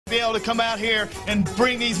be able to come out here and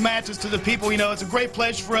bring these matches to the people. You know, it's a great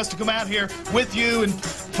pleasure for us to come out here with you and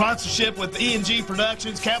sponsorship with E&G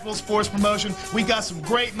Productions, Capital Sports Promotion. We got some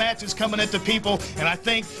great matches coming at the people, and I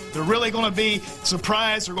think they're really going to be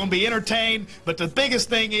surprised. They're going to be entertained. But the biggest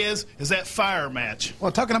thing is that fire match.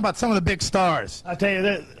 Well, talking about some of the big stars. I tell you,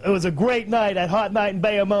 it was a great night, that hot night in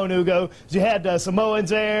Bayamon, Hugo. You had Samoans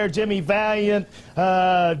there, Jimmy Valiant,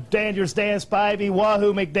 Dangerous Dan Spivey,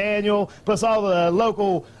 Wahoo McDaniel, plus all the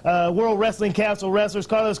local World Wrestling Council wrestlers,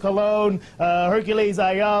 Carlos Colon, Hercules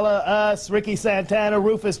Ayala, us, Ricky Santana,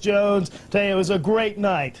 Rufus Jones. I tell you, it was a great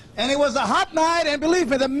night. And it was a hot night, and believe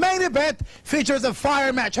me, the main event features a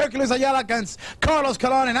fire match. Hercules Ayala against Carlos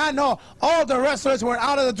Colon, and I know all the wrestlers were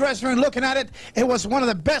out of the dressing room looking at it. It was one of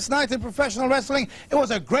the best nights in professional wrestling. It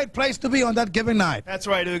was a great place to be on that given night. That's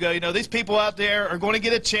right, Hugo. You know, these people out there are going to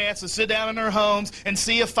get a chance to sit down in their homes and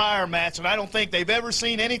see a fire match, and I don't think they've ever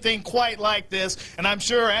seen anything quite like this, and I'm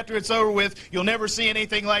sure after it's over with, you'll never see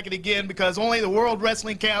anything like it again, because only the World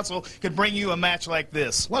Wrestling Council could bring you a match like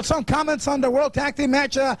this. Well, some comments on the World Tag Team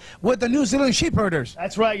match with the New Zealand Sheepherders.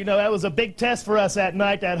 That's right. You know, that was a big test for us that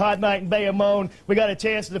night, that hot night in Bayamon. We got a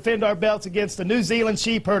chance to defend our belts against the New Zealand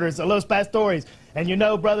Sheepherders, the Los Pastores. And you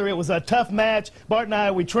know, brother, it was a tough match. Bart and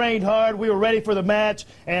I, we trained hard. We were ready for the match,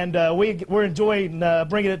 and we're enjoying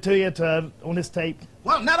bringing it to you on this tape.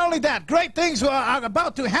 Well, not only that, great things are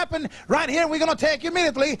about to happen right here. We're going to take you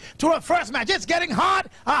immediately to our first match. It's getting hot,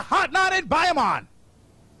 a hot night in Bayamon.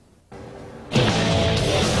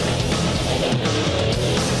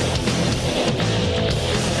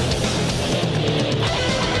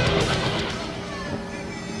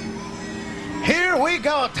 Here we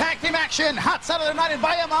go, tag team action, hot Saturday night in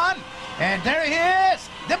Bayamon, and there he is,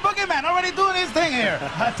 the Boogeyman, already doing his thing here.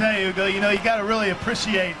 I tell you, Hugo, you know, you got to really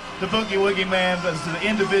appreciate the Boogie Woogie Man as the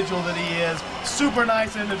individual that he is. Super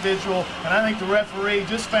nice individual, and I think the referee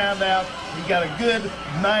just found out he got a good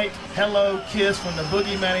night hello kiss from the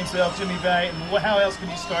Boogeyman himself, Jimmy Valiant, and how else can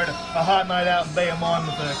you start a hot night out in Bayamon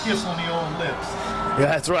with a kiss on the old lips? Yeah,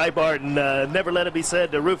 that's right, Bart, and never let it be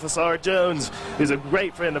said to Rufus R. Jones, who's a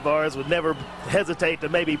great friend of ours, would never hesitate to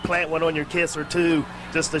maybe plant one on your kiss or two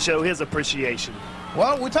just to show his appreciation.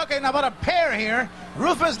 Well, we're talking about a pair here,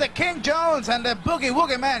 Rufus the King Jones and the Boogie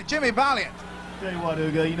Woogie Man, Jimmy Valiant. Tell you what,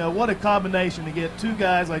 Hugo, you know, what a combination to get two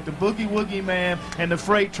guys like the Boogie Woogie Man and the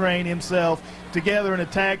Freight Train himself together in a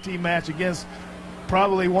tag team match against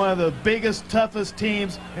probably one of the biggest, toughest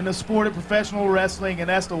teams in the sport of professional wrestling, and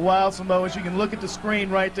that's the Wild Samoans. You can look at the screen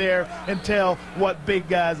right there and tell what big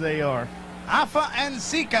guys they are. Alpha and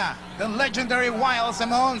Zika, the legendary Wild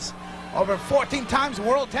Samoans, over 14 times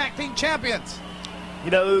World Tag Team Champions. You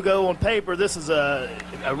know, Hugo, on paper, this is a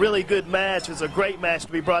really good match. It's a great match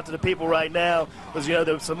to be brought to the people right now because, you know,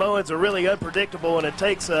 the Samoans are really unpredictable, and it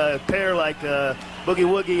takes a pair like Boogie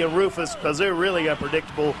Woogie and Rufus, because they're really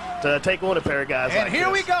unpredictable, to take on a pair of guys and like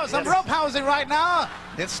here this. We go, some rope housing right now.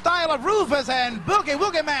 The style of Rufus and Boogie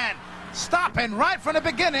Woogie Man stopping right from the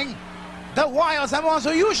beginning. The Wild Samoans,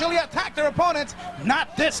 who usually attack their opponents,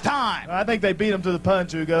 not this time. I think they beat them to the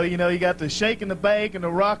punch, Hugo. You know, you got the shake and the bake and the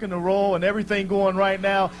rock and the roll and everything going right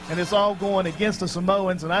now, and it's all going against the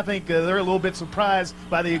Samoans, and I think they're a little bit surprised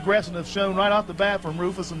by the aggression shown right off the bat from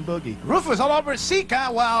Rufus and Boogie. Rufus all over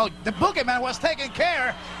Zika while the Boogeyman was taking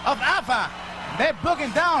care of Alpha. They're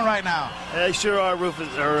booging down right now. They sure are, Rufus,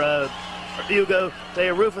 or Hugo. They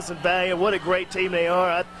are Rufus and Valiant. What a great team they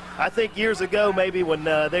are. I think years ago, maybe when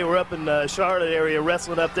they were up in the Charlotte area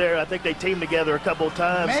wrestling up there, I think they teamed together a couple of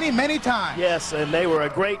times. Many times. Yes, and they were a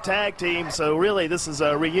great tag team. So really, this is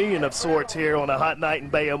a reunion of sorts here on a hot night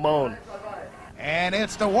in Bayamon. And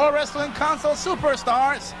it's the World Wrestling Council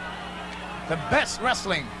Superstars, the best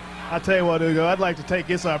wrestling. I tell you what, Hugo, I'd like to take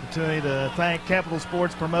this opportunity to thank Capital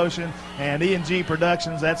Sports Promotion and E&G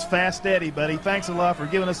Productions. That's Fast Eddie, buddy. Thanks a lot for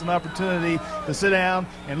giving us an opportunity to sit down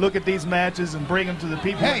and look at these matches and bring them to the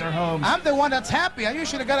people in their homes. I'm the one that's happy. I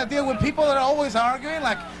usually got to deal with people that are always arguing,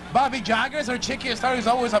 like Bobby Jaggers or Chicky or Starr is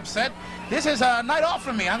always upset. This is a night off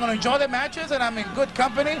for me. I'm going to enjoy the matches, and I'm in good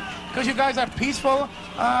company because you guys are peaceful,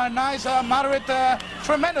 nice, moderate,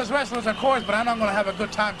 tremendous wrestlers, of course, but I'm not going to have a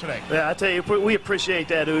good time today. Yeah, I tell you, we appreciate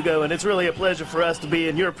that, Hugo, and it's really a pleasure for us to be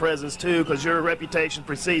in your presence, too, because your reputation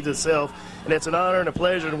precedes itself, and it's an honor and a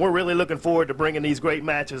pleasure, and we're really looking forward to bringing these great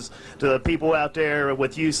matches to the people out there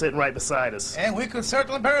with you sitting right beside us. And we could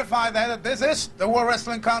certainly verify that this is the World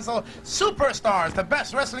Wrestling Council Superstars, the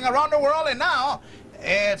best wrestling around the world, and now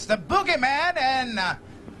it's the Boogeyman and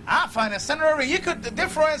Alpha in the center of the ring. You could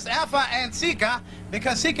difference Alpha and Zika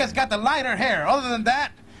because Zika's got the lighter hair. Other than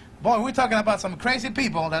that, boy, we're talking about some crazy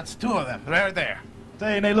people. That's two of them right there.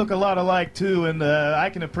 And they look a lot alike, too, and I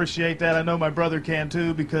can appreciate that. I know my brother can,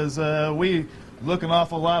 too, because we look an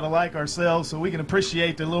awful lot alike ourselves, so we can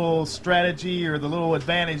appreciate the little strategy or the little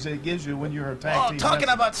advantage that it gives you when you're a tag team. Talking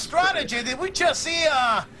about strategy, did we just see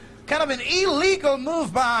kind of an illegal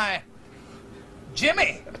move by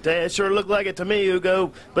Jimmy? It sure looked like it to me,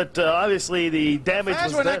 Hugo, but obviously the damage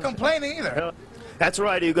Fans was were not complaining either. That's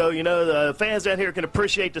right, Hugo. You know, the fans down here can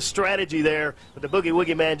appreciate the strategy there, but the Boogie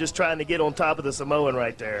Woogie Man just trying to get on top of the Samoan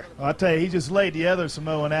right there. Well, I tell you, he just laid the other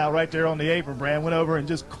Samoan out right there on the apron, Brand. Went over and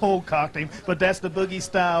just cold-cocked him, but that's the Boogie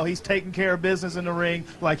style. He's taking care of business in the ring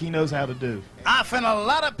like he knows how to do. Off in a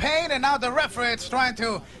lot of pain, and now the referee is trying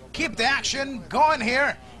to keep the action going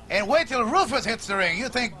here, and wait till Rufus hits the ring. You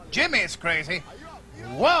think Jimmy is crazy.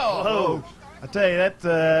 Whoa! Whoa. I tell you,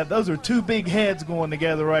 that those are two big heads going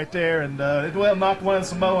together right there, and it well knocked one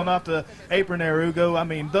Samoan off the apron there, Hugo. I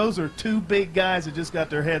mean, those are two big guys that just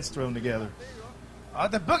got their heads thrown together.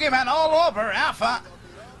 The boogeyman all over Alpha.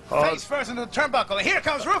 Face first into the turnbuckle. Here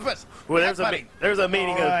comes Rufus. Well, there's a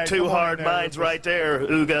meeting of two hard minds right there,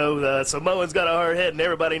 Hugo. The Samoan's got a hard head, and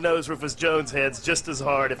everybody knows Rufus Jones' head's just as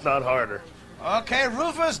hard, if not harder. Okay,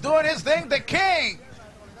 Rufus doing his thing. The King.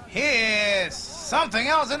 He is something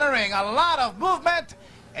else in the ring. A lot of movement,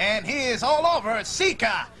 and he is all over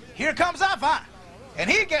Sika. Here comes Alpha, and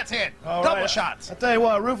he gets hit. Double shots. I tell you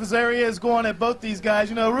what, Rufus there he is going at both these guys.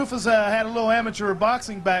 You know, Rufus had a little amateur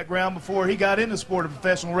boxing background before he got into sport of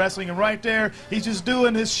professional wrestling, and right there, he's just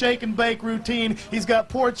doing his shake and bake routine. He's got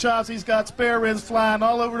pork chops, he's got spare ribs flying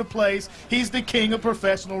all over the place. He's the king of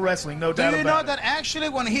professional wrestling, no doubt about it. Do you know that actually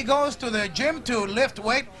when he goes to the gym to lift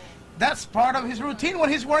weight, that's part of his routine when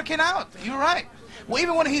he's working out? You're right. Well,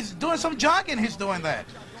 even when he's doing some jogging, he's doing that.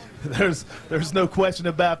 There's no question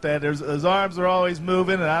about that. His arms are always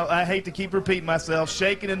moving, and I hate to keep repeating myself,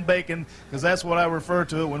 shaking and baking, because that's what I refer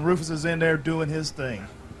to it when Rufus is in there doing his thing.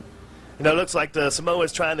 You know, it looks like the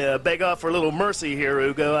Samoa's trying to beg off for a little mercy here,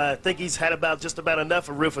 Hugo. I think he's had just about enough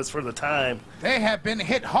of Rufus for the time. They have been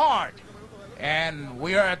hit hard, and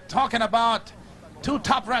we are talking about two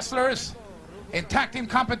top wrestlers in tag team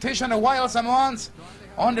competition, the Wild Samoans,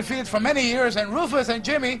 undefeated for many years, and Rufus and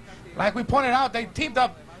Jimmy, like we pointed out, they teamed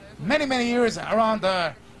up many, many years around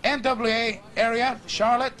the NWA area,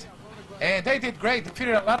 Charlotte, and they did great,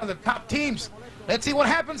 defeated a lot of the top teams. Let's see what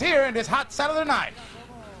happens here in this hot Saturday night.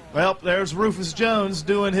 Well, there's Rufus Jones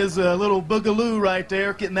doing his little boogaloo right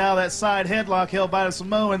there, getting out of that side headlock held by the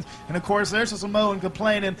Samoans. And, of course, there's a Samoan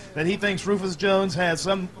complaining that he thinks Rufus Jones has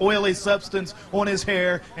some oily substance on his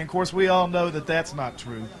hair. And, of course, we all know that that's not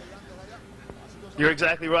true. You're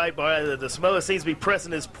exactly right, Bart. The Samoa seems to be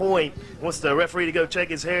pressing his point. Wants the referee to go check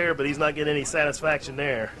his hair, but he's not getting any satisfaction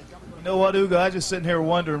there. You know what, Hugo? I was just sitting here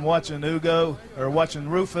wondering, watching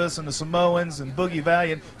Rufus and the Samoans and Boogie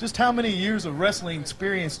Valiant, just how many years of wrestling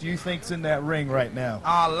experience do you think's in that ring right now?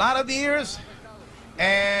 A lot of years,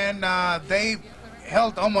 and they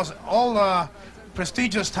held almost all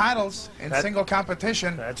prestigious titles in single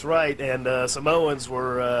competition. That's right, and Samoans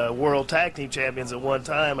were world tag team champions at one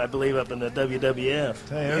time, I believe, up in the WWF.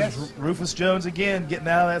 Hey, there's Rufus Jones again, getting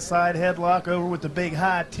out of that side headlock over with the big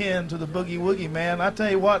high 10 to the Boogie Woogie Man. I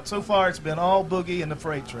tell you what, so far it's been all Boogie and the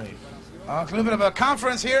freight train. A little bit of a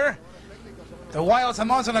conference here. The Wild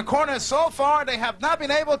Samoans in the corner. So far, they have not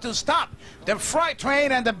been able to stop the freight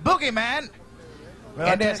train and the Boogie Man. Well,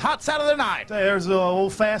 and it's hot Saturday night. There's an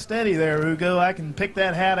old Fast Eddie there, Hugo. I can pick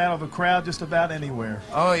that hat out of a crowd just about anywhere.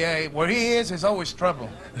 Oh, yeah. Where he is, there's always trouble.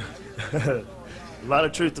 A lot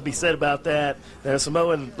of truth to be said about that.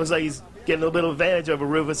 Samoan looks like he's getting a little bit of advantage over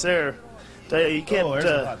Rufus there. Tell you, you can't.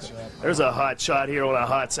 There's a hot shot here on a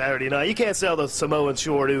hot Saturday night. You can't sell the Samoans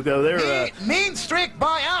short, Hugo. They're mean streak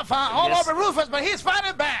by Alpha all over Rufus, but he's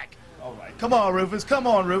fighting back. All right, come on, Rufus. Come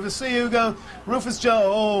on, Rufus. See, Hugo. Rufus Joe.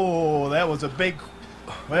 Oh, that was a big.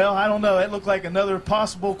 Well, I don't know. It looked like another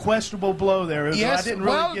possible questionable blow there. Yes, I didn't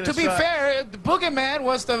really get a to be fair, the Boogeyman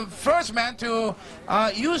was the first man to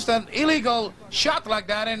use an illegal shot like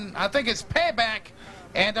that, and I think it's payback.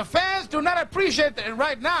 And the fans do not appreciate it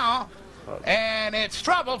right now, and it's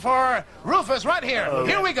trouble for Rufus right here.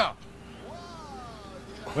 Here we go.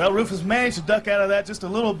 Well, Rufus managed to duck out of that just a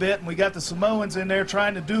little bit, and we got the Samoans in there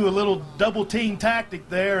trying to do a little double team tactic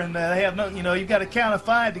there, and they have no, you've got to count of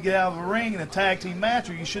 5 to get out of a ring in a tag team match,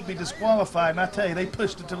 or you should be disqualified. And I tell you, they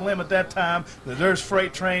pushed it to the limit that time. There's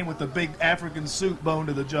Freight Train with the big African soup bone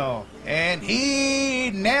to the jaw, and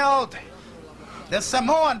he nailed the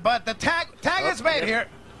Samoan, but the tag is made here.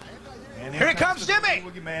 And Here comes Jimmy.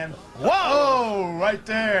 Boogie Man. Whoa! Oh, right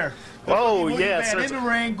there. Oh, Boogie yes. Man in the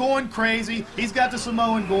ring, going crazy. He's got the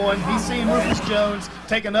Samoan going. He's seen Rufus Jones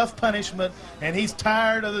take enough punishment, and he's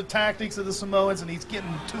tired of the tactics of the Samoans, and he's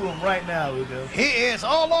getting to them right now, Ugo. He is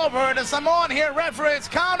all over the Samoan here. Referee is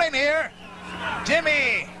counting here.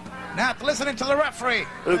 Jimmy, not listening to the referee.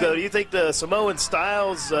 Ugo, do you think the Samoan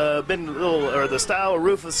style's been a little, or the style of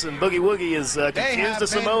Rufus and Boogie Woogie has confused the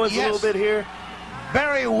Samoans a little bit here?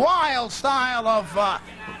 Very wild style of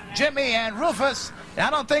Jimmy and Rufus. I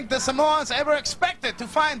don't think the Samoans ever expected to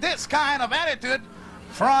find this kind of attitude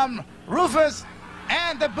from Rufus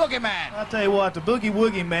and the Boogeyman. I'll tell you what, the Boogie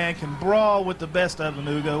Woogie Man can brawl with the best of them,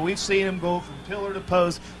 Ugo. We've seen him go from pillar to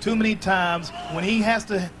post too many times. When he has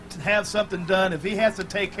to have something done, if he has to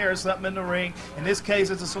take care of something in the ring, in this case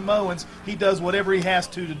it's the Samoans, he does whatever he has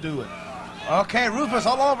to do it. Okay, Rufus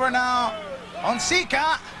all over now on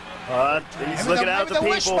Sika. He's looking out the people.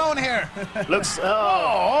 Wishbone here. Looks,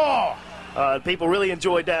 people really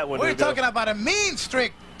enjoyed that one. We're talking about a mean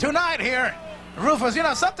streak tonight here. Rufus, you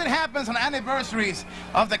know, something happens on anniversaries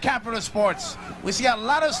of the capital sports. We see a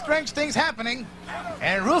lot of strange things happening.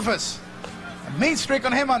 And Rufus, a mean streak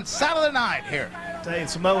on him on Saturday night here. Tell you,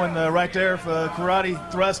 Samoan right there for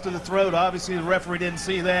karate thrust to the throat. Obviously, the referee didn't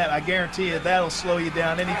see that. I guarantee you that'll slow you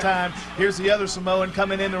down anytime. Here's the other Samoan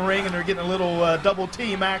coming in the ring, and they're getting a little double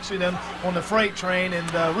team action on the freight train,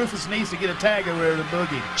 and Rufus needs to get a tag over the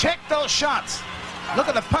Boogie. Check those shots. Look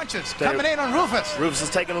at the punches coming in on Rufus. Rufus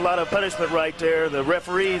is taking a lot of punishment right there. The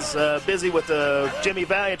referee's busy with Jimmy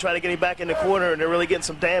Valiant trying to get him back in the corner, and they're really getting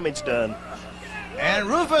some damage done. And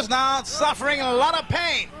Rufus now suffering a lot of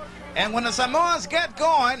pain. And when the Samoans get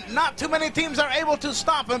going, not too many teams are able to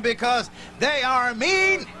stop them because they are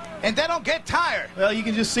mean and they don't get tired. Well, you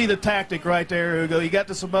can just see the tactic right there, Ugo. You got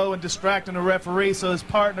the Samoan distracting the referee so his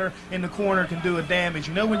partner in the corner can do a damage.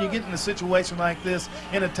 You know, when you get in a situation like this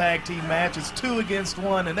in a tag team match, it's 2 against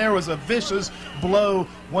 1, and there was a vicious blow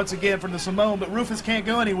once again from the Samoan, but Rufus can't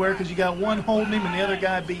go anywhere because you got one holding him and the other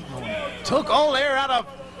guy beating him. Took all air out of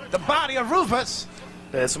the body of Rufus.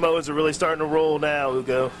 The Samoans are really starting to roll now,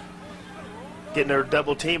 Ugo. Getting their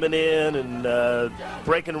double teaming in and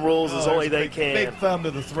breaking rules as only they can. Big thumb to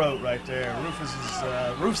the throat right there.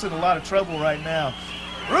 Rufus in a lot of trouble right now.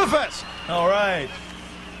 Rufus! All right.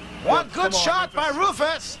 One good shot by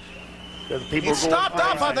Rufus. He stopped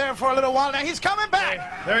off out there for a little while. Now he's coming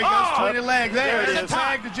back. There he goes, 20 legs. There's a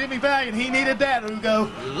tag to Jimmy Valiant. He needed that, Ugo.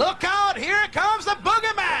 Look out. Here comes the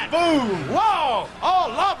Boogeyman. Boom. Whoa.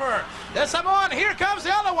 Oh, lover. The Samoan. Here comes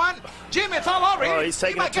the other one. Jimmy, it's all over here.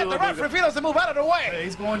 He might get the referee feels to move out of the way. Yeah,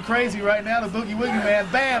 he's going crazy right now, the Boogie Woogie Man.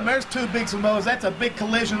 Bam, there's 2 big Samoans. That's a big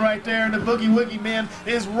collision right there, and the Boogie Woogie Man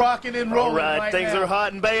is rocking and rolling right things now. are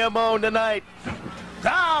hot in Bayamon tonight.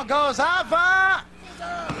 Down goes Alpha.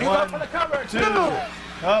 He's up for the cover. 2.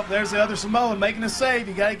 Oh, there's the other Samoan making a save.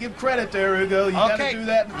 You got to give credit there, Ugo. You got to do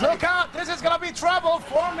that. Look out. This is going to be trouble.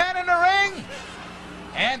 4 men in the ring.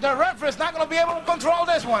 And the referee's not going to be able to control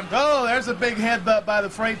this one. Oh, there's a big headbutt by the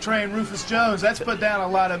freight train, Rufus Jones. That's put down a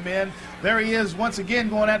lot of men. There he is once again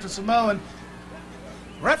going after Samoan.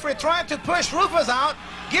 Referee trying to push Rufus out,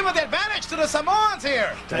 giving the advantage to the Samoans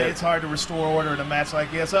here. It's hard to restore order in a match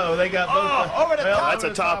like this. Uh-oh, they got both. Over the top. That's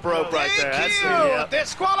a top rope right there. That's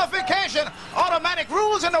disqualification. Automatic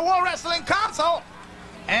rules in the World Wrestling Council.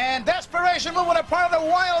 And desperation move on the part of the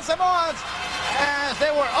Wild Samoans as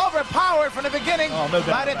they were overpowered from the beginning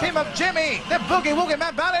by the team of Jimmy, the Boogie Woogie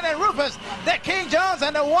Man, Batten, and Rufus. The King Jones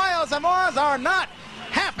and the Wild Samoans are not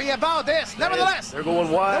happy about this. Nevertheless, they're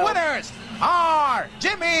going wild. The winners are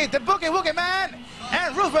Jimmy, the Boogie Woogie Man,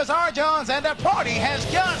 and Rufus R. Jones, and the party has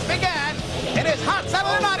just begun. It is hot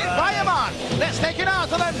Saturday night in Bayamon. Let's take you now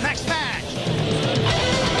to the next match.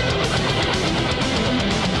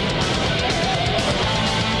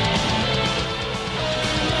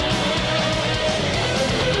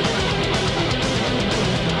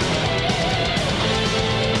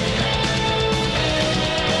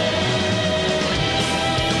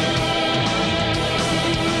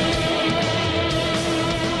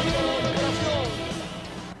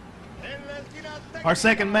 Our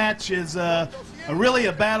second match is really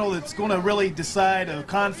a battle that's going to really decide a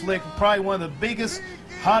conflict, probably one of the biggest,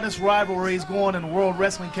 hottest rivalries going in the World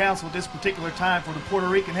Wrestling Council at this particular time for the Puerto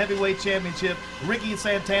Rican Heavyweight Championship. Ricky and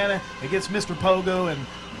Santana against Mr. Pogo, and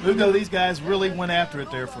Ugo, these guys really went after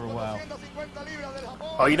it there for a while.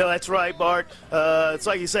 Oh, you know, that's right, Bart. It's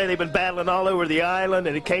like you say, they've been battling all over the island,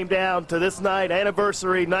 and it came down to this night,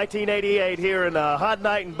 anniversary, 1988, here in a hot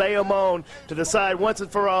night in Bayamon, to decide once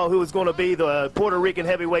and for all who was going to be the Puerto Rican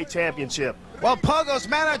Heavyweight Championship. Well, Pogo's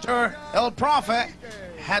manager, El Profe,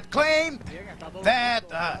 had claimed that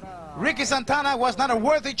Ricky Santana was not a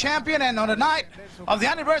worthy champion, and on the night of the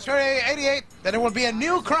anniversary 88, that there will be a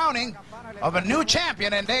new crowning of a new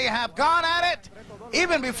champion, and they have gone at it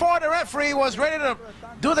even before the referee was ready to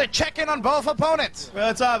do the check-in on both opponents. Well,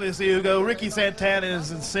 it's obvious, Hugo. Ricky Santana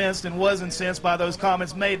is incensed and was incensed by those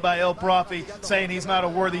comments made by El Profi saying he's not a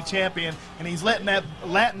worthy champion, and he's letting that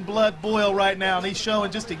Latin blood boil right now, and he's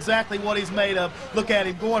showing just exactly what he's made of. Look at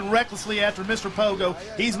him going recklessly after Mr. Pogo.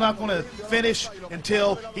 He's not going to finish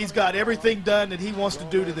until he's got everything done that he wants to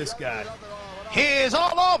do to this guy. He is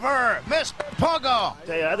all over Mr. Pogo.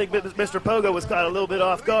 I think Mr. Pogo was caught a little bit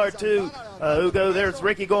off guard, too. Hugo, there's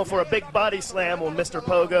Ricky going for a big body slam on Mr.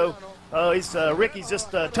 Pogo. Ricky's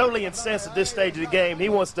just totally incensed at this stage of the game. He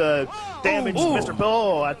wants to damage Mr.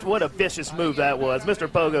 Pogo. Oh, what a vicious move that was. Mr.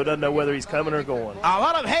 Pogo doesn't know whether he's coming or going. A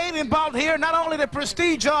lot of hate involved here, not only the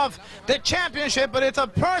prestige of the championship, but it's a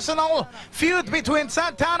personal feud between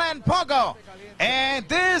Santana and Pogo. And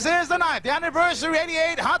this is the night, the anniversary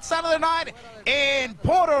 88 hot Saturday night in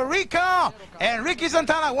Puerto Rico. And Ricky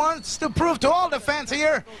Santana wants to prove to all the fans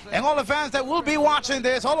here and all the fans that will be watching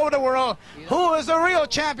this all over the world who is the real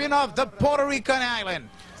champion of the Puerto Rican island.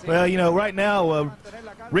 Well, you know, right now,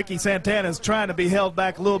 Ricky Santana is trying to be held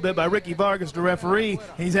back a little bit by Ricky Vargas, the referee.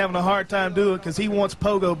 He's having a hard time doing it because he wants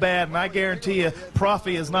Pogo bad, and I guarantee you,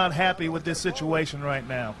 Profi is not happy with this situation right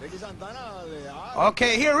now.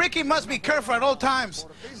 Okay, here Ricky must be careful at all times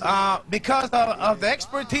because of the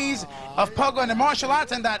expertise of Pogo in the martial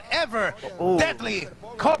arts and that ever deadly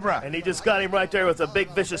Cobra. And he just got him right there with a big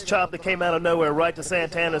vicious chop that came out of nowhere right to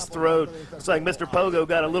Santana's throat. It's like Mr. Pogo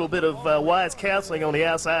got a little bit of wise counseling on the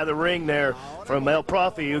outside of the ring there from El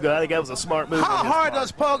Profi. I think that was a smart move. How hard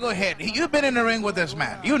does Pogo hit? You've been in the ring with this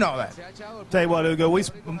man. You know that. Tell you what, Hugo, we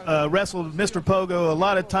wrestled Mr. Pogo a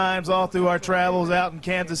lot of times all through our travels out in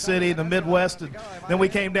Kansas City in the Midwest. And then we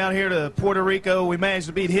came down here to Puerto Rico. We managed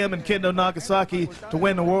to beat him and Kendo Nagasaki to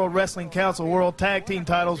win the World Wrestling Council World Tag Team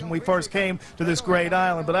titles when we first came to this great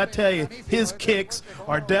island. But I tell you, his kicks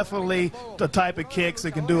are definitely the type of kicks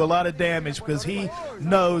that can do a lot of damage because he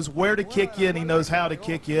knows where to kick you and he knows how to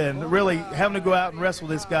kick you. And really, having to go out and wrestle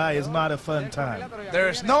this guy is not a fun time.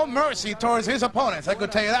 There's no mercy towards his opponents, I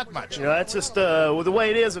could tell you that much. You know, that's just the way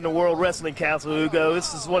it is in the World Wrestling Council, Hugo.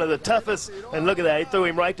 This is one of the toughest, and look at that, he threw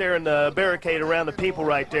him right there in the barricade around the people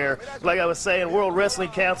right there. Like I was saying, World Wrestling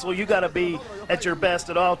Council, you got to be at your best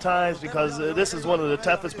at all times because this is one of the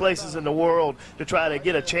toughest places in the world to try to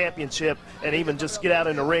get a championship and even just get out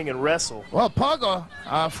in the ring and wrestle. Well, Pogo,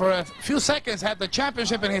 for a few seconds, had the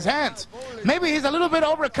championship in his hands. Maybe he's a little bit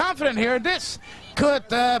overconfident here. This could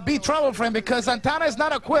be trouble for him because Santana is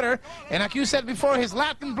not a quitter, and like you said before, his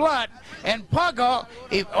Latin blood. And Pogo,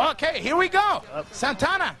 okay, here we go.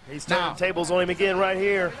 Santana. He's turning tables on him again right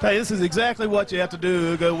here. Hey, this is exactly what you have to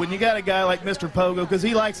do, Hugo, when you got a guy like Mr. Pogo, because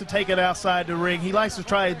he likes to take it outside the ring. He likes to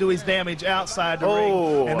try to do his damage outside the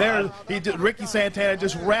ring. And there, Ricky Santana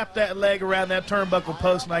just wrapped that leg around that turnbuckle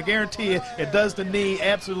post, and I guarantee you, it does the knee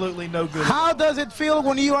absolutely no good. How does it feel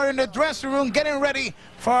when you are in the dressing room getting ready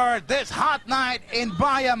for this hot night in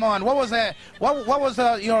Bayamon? What was that? What was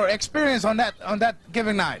your experience on that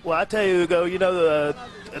given night? Well, I tell you, Hugo, you know,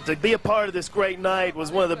 to be a part of this great night was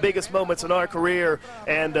one of the biggest moments in our career.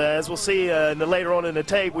 And as we'll see later on in the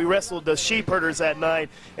tape, we wrestled the Sheepherders that night,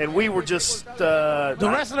 and we were just. Do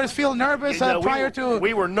wrestlers feel nervous prior to?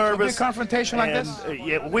 We were nervous. A big confrontation like this.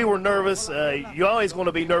 Yeah, we were nervous. You're always going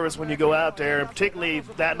to be nervous when you go out there, and particularly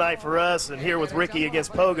that night for us. And here with Ricky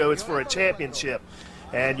against Pogo, it's for a championship.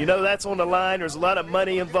 And you know that's on the line. There's a lot of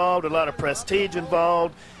money involved, a lot of prestige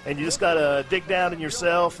involved, and you just got to dig down in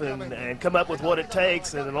yourself and come up with what it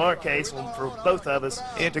takes. And in our case, for both of us,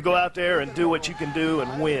 to go out there and do what you can do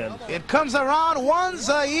and win. It comes around once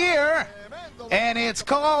a year, and it's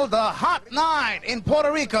called the Hot Night in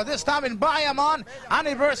Puerto Rico, this time in Bayamon,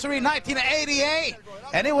 anniversary 1988,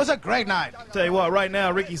 and it was a great night. Tell you what, right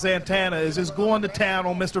now, Ricky Santana is just going to town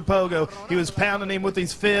on Mr. Pogo. He was pounding him with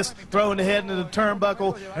his fists, throwing the head into the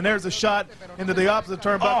turnbuckle, and there's a shot into the opposite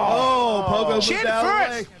turnbuckle. Pogo moved out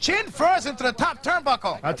of the way. Chin first into the top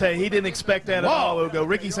turnbuckle. I tell you, he didn't expect that at all, Pogo.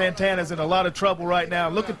 Ricky Santana's in a lot of trouble right now.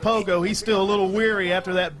 Look at Pogo. He's still a little weary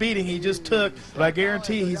after that beating he just took, but I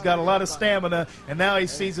guarantee he's got a lot of stamina, and now he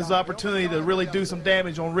sees his opportunity to really do some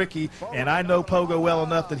damage on Ricky, and I know Pogo well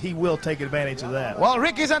enough that he will take advantage of that. Well,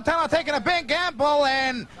 Ricky Santana taking a big gamble,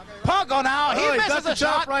 and Pogo now, he misses a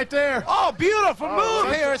shot right there. Oh, beautiful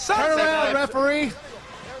move here. Turn around, referee.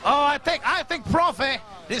 Oh, I think Profi,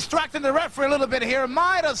 distracting the referee a little bit here,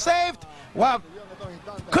 might have saved, well,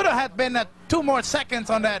 could have had been 2 more seconds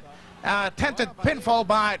on that attempted pinfall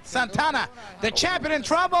by Santana. The champion in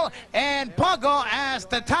trouble, and Pogo, as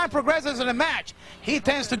the time progresses in the match, he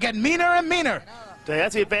tends to get meaner and meaner.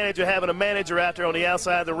 That's the advantage of having a manager out there on the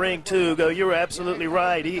outside of the ring, too. You were absolutely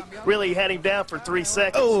right. He really had him down for 3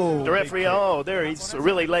 seconds. Oh, the referee, there, he's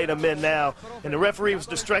really laid him in now. And the referee was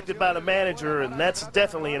distracted by the manager, and that's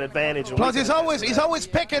definitely an advantage. Plus, he's always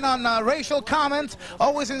picking on racial comments,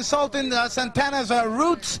 always insulting Santana's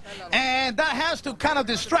roots, and that has to kind of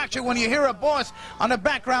distract you when you hear a voice on the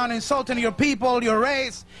background insulting your people, your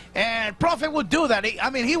race. And Kroffat would do that.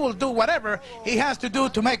 He will do whatever he has to do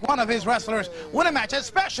to make one of his wrestlers win a match,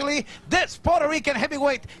 especially this Puerto Rican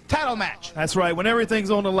heavyweight title match. That's right. When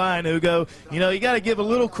everything's on the line, Hugo, you got to give a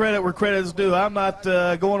little credit where credit is due. I'm not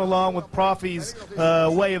going along with Profi's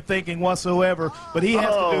way of thinking whatsoever, but he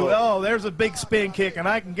has to do, there's a big spin kick, and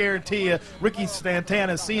I can guarantee you Ricky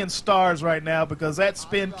Santana is seeing stars right now because that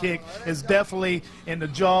spin kick is definitely in the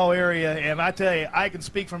jaw area, and I tell you, I can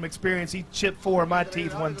speak from experience. He chipped 4 of my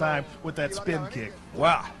teeth one time with that spin kick.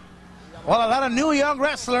 Wow. Well, a lot of new young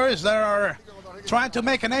wrestlers that are trying to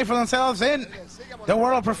make a name for themselves in the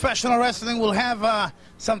world of professional wrestling will have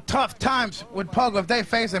some tough times with Pogo if they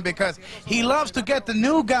face him, because he loves to get the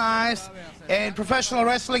new guys in professional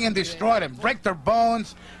wrestling and destroy them, break their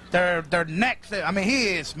bones, their necks. He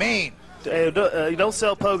is mean. Don't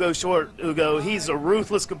sell Pogo short, Hugo. He's a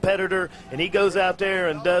ruthless competitor, and he goes out there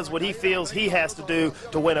and does what he feels he has to do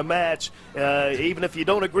to win a match. Even if you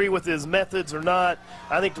don't agree with his methods or not,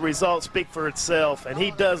 I think the results speak for itself, and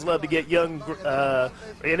he does love to get young,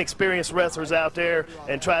 inexperienced wrestlers out there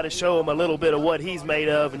and try to show them a little bit of what he's made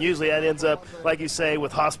of, and usually that ends up, like you say,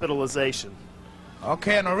 with hospitalization.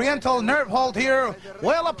 Okay, an oriental nerve hold here,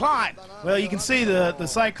 well applied. Well, you can see the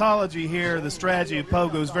psychology here, the strategy of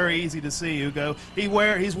Pogo is very easy to see, Hugo.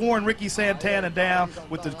 He's worn Ricky Santana down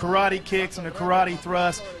with the karate kicks and the karate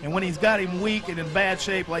thrust, and when he's got him weak and in bad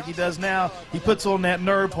shape like he does now, he puts on that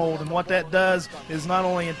nerve hold, and what that does is not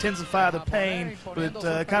only intensify the pain, but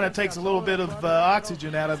it kind of takes a little bit of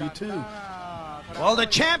oxygen out of you, too. Well, the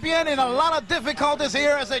champion in a lot of difficulties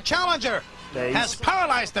here as a challenger has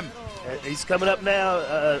paralyzed him. He's coming up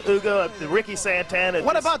now, Hugo, Ricky Santana.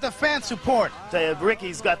 What about the fan support?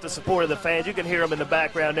 Ricky's got the support of the fans. You can hear him in the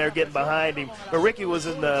background there getting behind him. But Ricky was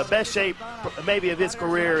in the best shape maybe of his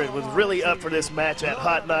career and was really up for this match at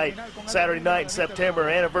Hot Night, Saturday night in September,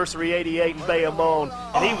 anniversary 88 in Bayamon.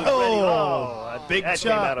 And he was ready. A big shot.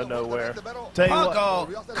 Came out of nowhere.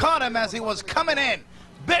 Pogo caught him as he was coming in.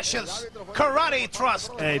 Vicious karate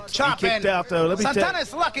thrust. Chop he kicked in. out, though.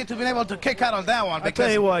 Santana's lucky to be able to kick out on that one. I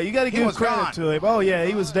tell you what, you got to give credit to him. Oh yeah,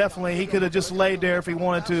 he was definitely. He could have just laid there if he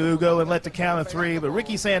wanted to, Hugo, and let the count of 3. But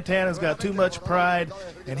Ricky Santana's got too much pride,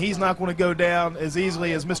 and he's not going to go down as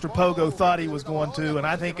easily as Mr. Pogo thought he was going to. And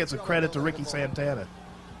I think it's a credit to Ricky Santana.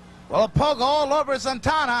 Well, Pogo all over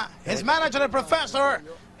Santana. His manager, the professor,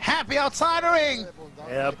 happy outside the ring.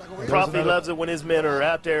 Yeah, Kroffat loves it when his men are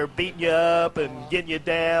out there beating you up and getting you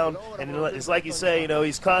down. And it's like you say,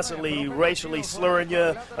 he's constantly racially slurring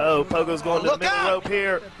you. Oh, Pogo's going to the middle rope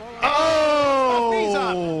here.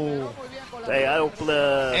 Oh! Hey, I don't.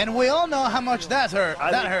 And we all know how much that hurt. I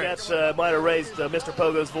think that might have raised Mr.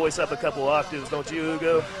 Pogo's voice up a couple octaves, don't you,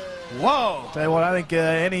 Hugo? Whoa! Tell you what, I think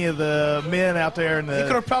any of the men out there in the he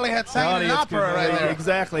could have probably had sang an opera right there.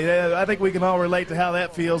 Exactly. I think we can all relate to how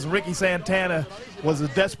that feels. Ricky Santana was a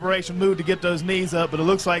desperation move to get those knees up, but it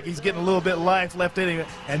looks like he's getting a little bit of life left in him.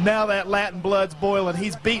 And now that Latin blood's boiling.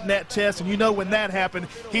 He's beating that chest, and when that happened,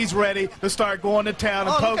 he's ready to start going to town.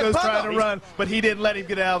 And Pogo's trying to run, but he didn't let him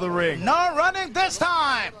get out of the ring. No running this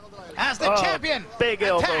time. As the champion big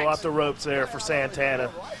elbow off the ropes there for Santana.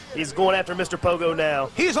 He's going after Mr. Pogo now.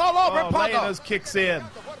 He's all over Pogo. Laying those kicks in.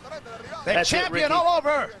 The champion all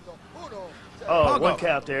over. Pogo. One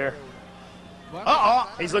count there.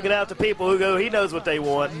 He's looking out to people, Hugo. He knows what they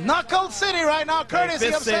want. Knuckle City right now, courtesy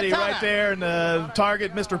of Santana. City right there, and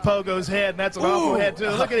target Mr. Pogo's head, and that's an awful head, too.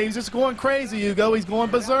 Look at him. He's just going crazy, Hugo. He's going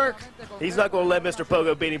berserk. He's not going to let Mr.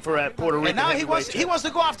 Pogo beat him for that Puerto Rican. And now he wants to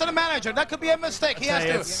go after the manager. That could be a mistake. He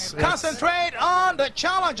has to concentrate on the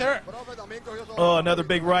challenger. Oh, another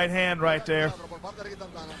big right hand right there.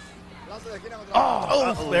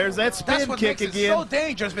 There's that spin kick again. That's what makes it so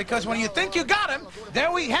dangerous, because when you think you got him,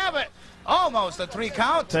 there we have it. Almost a 3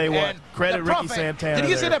 count. Tell you what, credit Ricky Santana. Did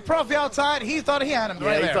you see that Profi outside? He thought he had him right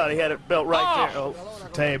there. Yeah, he thought he had it belt right there.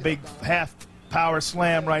 Tell you, big half power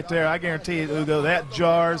slam right there. I guarantee you, Hugo, that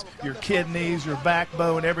jars your kidneys, your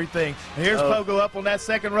backbone, everything. And here's Pogo up on that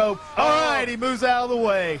second rope. All right, he moves out of the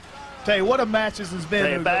way. Tell you what a match this has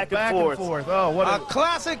been. Back and forth. Oh, what a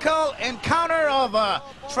classical encounter of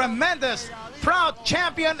tremendous proud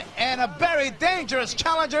champion and a very dangerous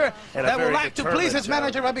challenger that would like to please his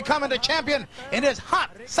manager by becoming the champion in this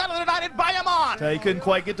hot Saturday night in Bayamon. He couldn't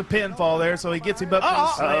quite get the pinfall there, so he gets him up to the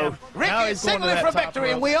slam. Ricky signaling for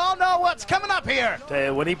victory, and we all know what's coming up here.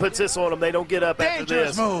 When he puts this on them, they don't get up after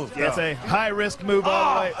this. Dangerous move. It's a high-risk move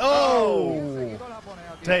all the way. Oh!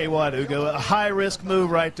 Tell you what, Ugo, a high-risk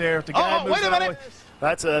move right there. If the guy moves wait a minute.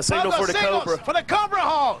 That's a signal for the Cobra. For the Cobra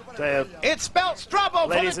hold. It spells trouble for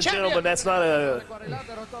the champion. Ladies and gentlemen, that's not a...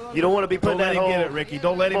 You don't want to be putting that hold. Don't let him get it, Ricky.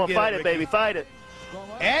 Don't let him get it, fight it, baby. Fight it.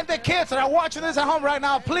 And the kids that are watching this at home right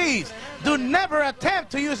now, please do never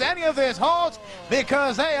attempt to use any of these holds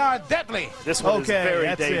because they are deadly. This one is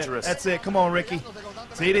very dangerous. That's it. Come on, Ricky.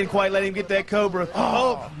 See, he didn't quite let him get that Cobra.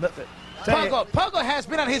 Pogo has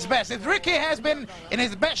been at his best. If Ricky has been in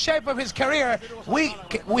his best shape of his career, we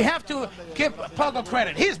have to give Pogo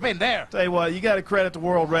credit. He's been there. Tell you what, you got to credit the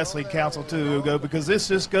World Wrestling Council too, Ugo, because this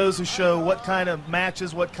just goes to show what kind of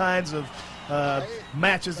matches, what kinds of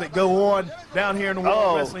matches that go on down here in the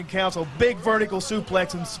World Wrestling Council. Big vertical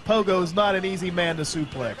suplex, and Pogo is not an easy man to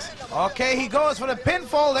suplex. Okay, he goes for the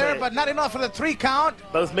pinfall there, but not enough for the 3 count.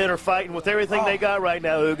 Both men are fighting with everything they got right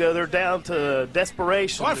now, Ugo. They're down to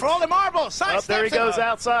desperation. Going for all the marbles. There he goes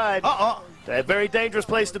outside. A very dangerous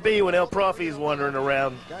place to be when El Profi's wandering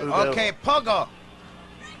around, Ugo. Okay, Pogo.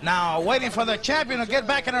 Now, waiting for the champion to get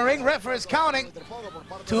back in the ring. Referee is counting.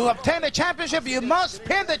 To obtain the championship, you must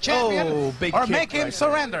pin the champion or make him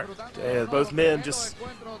surrender. Both men just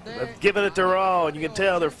giving it their all, and you can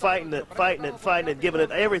tell they're fighting it, giving it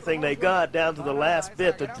everything they got down to the last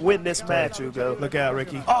bit to win this match, Ugo. Look out,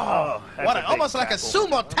 Ricky. Almost like a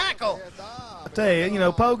sumo tackle. I tell you,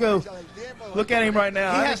 Pogo, look at him right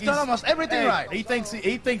now. He has done almost everything right. He thinks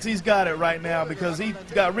he's got it right now because he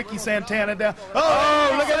got Ricky Santana down.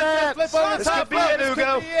 Oh, look at that! Flip on the top rope,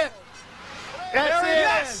 Ugo.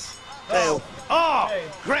 That's it.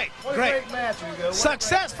 Great match, Ugo.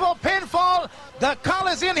 Successful pinfall. The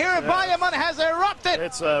Coliseum here in Bayamon has erupted.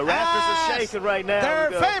 It's rafters are shaking right now.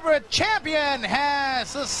 Their favorite champion has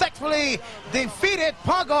successfully defeated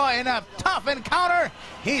Pogo in a tough encounter.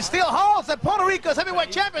 He still holds the Puerto Rico's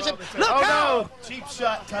heavyweight championship. Look out! No. Cheap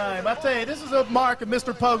shot time. I tell you, this is a mark of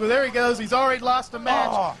Mr. Pogo. There he goes. He's already lost the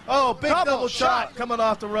match. Big double shot coming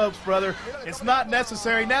off the ropes, brother. It's not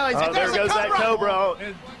necessary. Now he's there goes that Cobra.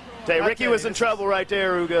 Ricky was in trouble right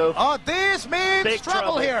there, Ugo. This means big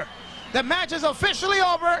trouble here. The match is officially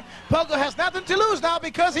over. Pogo has nothing to lose now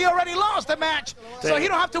because he already lost the match. So he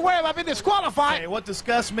don't have to worry about being disqualified. What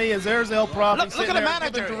disgusts me is there's El Profi look at the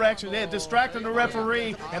manager. Direction. Distracting the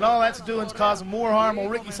referee, and all that's doing is causing more harm on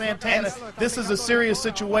Ricky Santana. This is a serious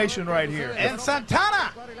situation right here. And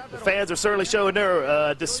Santana. The fans are certainly showing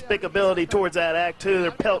their despicability towards that act, too.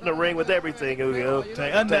 They're pelting the ring with everything, Ugo.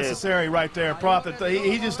 Unnecessary right there. Profit.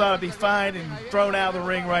 He just ought to be fined and thrown out of the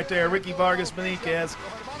ring right there. Ricky Vargas Benitez.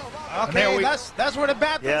 Okay, that's where the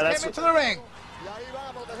bad things came into the ring.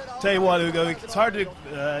 Tell you what, Ugo, it's hard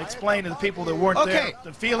to explain to the people that weren't there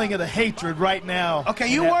the feeling of the hatred right now. Okay,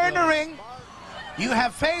 you were in the ring. You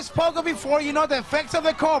have faced Pogo before. You know the effects of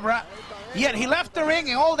the Cobra. Yet he left the ring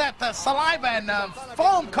and all that saliva and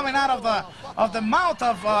foam coming out of the mouth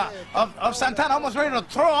of Santana, almost ready to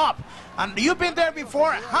throw up. And you've been there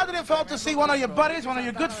before. How did it feel to see one of your buddies, one of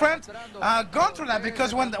your good friends, gone through that?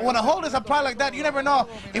 Because when a hold is applied like that, you never know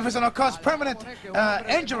if it's going to cause permanent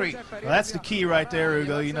injury. Well, that's the key right there,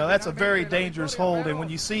 Ugo. That's a very dangerous hold. And when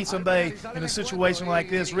you see somebody in a situation like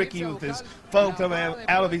this, Ricky with his foam coming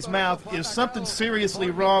out of his mouth, is something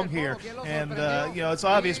seriously wrong here. And, it's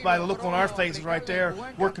obvious by the look on our faces right there.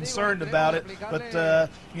 We're concerned about it. But,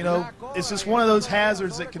 it's just one of those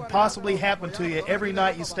hazards that can possibly happen to you every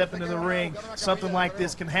night you step into the ring. Something like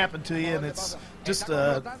this can happen to you, and it's just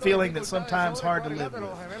a feeling that's sometimes hard to live with.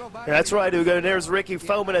 Yeah, that's right, Ugo. And there's Ricky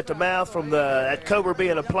foaming at the mouth from that Cobra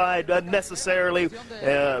being applied unnecessarily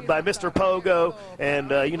by Mr. Pogo. And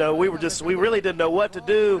we really didn't know what to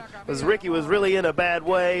do because Ricky was really in a bad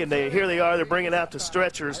way. And here they are, they're bringing out the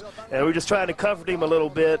stretchers, and we're just trying to comfort him a little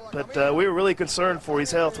bit. But we were really concerned for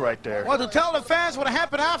his health right there. Well, to tell the fans what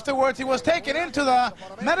happened afterwards, he was taken into the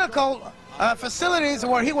medical facilities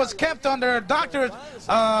where he was kept under doctor's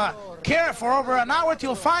care for over an hour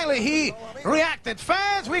till finally he reacted.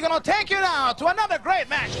 Fans, we're going to take you now to another great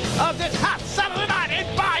match of this hot Saturday night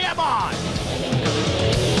in Bayamon.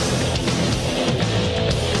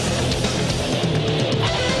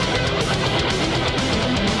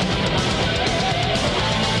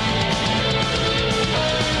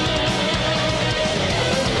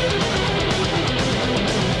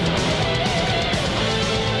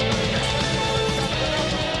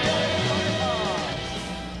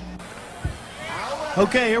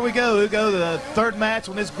 Okay, here we go, Hugo. The third match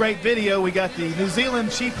on this great video. We got the New Zealand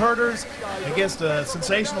Sheepherders against the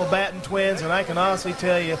sensational Batten twins, and I can honestly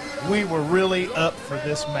tell you, we were really up for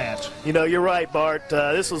this match. You know, you're right, Bart.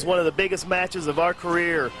 This was one of the biggest matches of our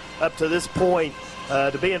career up to this point.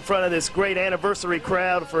 To be in front of this great anniversary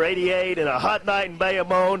crowd for '88 and a hot night in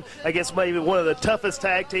Bayamon against maybe one of the toughest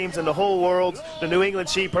tag teams in the whole world, the New England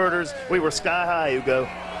Sheepherders. We were sky high, Hugo.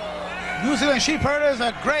 New Zealand Sheepherders,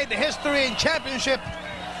 a great history and championship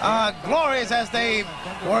glories, as they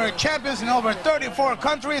were champions in over 34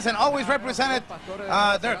 countries and always represented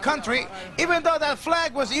their country, even though that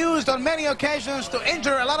flag was used on many occasions to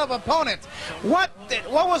injure a lot of opponents. What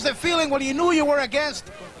was the feeling when you knew you were against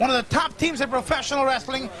one of the top teams in professional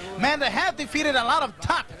wrestling, man that had defeated a lot of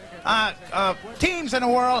top teams in the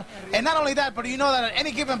world, and not only that, but you know that at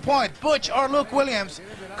any given point, Butch or Luke Williams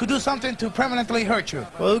could do something to permanently hurt you?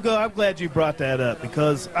 Well, Hugo, I'm glad you brought that up,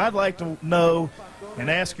 because I'd like to know and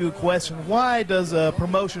ask you a question. Why does a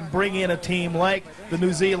promotion bring in a team like the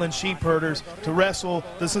New Zealand Sheepherders to wrestle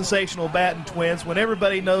the sensational Batten twins when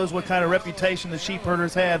everybody knows what kind of reputation the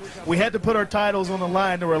Sheepherders had? We had to put our titles on the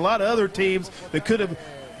line. There were a lot of other teams that could have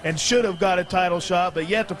and should have got a title shot, but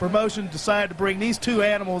yet the promotion decided to bring these two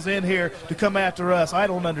animals in here to come after us. I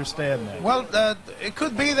don't understand that. Well, it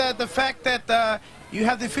could be that the fact that you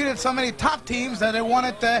have defeated so many top teams that they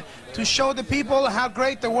wanted to show the people how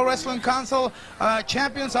great the World Wrestling Council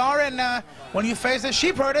champions are, and when you face the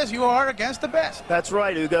Sheepherders, you are against the best. That's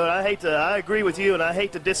right, Hugo. I agree with you, and I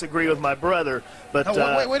hate to disagree with my brother, but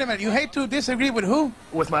wait a minute. You hate to disagree with who?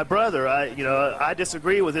 With my brother. I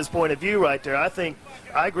disagree with his point of view right there.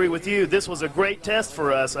 I agree with you. This was a great test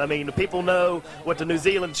for us. I mean, the people know what the New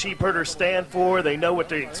Zealand Sheepherders stand for. They know what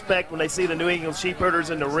to expect when they see the New England Sheepherders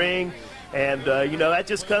in the ring. And, that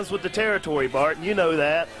just comes with the territory, Bart, and you know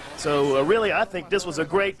that. So, really, I think this was a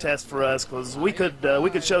great test for us, because we could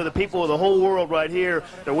show the people of the whole world right here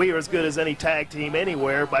that we are as good as any tag team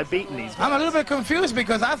anywhere by beating these guys. I'm a little bit confused,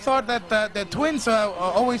 because I thought that the twins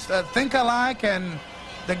always think alike, and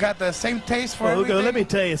they got the same taste for everything. Hugo, let me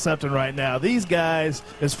tell you something right now. These guys,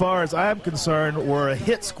 as far as I'm concerned, were a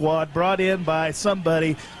hit squad brought in by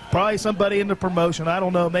somebody, probably somebody in the promotion. I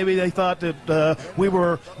don't know. Maybe they thought that we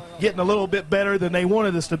were getting a little bit better than they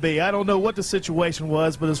wanted us to be. I don't know what the situation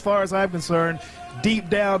was, but as far as I'm concerned, deep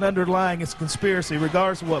down underlying it's conspiracy.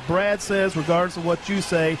 Regardless of what Brad says, regardless of what you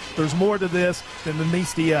say, there's more to this than the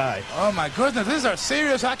meets the eye. Oh my goodness, these are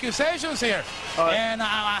serious accusations here. And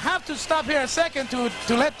I have to stop here a second to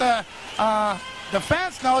let the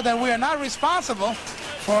fans know that we are not responsible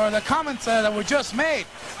for the comments that were just made.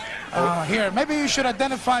 Here, maybe you should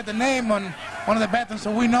identify the name on one of the Battens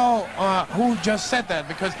so we know who just said that,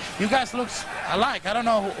 because you guys look alike. I don't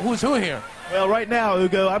know who's who here. Well, right now,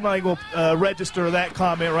 Hugo, I'm not going to register that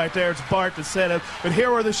comment right there. It's Bart that said it. But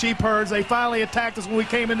here were the Sheepherders. They finally attacked us when we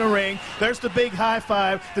came in the ring. There's the big high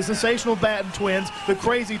five. The sensational Batten twins, the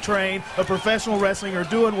crazy train of professional wrestling, are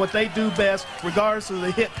doing what they do best, regardless of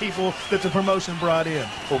the hit people that the promotion brought in.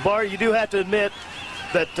 Well, Bart, you do have to admit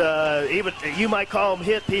that even you might call them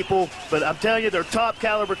hit people, but I'm telling you, they're top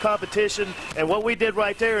caliber competition, and what we did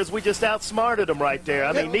right there is we just outsmarted them right there.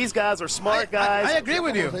 I mean, these guys are smart guys. I agree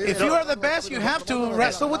with you. If you are the best, you have to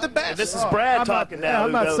wrestle with the best. And this is Brad talking now.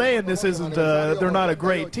 I'm not saying this isn't, they're not a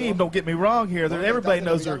great team. Don't get me wrong here. Everybody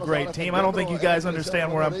knows they're a great team. I don't think you guys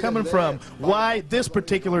understand where I'm coming from. Why this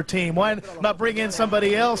particular team? Why not bring in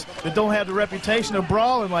somebody else that don't have the reputation of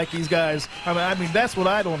brawling like these guys? I mean, that's what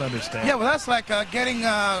I don't understand. Yeah, well, that's like getting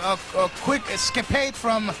a quick escapade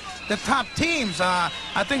from the top teams. I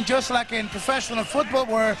think just like in professional football,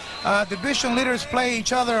 where division leaders play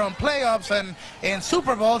each other on playoffs and in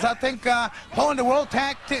Super Bowls, I think holding the world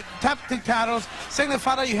tag titles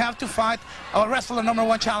signify that you have to fight or wrestle the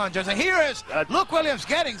 #1 challengers. And here is Luke Williams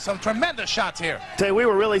getting some tremendous shots here. Tell you, we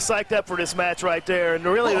were really psyched up for this match right there. And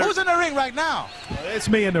really, who's in the ring right now? It's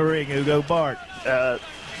me in the ring, Hugo. Bart.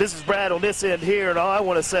 This is Brad on this end here, and all I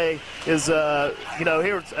want to say is,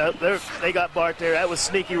 here they got Bart there. That was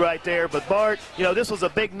sneaky right there. But Bart, this was a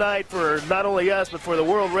big night for not only us, but for the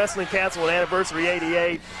World Wrestling Council and Anniversary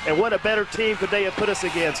 '88. And what a better team could they have put us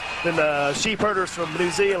against than the Sheepherders from New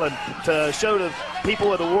Zealand to show the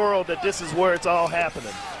people of the world that this is where it's all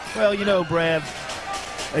happening. Well, Brad,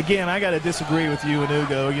 again, I got to disagree with you and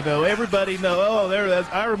Hugo. Everybody knows,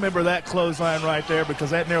 I remember that clothesline right there, because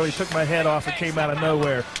that nearly took my head off and came out of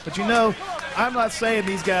nowhere. But I'm not saying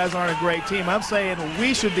these guys aren't a great team. I'm saying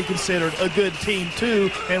we should be considered a good team too,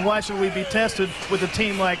 and why should we be tested with a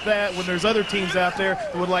team like that when there's other teams out there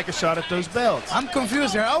that would like a shot at those belts? I'm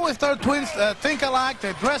confused here. I always thought twins think alike,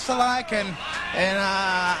 they dress alike, and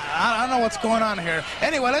I don't know what's going on here.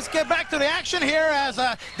 Anyway, let's get back to the action here as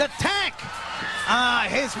the Tank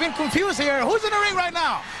has been confused here. Who's in the ring right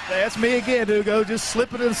now? That's me again, Hugo, just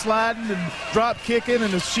slipping and sliding and drop kicking,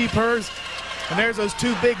 and the Sheepherders. And there's those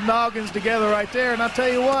two big noggins together right there. And I'll tell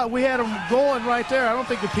you what, we had them going right there. I don't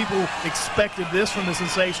think the people expected this from the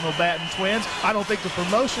Sensational Batten Twins. I don't think the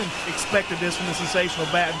promotion expected this from the Sensational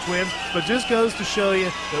Batten Twins. But just goes to show you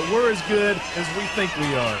that we're as good as we think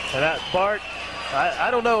we are. And Bart, I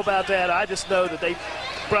don't know about that. I just know that they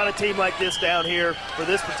brought a team like this down here for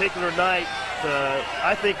this particular night.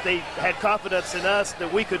 I think they had confidence in us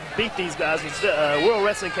that we could beat these guys. World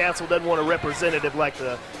Wrestling Council doesn't want a representative like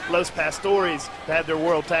the Los Pastores to have their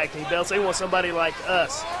World Tag Team belts. They want somebody like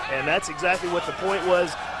us, and that's exactly what the point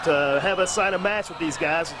was, to have us sign a match with these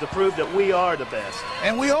guys to prove that we are the best.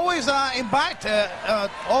 And we always invite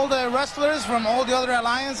all the wrestlers from all the other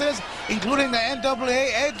alliances, including the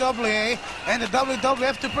NWA, AWA, and the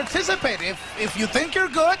WWF to participate. If you think you're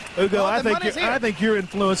good, Hugo, I think you're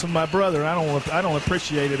influencing my brother. I don't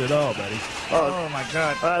appreciate it at all, buddy. Oh my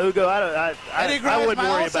God, Hugo, I wouldn't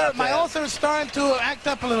worry about that. My ulcer is starting to act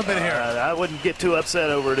up a little bit here. I wouldn't get too upset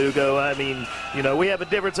over it, Hugo. I mean, you know, we have a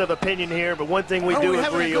difference of opinion here, but one thing we do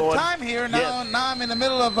agree on. Good time here now. Yeah. Now I'm in the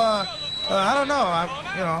middle of I don't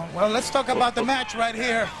know. Well, let's talk about the match right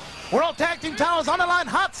here. World Tag Team titles on the line,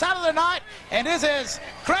 hot Saturday night, and this is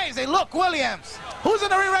crazy. Luke Williams. Who's in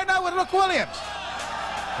the ring right now with Luke Williams?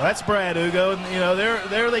 Well, that's Brad, Hugo, and you know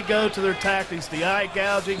there they go to their tactics: the eye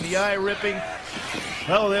gouging, the eye ripping.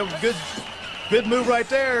 Oh, they were good move right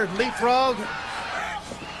there. Leapfrog.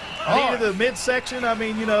 Knee to the midsection. I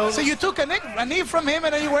mean, you know. So you took a knee from him,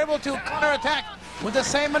 and then you were able to counterattack with the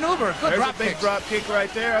same maneuver. Good drop kick. There's a big drop kick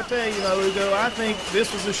right there. I tell you, Hugo, I think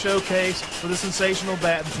this was a showcase for the Sensational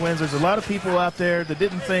Batten Twins. There's a lot of people out there that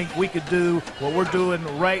didn't think we could do what we're doing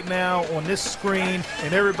right now on this screen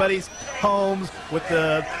in everybody's homes with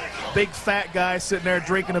the big fat guy sitting there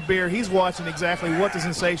drinking a beer. He's watching exactly what the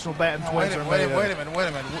Sensational Batten Twins are made of. Wait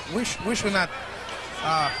a minute. We should not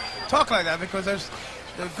talk like that, because there's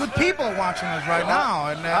good people watching us right now,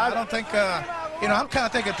 and I don't think, you know, I'm kind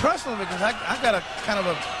of taking it personal because I got a kind of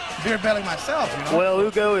a beer belly myself, you know. Well,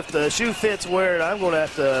 Hugo, if the shoe fits, wear it. I'm going to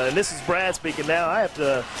have to, and this is Brad speaking now, I have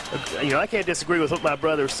to, you know, I can't disagree with what my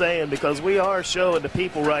brother's saying, because we are showing the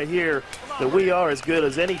people right here that we are as good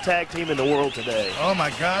as any tag team in the world today. Oh,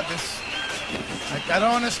 my God, I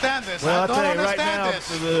don't understand this. Well, I'll tell you right now,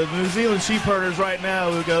 the New Zealand Sheepherders right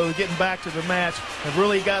now, Hugo, getting back to the match, have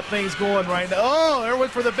really got things going right now. Oh, there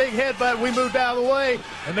went for the big headbutt. We moved out of the way,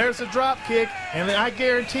 and there's a drop kick. And I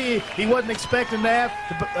guarantee he wasn't expecting that.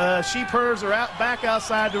 The Sheepherders are back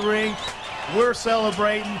outside the ring. We're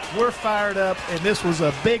celebrating. We're fired up, and this was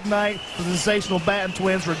a big night for the Sensational Batten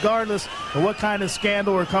Twins, regardless of what kind of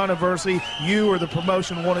scandal or controversy you or the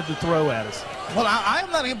promotion wanted to throw at us. Well, I'm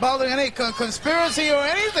not involved in any conspiracy or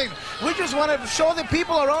anything. We just want to show the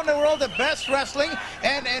people around the world the best wrestling.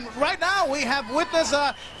 And right now we have witnessed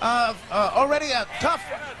already a tough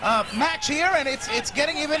match here, and it's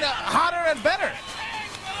getting even hotter and better.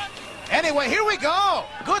 Anyway, here we go.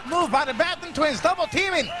 Good move by the Batten Twins, double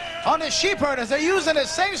teaming on the Sheepherders. They're using the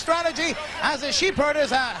same strategy as the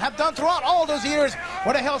Sheepherders have done throughout all those years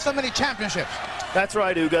where they held so many championships. That's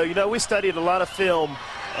right, Hugo. You know, we studied a lot of film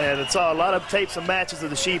and saw a lot of tapes and matches of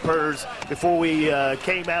the Sheepherders before we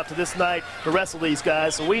came out to this night to wrestle these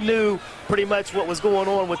guys. So we knew pretty much what was going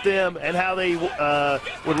on with them and how they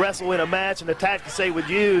would wrestle in a match and the tactics they would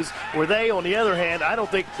use. Where they, on the other hand, I don't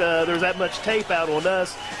think there's that much tape out on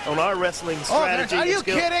us, on our wrestling strategy. Are you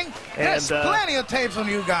kidding? There's plenty of tapes on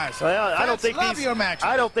you guys. Well, I don't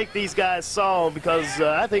think these guys saw them, because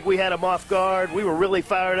I think we had them off guard. We were really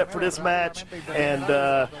fired up for this match,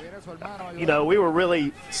 and you know, we were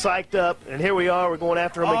really psyched up, and here we are. We're going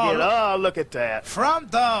after them again. Oh, look at that. From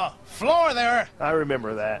the floor there. I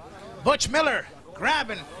remember that. Butch Miller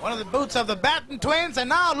grabbing one of the boots of the Batten Twins, and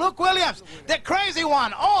now Luke Williams, the crazy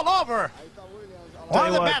one, all over one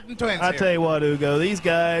of the Batten Twins. I tell you what, Hugo, these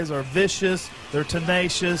guys are vicious, they're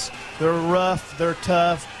tenacious, they're rough, they're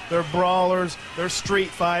tough, they're brawlers, they're street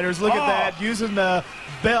fighters. Look at that, using the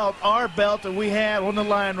belt, our belt that we had on the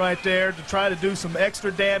line right there to try to do some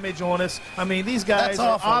extra damage on us. I mean, these guys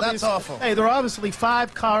that's awful. Hey, they're obviously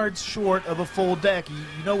 5 cards short of a full deck.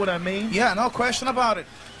 You know what I mean? Yeah, no question about it.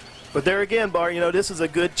 But there again, Bart, you know, this is a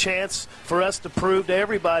good chance for us to prove to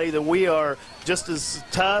everybody that we are just as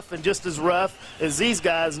tough and just as rough as these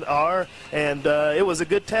guys are, and it was a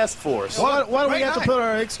good test for us. Why do we have to put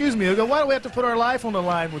our, excuse me, Hugo, why do we have to put our life on the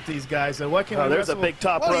line with these guys? Why can't we there's a big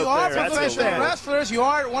top rope you are there. professional wrestlers. You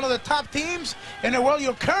are one of the top teams in the world.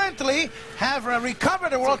 You currently have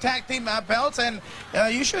recovered the World Tag Team belts, and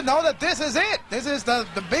you should know that this is it. This is the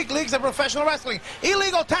big leagues of professional wrestling.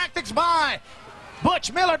 Illegal tactics by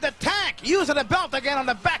Butch Miller, the Tank, using the belt again on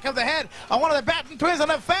the back of the head of one of the Batten twins,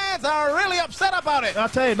 and the fans are really upset about it. I'll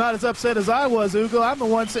tell you, not as upset as I was, Hugo. I'm the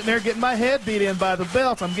one sitting there getting my head beat in by the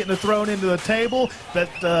belt. I'm getting it thrown into a table.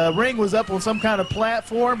 That ring was up on some kind of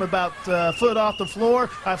platform about a foot off the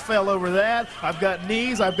floor. I fell over that. I've got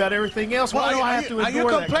knees. I've got everything else. Why do I have to endure that?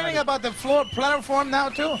 Are you complaining about the floor platform now,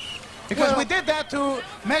 too? Because we did that to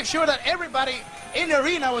make sure that everybody in the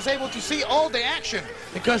arena was able to see all the action,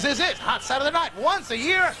 because this is Hot Saturday Night once a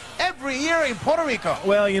year, every year in Puerto Rico.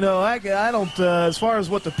 Well, you know, I don't, as far as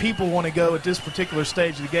what the people want to go at this particular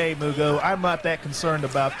stage of the game, Hugo, I'm not that concerned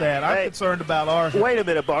about that. I'm concerned about our... Wait a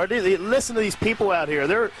minute, Bart. Listen to these people out here.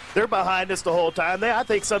 They're behind us the whole time. I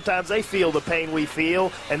think sometimes they feel the pain we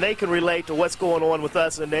feel, and they can relate to what's going on with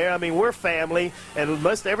us in there. I mean, we're family, and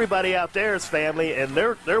most everybody out there is family, and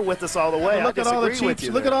they're with us all the way. Look at all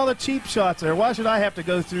the cheap shots there. Why should I have to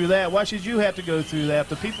go through that? Why should you have to go through that?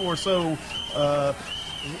 The people are so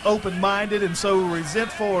open-minded and so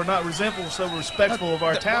resentful, or not resentful, so respectful of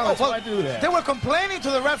our talents. Why do that? They were complaining to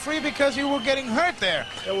the referee because you were getting hurt there.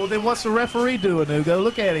 Yeah, well, then what's the referee doing, Hugo?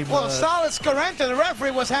 Look at him. Well, Starr Escarrente, the referee,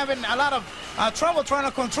 was having a lot of trouble trying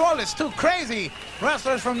to control this. Two crazy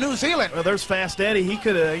wrestlers from New Zealand. Well, there's Fast Eddie. He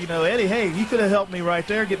could have, you know, Eddie, hey, he could have helped me right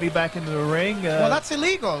there, get me back into the ring. Well, that's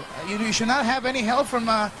illegal. You should not have any help from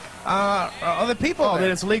other people. Oh,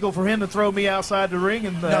 then it's legal for him to throw me outside the ring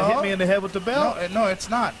and hit me in the head with the belt? No, it's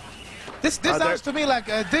not. This sounds to me like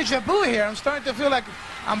a deja vu here. I'm starting to feel like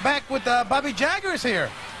I'm back with Bobby Jaggers here.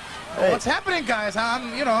 Hey. What's happening, guys?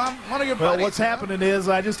 I'm one of your buddies. Well, what's happening is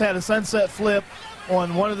I just had a sunset flip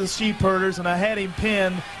on one of the Sheepherders, and I had him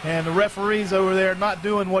pinned, and the referee's over there not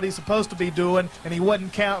doing what he's supposed to be doing, and he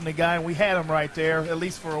wasn't counting the guy, and we had him right there, at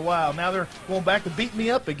least for a while. Now they're going back to beat me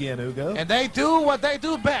up again, Hugo. And they do what they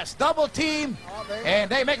do best, double team, and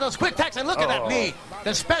they make those quick tacks, and look at that knee,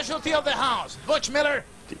 the specialty of the house. Butch Miller.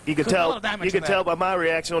 You can tell by my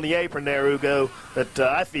reaction on the apron there, Hugo, that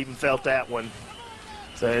I've even felt that one.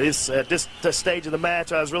 So at this stage of the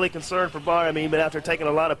match, I was really concerned for Bart. I mean, even after taking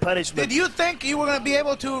a lot of punishment. Did you think you were going to be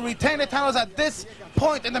able to retain the titles at this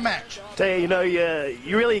point in the match? Tell you, you know,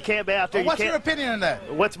 you really can't be out there. Well, what's your opinion on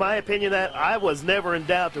that? What's my opinion on that? I was never in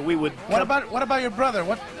doubt that we would. What about your brother?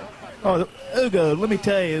 What? Oh, Hugo, let me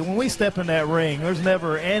tell you, when we step in that ring, there's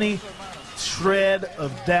never any shred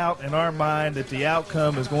of doubt in our mind that the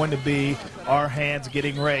outcome is going to be our hands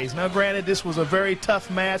getting raised. Now, granted, this was a very tough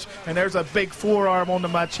match, and there's a big forearm onto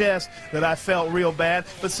my chest that I felt real bad.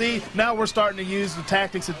 But see, now we're starting to use the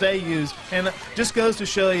tactics that they use, and it just goes to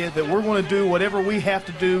show you that we're going to do whatever we have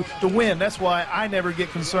to do to win. That's why I never get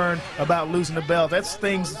concerned about losing the belt. That's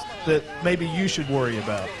things that maybe you should worry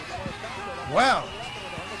about. Well,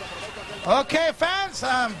 okay, fans,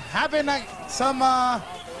 having some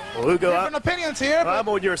well, Hugo, different opinions here. I'm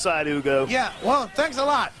on your side, Hugo. Yeah, well, thanks a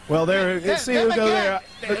lot. Well, see Hugo there.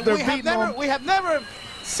 We have never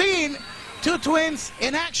seen two twins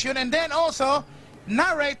in action and then also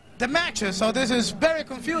narrate the matches, so this is very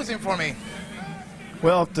confusing for me.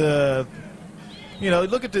 Well, you know,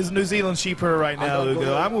 look at this New Zealand Sheepherder right now,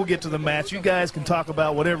 Hugo. I'm going to get to the match. You guys can talk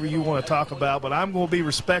about whatever you want to talk about, but I'm going to be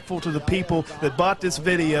respectful to the people that bought this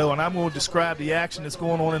video, and I'm going to describe the action that's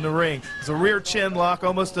going on in the ring. It's a rear chin lock,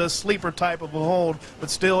 almost a sleeper type of a hold,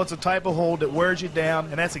 but still it's a type of hold that wears you down,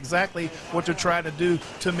 and that's exactly what they're trying to do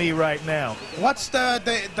to me right now. What's the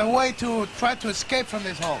way to try to escape from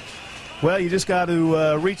this hold? Well, you just got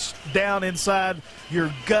to reach down inside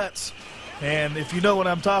your guts. And if you know what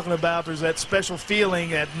I'm talking about, there's that special feeling,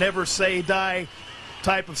 that never say die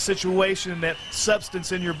type of situation, that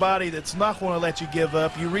substance in your body that's not going to let you give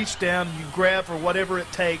up. You reach down, you grab for whatever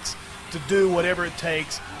it takes to do whatever it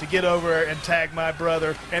takes to get over and tag my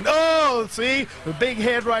brother. And oh, see, the big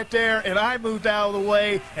head right there, and I moved out of the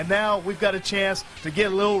way, and now we've got a chance to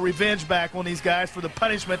get a little revenge back on these guys for the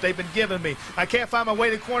punishment they've been giving me. I can't find my way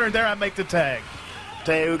to the corner, and there I make the tag.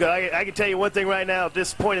 Tell you, Hugo, I can tell you one thing right now. At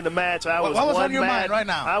this point in the match, I was what was on your mind right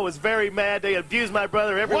now? I was very mad. They abused my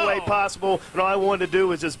brother every way possible, and all I wanted to do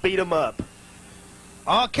was just beat him up.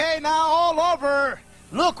 Okay, now all over.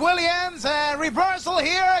 Luke Williams, reversal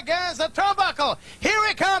here against the turnbuckle. Here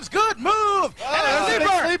he comes. Good move. And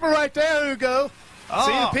a sleeper right there, Hugo. Oh.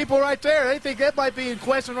 See the people right there, they think that might be in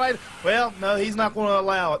question, right? Well, no, he's not going to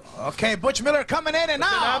allow it. Okay, Butch Miller coming in, and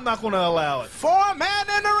now I'm not going to allow it. 4-man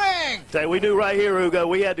in the ring. Say, we knew right here, Hugo,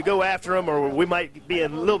 we had to go after him or we might be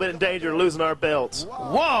in a little bit in danger of losing our belts.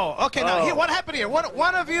 Whoa. Okay, now here, what happened here?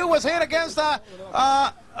 One of you was hit against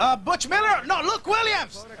Butch Miller? No, Luke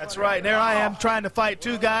Williams. That's right. There I am trying to fight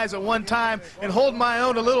two guys at one time and hold my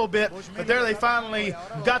own a little bit, but there they finally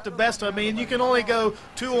got the best of me, and you can only go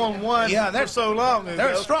 2-on-1 for so long.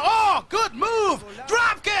 They're strong. Oh, good move.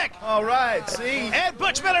 Drop kick. All right, see? And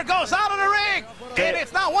Butch Miller goes out of the ring, and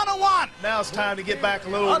it's now 1-on-1. Now it's time to get back a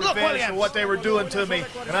little revenge for what they were doing to me.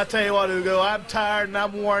 And I tell you what, Hugo, I'm tired and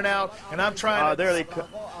I'm worn out, and I'm trying to... There they come.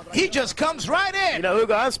 He just comes right in. You know,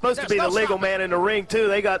 Hugo, I'm supposed to be the legal man in the ring, too.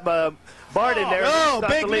 They got Bart in there. Oh,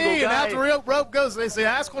 big knee, and out the rope goes. They say,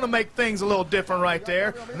 that's going to make things a little different right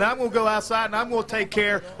there. And I'm going to go outside, and I'm going to take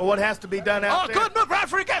care of what has to be done out there. Oh, good move.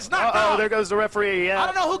 Referee gets knocked out. Oh, there goes the referee, yeah. I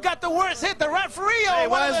don't know who got the worst hit, the referee or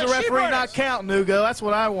why is the referee not counting, Hugo? That's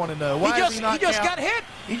what I want to know. Why is he not counting? He just got hit.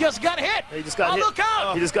 He just got hit. He just got hit. Look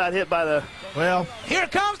out. He just got hit by the... Well. Here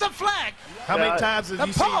comes the flag. How many times have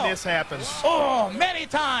you seen this happen? Oh, many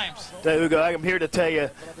times. Hugo, I'm here to tell you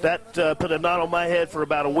that put a knot on my head for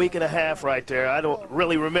about a week and a half right there. I don't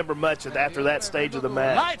really remember much after that stage of the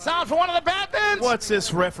match. Lights out for one of the Battens. What's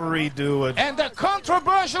this referee doing? And the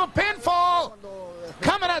controversial pinfall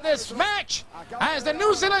coming at this match as the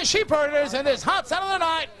New Zealand Sheepherders in this hot Saturday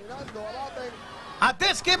night. At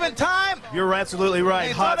this given time, you're absolutely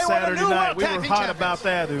right. Hot Saturday night. We were hot about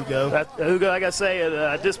that, Hugo. Hugo, like I say,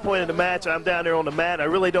 at this point in the match, I'm down there on the mat. I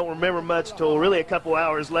really don't remember much until really a couple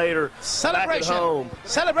hours later. Celebration. Back at home.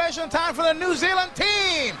 Celebration time for the New Zealand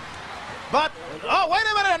team. But, oh, wait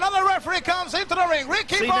a minute. Another referee comes into the ring.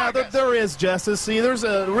 Ricky Vargas. Now there is justice. See, there's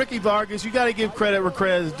a Ricky Vargas. You got to give credit where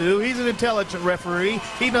credit is due. He's an intelligent referee.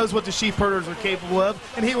 He knows what the Sheepherders are capable of,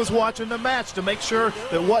 and he was watching the match to make sure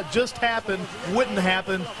that what just happened wouldn't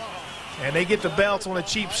happen. And they get the belts on a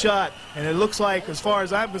cheap shot. And it looks like, as far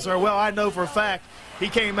as I'm concerned, well, I know for a fact, he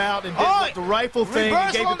came out and did the rightful thing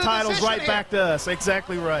and gave the titles right back to us.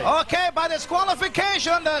 Exactly right. Okay, by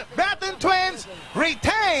disqualification, the Batten twins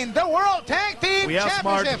retain the World Tag Team We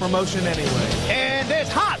outsmart the promotion anyway. And it's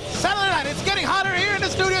hot Saturday night. It's getting hotter here in the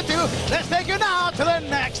studio, too. Let's take you now to the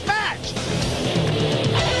next match.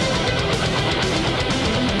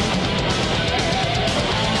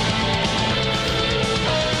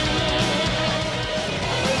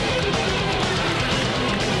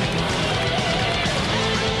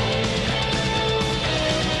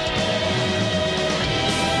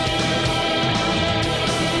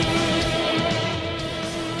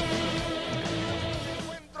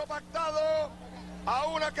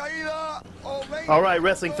 All right,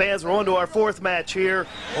 wrestling fans, we're on to our fourth match here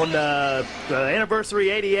on the Anniversary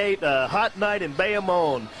 88 Hot Night in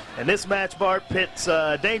Bayamon. And this match, Bart, pits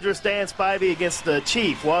Dangerous Dan Spivey against the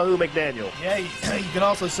Chief, Wahoo McDaniel. Yeah, you can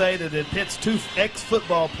also say that it pits two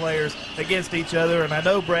ex-football players against each other. And I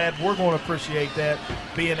know, Brad, we're going to appreciate that,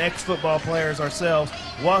 being ex-football players ourselves.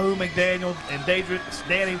 Wahoo McDaniel and Dangerous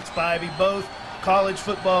Danny Spivey, both college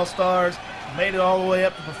football stars, made it all the way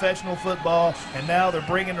up to professional football, and now they're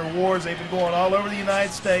bringing their wars. They've been going all over the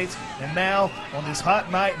United States, and now on this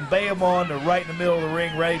hot night in Bayamon, they're right in the middle of the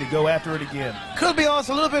ring, ready to go after it again. Could be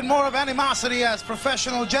also a little bit more of animosity, as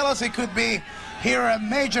professional jealousy could be here a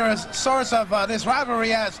major source of this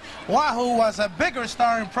rivalry, as Wahoo was a bigger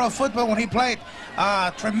star in pro football when he played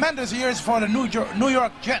tremendous years for the New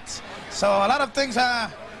York Jets. So a lot of things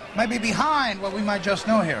might be behind what we might just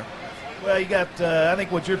know here. Well, you got, I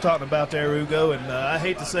think what you're talking about there, Hugo, and I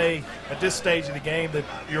hate to say at this stage of the game that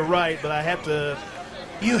you're right, but I have to...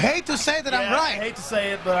 You hate to say that I'm right. I hate to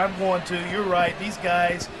say it, but I'm going to. You're right. These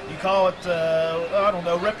guys, you call it, I don't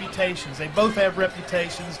know, reputations. They both have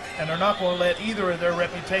reputations, and they're not going to let either of their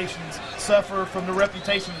reputations suffer from the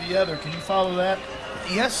reputation of the other. Can you follow that?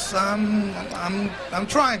 Yes, I'm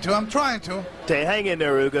trying to. I'm trying to. Hang in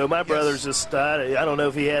there, Hugo. My brother's just, I don't know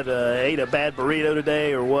if he had ate a bad burrito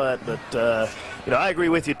today or what, but, you know, I agree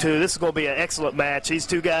with you, too. This is going to be an excellent match. These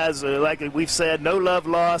two guys, like we've said, no love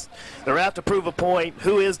lost. They're out to prove a point.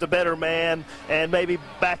 Who is the better man? And maybe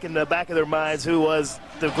back in the back of their minds, who was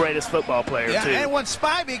the greatest football player, too. And when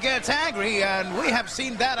Spivey gets angry, and we have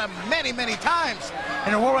seen that many, many times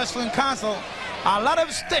in the World Wrestling Council, a lot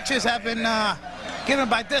of stitches have been given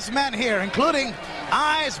by this man here, including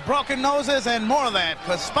eyes, broken noses, and more of that,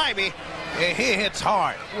 because Spivey He hits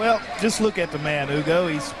hard. Well, just look at the man, Ugo.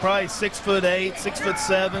 He's probably 6'8",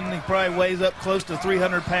 6'7". He probably weighs up close to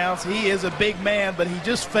 300 pounds. He is a big man, but he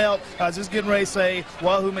just felt, I was just getting ready to say,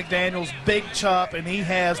 Wahoo McDaniel's big chop, and he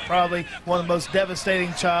has probably one of the most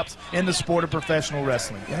devastating chops in the sport of professional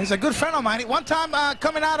wrestling. Yeah, he's a good friend of mine. One time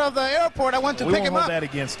coming out of the airport, I went to pick him up. We won't hold that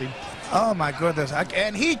against him. Oh, my goodness.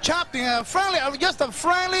 And he chopped me just a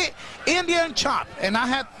friendly Indian chop. And I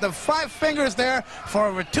had the 5 fingers there for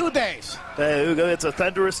over 2 days. Ugo, it's a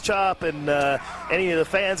thunderous chop, and any of the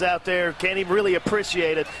fans out there can't even really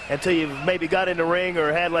appreciate it until you maybe got in the ring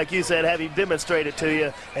or had, like you said, have him demonstrate it to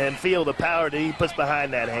you and feel the power that he puts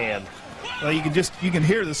behind that hand. Well, you can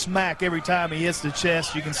hear the smack every time he hits the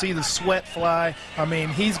chest. You can see the sweat fly. I mean,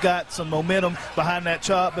 he's got some momentum behind that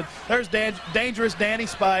chop. But there's dangerous Danny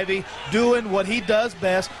Spivey doing what he does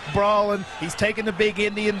best, brawling. He's taking the big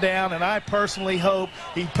Indian down, and I personally hope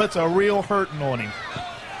he puts a real hurting on him.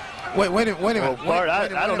 Wait a minute. Well, Bart, I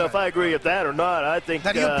don't know if I agree with that or not. I think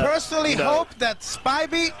that you personally hope that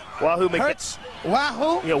Spivey hurts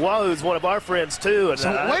Wahoo? Yeah, Wahoo's one of our friends, too. And so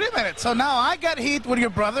wait a minute. So now I got heat with your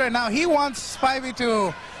brother, and now he wants Spivey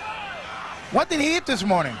to... What did he eat this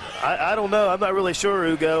morning? I don't know. I'm not really sure,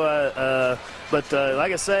 Ugo. But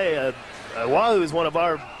like I say, Wahoo is one of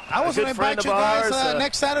our I was going to invite you guys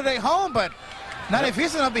next Saturday home, but... Not if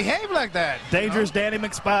he's going to behave like that. Dangerous Danny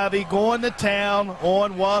McSpivey going to town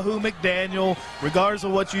on Wahoo McDaniel. Regardless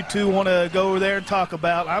of what you two want to go over there and talk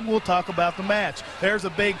about, I'm going to talk about the match. There's a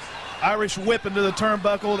big Irish whip into the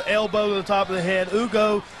turnbuckle, the elbow to the top of the head.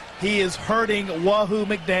 Ugo, he is hurting Wahoo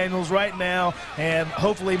McDaniels right now, and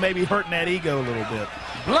hopefully maybe hurting that ego a little bit.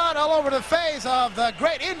 Blood all over the face of the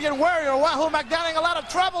great Indian warrior, Wahoo McDaniel. A lot of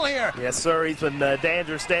trouble here. Yes, sir. He's been,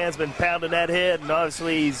 Dangerous Dan's been pounding that head, and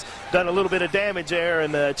obviously he's done a little bit of damage there,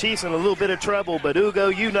 and Chief's in a little bit of trouble. But, Ugo,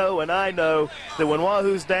 you know and I know that when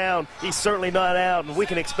Wahoo's down, he's certainly not out, and we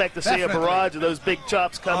can expect to see a barrage of those big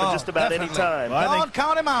chops coming just about any time. Well, don't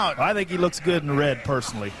count him out. I think he looks good in red,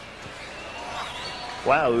 personally.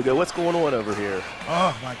 Wow, Ugo, what's going on over here?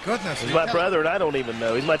 Oh, my goodness. He's my brother, and I don't even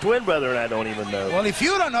know. He's my twin brother, and I don't even know. Well, if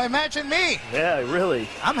you don't know, imagine me. Yeah, really.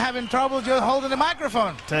 I'm having trouble just holding the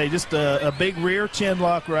microphone. Tell you, just a big rear chin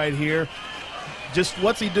lock right here. Just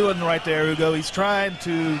what's he doing right there, Ugo? He's trying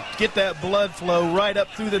to get that blood flow right up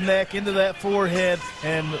through the neck, into that forehead,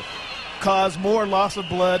 and cause more loss of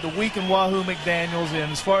blood to weaken Wahoo McDaniels.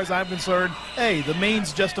 And as far as I'm concerned, hey, the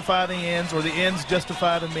means justify the ends, or the ends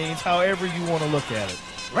justify the means, however you want to look at it.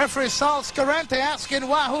 Referee Saul Scarente asking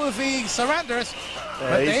Wahoo if he surrenders.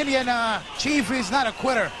 But the Indian chief is not a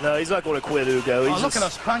quitter. No, he's not going to quit, Ugo. He's look at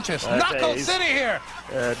those punches. Knuckle City here.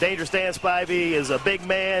 Dangerous Dan Spivey is a big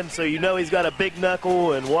man, so you know he's got a big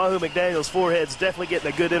knuckle, and Wahoo McDaniel's forehead's definitely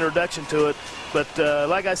getting a good introduction to it. But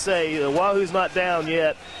like I say, Wahoo's not down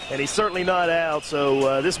yet, and he's certainly not out.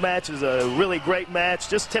 So this match is a really great match.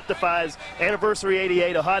 Just typifies Anniversary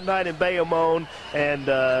 88, a hot night in Bayamon, and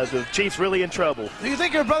the Chief's really in trouble. Do you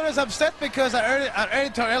think your brother is upset because our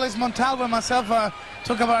editor, Ellis Montalvo, and myself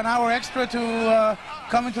took about an hour extra to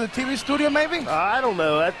come into the TV studio, maybe? I don't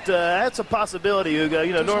know. That's a possibility, Ugo.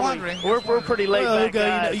 You know, normally we're pretty late back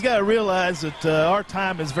guys. You got to realize that our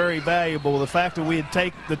time is very valuable. The fact that we'd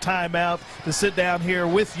take the time out to sit down here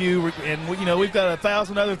with you, and you know, we've got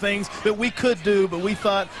 1,000 other things that we could do, but we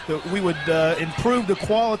thought that we would improve the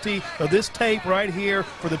quality of this tape right here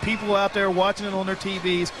for the people out there watching it on their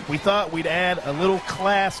TVs. We thought we'd add a little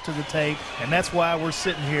class to the tape, and that's why we're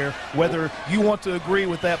sitting here, whether you want to agree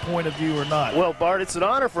with that point of view or not. Well, Bart, it's an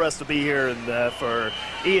honor for us to be here and for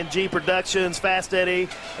E&G Productions, Fast Eddie,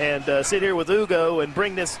 and sit here with Ugo and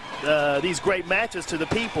bring these great matches to the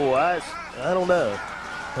people. I don't know.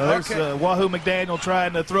 Well, there's Wahoo McDaniel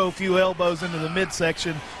trying to throw a few elbows into the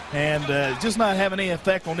midsection, and just not having any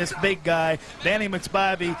effect on this big guy. Danny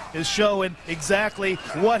McSpivey is showing exactly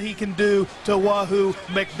what he can do to Wahoo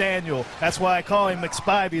McDaniel. That's why I call him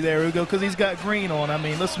McSpivey there, Ugo, because he's got green on. I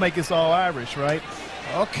mean, let's make us all Irish, right?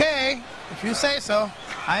 Okay, if you say so.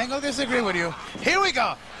 I ain't going to disagree with you. Here we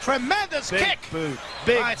go. Tremendous big kick. Boot.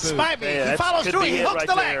 Big by boot. Spivey. Yeah, he follows through. He hooks right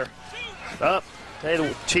the leg. Up. Hey,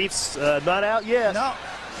 the Chief's not out yet. No.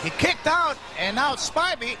 He kicked out, and now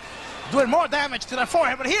Spivey doing more damage to the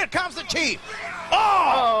forehead. But here comes the Chief.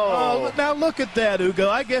 Oh! Now look at that, Ugo.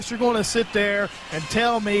 I guess you're going to sit there and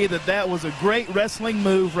tell me that that was a great wrestling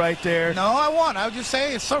move right there. No, I won't. I would just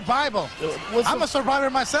say it's survival. I'm a survivor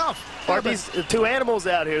myself. Bart, these two animals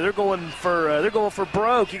out here, they're going for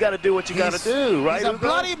broke. You got to do what you got to do, right? He's a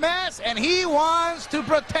bloody mess, and he wants to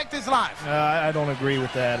protect his life. I don't agree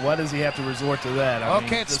with that. Why does he have to resort to that?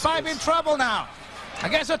 Okay, it's Spivey in trouble now.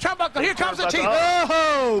 Against the turnbuckle. Here comes the Chief.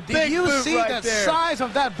 Oh, Did big you boot see right the there. size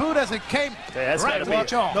of that boot as it came right to the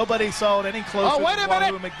jaw? Nobody saw it any closer Oh, wait a than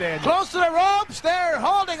Wahoo minute. McDaniel. Close to the ropes. They're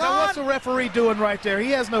holding Now, on. what's the referee doing right there?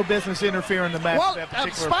 He has no business interfering in the match. Well, at that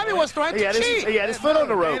particular Spivey point. was trying to cheat. He had his foot on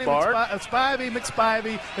the rope, Bart.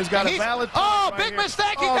 McSpivey has got a valid point right big here.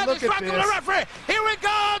 mistake. He Oh, got look at distracted with the this. referee. Here we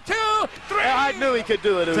go. 2, 3. I knew he could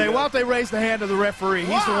do it. Say, why don't they raise the hand of the referee?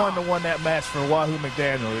 He's the Wow. one that won that match for Wahoo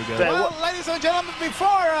McDaniel. Well, ladies and gentlemen, before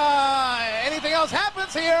anything else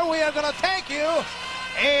happens here, we are going to take you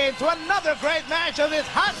into another great match of this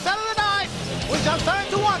hot Saturday night, which I'm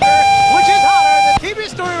starting to wonder which is hotter, the TV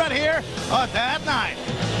story right here or that night.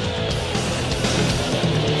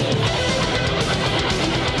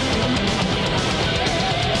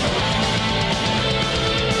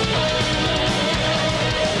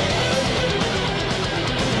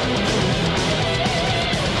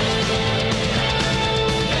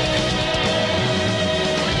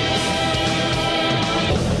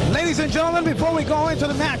 Ladies and gentlemen, before we go into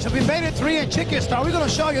the match of Invader 3 and Chicky Starr, we're going to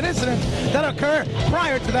show you an incident that occurred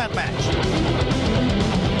prior to that match.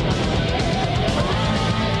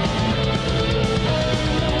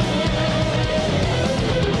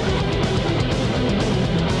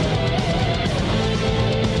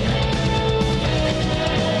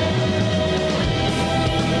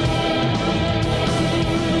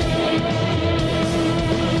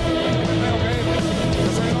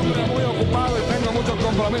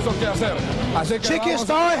 Chicky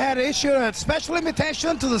Starr had issued a special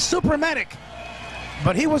invitation to the Super Medic,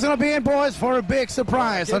 but he was going to be in, boys, for a big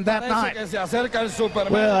surprise on that night.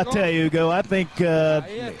 Well, I tell you, Hugo, I think, you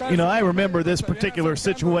know, I remember this particular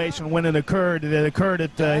situation when it occurred. It occurred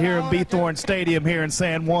at here in B-Thorne Stadium here in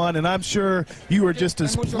San Juan, and I'm sure you were just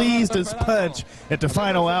as pleased as punch at the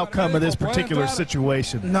final outcome of this particular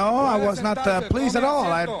situation. No, I was not pleased at all.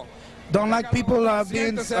 I don't like people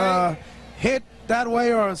being hit that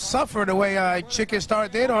way or suffer the way Chicky Starr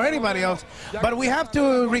did or anybody else. But we have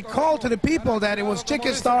to recall to the people that it was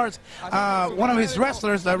Chicky Starr's, one of his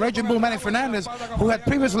wrestlers, Raging Bull Manny Fernandez, who had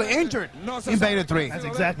previously injured Invader 3. That's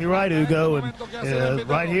exactly right, Hugo. And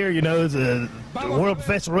right here, you know, the world of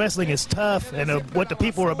professional wrestling is tough, and what the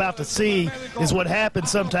people are about to see is what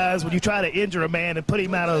happens sometimes when you try to injure a man and put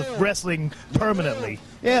him out of wrestling permanently.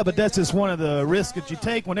 Yeah, but that's just one of the risks that you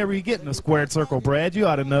take whenever you get in a squared circle, Brad. You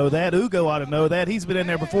ought to know that. Hugo ought to know that. He's been in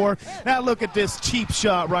there before. Now look at this cheap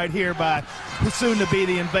shot right here by soon-to-be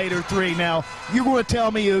the Invader 3. Now, you were going to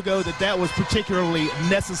tell me, Hugo, that that was particularly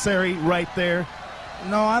necessary right there?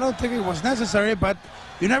 No, I don't think it was necessary, but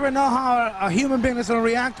you never know how a human being is going to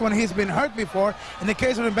react when he's been hurt before. In the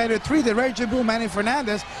case of Invader 3, the Raging Bull Manny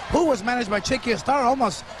Fernandez, who was managed by Chicky Starr,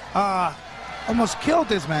 almost killed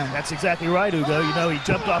this man. That's exactly right, Hugo. You know, he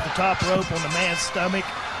jumped off the top rope on the man's stomach,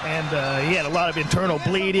 and he had a lot of internal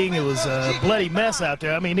bleeding. It was a bloody mess out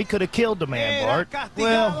there. I mean, he could have killed the man, Bart.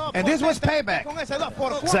 Well, and this was payback.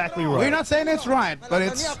 Exactly right. We're not saying it's right, but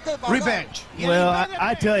it's revenge. Well,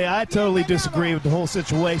 I tell you, I totally disagree with the whole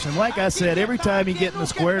situation. Like I said, every time you get in the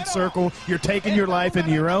squared circle, you're taking your life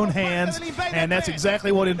into your own hands, and that's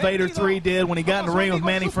exactly what Invader 3 did when he got in the ring with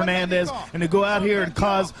Manny Fernandez. And to go out here and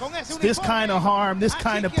cause this kind of harm, this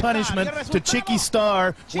kind of punishment to Chicky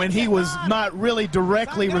Starr when he was not really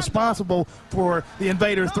directly responsible for the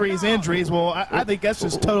Invader 3's injuries, well, I think that's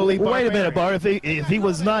just totally Wait a minute, Bart. If he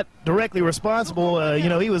was not directly responsible, you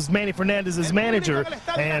know, he was Manny Fernandez's manager,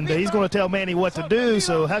 and he's going to tell Manny what to do,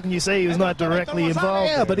 so how can you say he was not directly involved?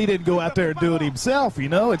 Yeah, but he didn't go out there and do it himself, you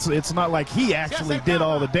know. It's not like he actually did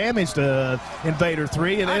all the damage to Invader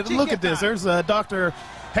 3. And look at this. There's Dr.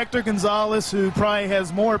 Hector Gonzalez, who probably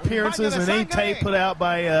has more appearances than any tape put out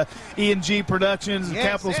by E&G Productions and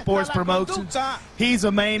Capital Sports Promotions. He's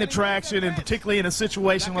a main attraction, and particularly in a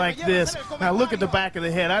situation like this. Now look at the back of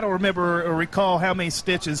the head. I don't remember or recall how many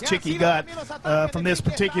stitches Chicky got from this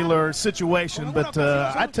particular situation, but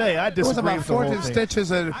I tell you, I disagree with the whole thing. It was about 14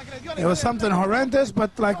 stitches. It was something horrendous,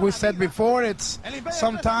 but like we said before, it's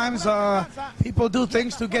sometimes people do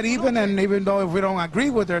things to get even, and even though if we don't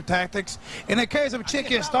agree with their tactics, in the case of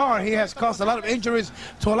Chicky Starr, he has caused a lot of injuries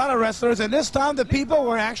to a lot of wrestlers, and this time the people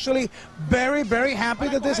were actually very, very happy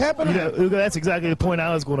that this happened. You know, Hugo, that's exactly the point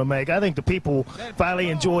I was going to make. I think the people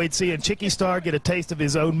finally enjoyed seeing Chicky Starr get a taste of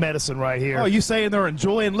his own medicine right here. Oh, you saying they're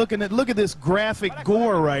enjoying look at this graphic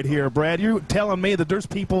gore right here, Brad? You're telling me that there's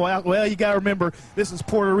people out. Well, you got to remember this is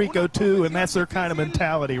Puerto Rico too, and that's their kind of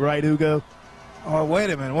mentality, right, Hugo? Oh,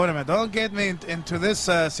 wait a minute. Don't get me into this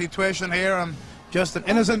situation here. I'm just an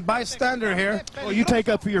innocent bystander here. Well, you take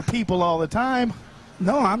up for your people all the time.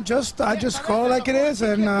 No, I just call it like it is,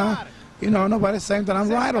 and You know, nobody's saying that I'm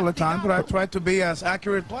right all the time, but I try to be as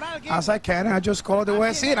accurate as I can, and I just call it the way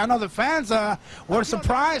I see it. I know the fans were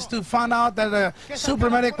surprised to find out that the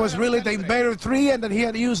Super Medic was really the Invader 3 and that he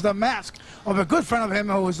had used the mask of a good friend of him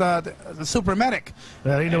who was the Super Medic.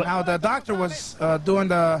 You know, how the doctor was doing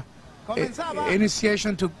the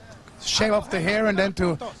initiation to shave off the hair and then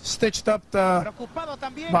to stitched up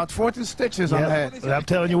about 14 stitches on the head. I'm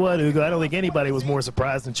telling you what, Hugo, I don't think anybody was more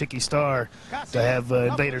surprised than Chicky Starr to have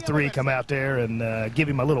Invader 3 come out there and give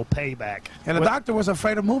him a little payback. And the doctor was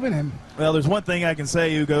afraid of moving him. Well, there's one thing I can say,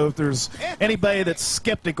 Hugo. If there's anybody that's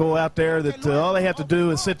skeptical out there, that all they have to do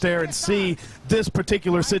is sit there and see this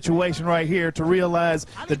particular situation right here to realize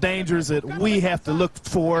the dangers that we have to look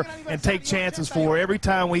for and take chances for every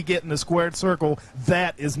time we get in the squared circle.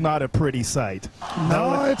 That is not a pretty sight.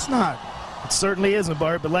 No, it's not. It certainly isn't,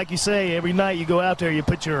 Bart, but like you say, every night you go out there, you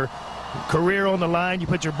put your career on the line, you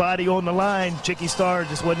put your body on the line. Chicky Starr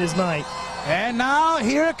just wasn't his night. And now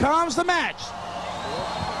here comes the match.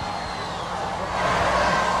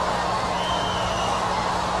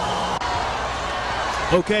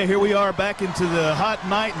 Okay, here we are back into the hot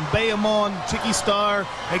night in Bayamon. Chicky Starr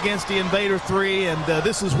against the Invader 3, and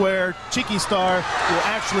this is where Chicky Starr will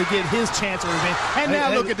actually get his chance of revenge. And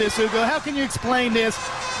now look at this, Hugo. How can you explain this?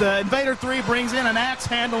 The Invader 3 brings in an axe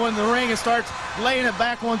handle in the ring and starts laying it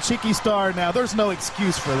back on Chicky Starr. Now, there's no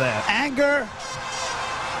excuse for that. Anger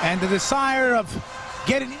and the desire of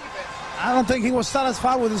getting even. I don't think he was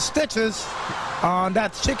satisfied with his stitches on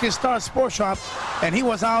that Chicky Starr Sports Shop, and he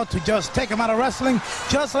was out to just take him out of wrestling,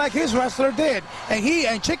 just like his wrestler did.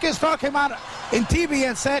 And Chicky Starr came out in TV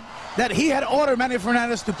and said that he had ordered Manny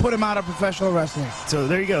Fernandez to put him out of professional wrestling. So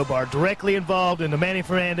there you go, Bart, directly involved in the Manny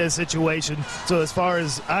Fernandez situation. So as far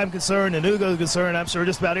as I'm concerned and Hugo's concerned, I'm sure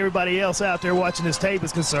just about everybody else out there watching this tape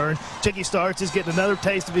is concerned, Chicky Starr is just getting another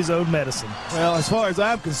taste of his own medicine. Well, as far as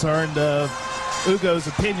I'm concerned, Hugo's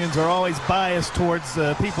opinions are always biased towards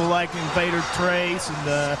people like Invader Trace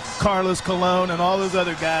and Carlos Colon and all those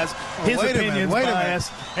other guys. His opinion's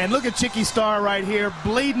biased. And look at Chicky Starr right here,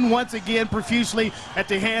 bleeding once again profusely at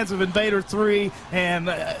the hands of Invader 3. And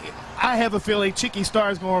I have a feeling Chicky Starr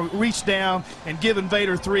is going to reach down and give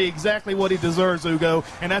Invader 3 exactly what he deserves, Hugo.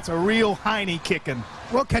 And that's a real hiney kicking.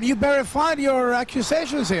 Well, can you verify your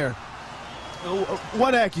accusations here?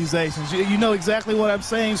 What accusations? You know exactly what I'm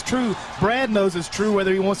saying is true. Brad knows it's true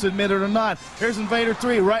whether he wants to admit it or not. There's Invader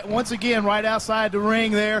 3 right once again right outside the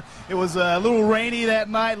ring there. It was a little rainy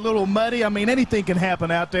that night, a little muddy. I mean, anything can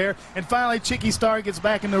happen out there. And finally, Chicky Starr gets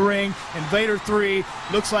back in the ring. Invader 3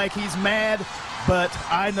 looks like he's mad, but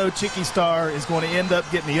I know Chicky Starr is going to end up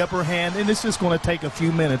getting the upper hand, and it's just going to take a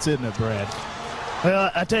few minutes, isn't it, Brad?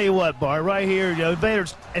 Well, I tell you what, Bart, right here, you know, Invader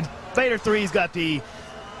 3's got the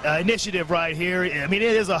initiative right here. I mean,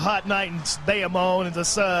 it is a hot night in Bayamon.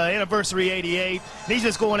 It's anniversary 88. He's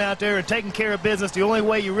just going out there and taking care of business the only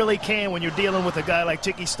way you really can when you're dealing with a guy like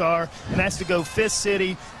Chicky Starr, and that's to go fist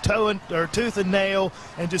city, tooth and nail,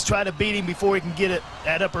 and just try to beat him before he can get it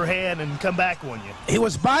that upper hand and come back on you. He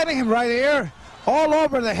was biting him right here, all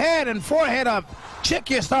over the head and forehead of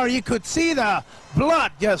Chicky Starr. You could see the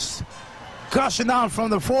blood just gushing down from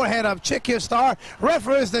the forehead of Chicky Starr.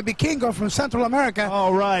 Referee is the Vikingo from Central America.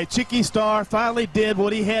 All right, Chicky Starr finally did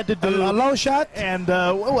what he had to do. A low shot. And,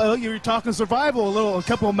 well, you were talking survival a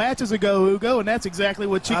couple of matches ago, Hugo, and that's exactly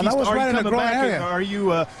what Chicky Starr. That was right in the groin area. Are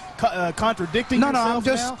you contradicting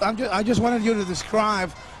yourself No, I just wanted you to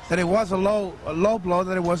describe that it was a low blow,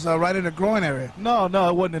 that it was right in the groin area. No,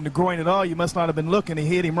 it wasn't in the groin at all. You must not have been looking. He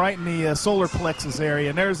hit him right in the solar plexus area,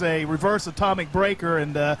 and there's a reverse atomic breaker,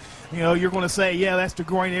 and you know, you're going to say, yeah, that's the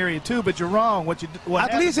groin area too, but you're wrong.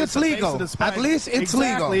 At least it's legal. At least it's legal.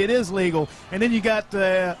 Exactly, it is legal. And then you got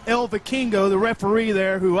El Vikingo, the referee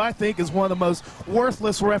there, who I think is one of the most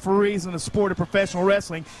worthless referees in the sport of professional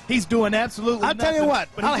wrestling. He's doing absolutely nothing. I'll tell you what,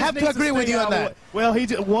 I'll have to agree with you on that. Well,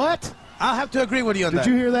 what? I'll have to agree with you on that.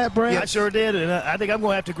 Did you hear that, Brad? I sure did, and I think I'm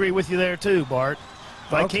going to have to agree with you there too, Bart.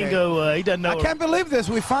 Vikingo, he doesn't know. I can't believe this.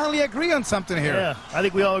 We finally agree on something here. Yeah, I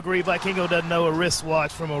think we all agree Vikingo doesn't know a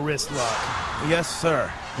wristwatch from a wrist lock. Yes,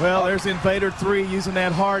 sir. Well, there's Invader 3 using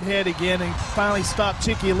that hard head again and finally stopped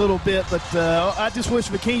Chicky a little bit, but I just wish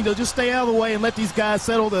Vikingo just stay out of the way and let these guys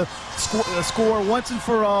settle the score once and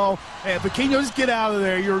for all. And Vikingo, just get out of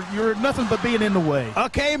there. You're nothing but being in the way.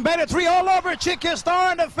 Okay, Invader 3 all over Chicky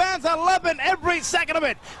Starr, and the fans are loving every second of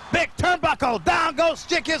it. Big turnbuckle, down goes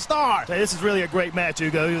Chicky Starr. This is really a great match,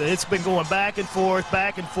 Hugo. It's been going back and forth,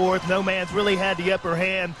 back and forth. No man's really had the upper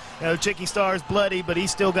hand. You know, Chicky Starr's bloody, but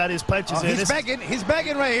he's still got his punches in. He's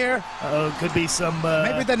begging right here. Could be some...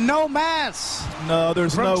 Maybe the no mask. No,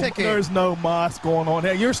 there's Chicky. no moss going on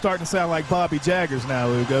here. You're starting to sound like Bobby Jaggers now,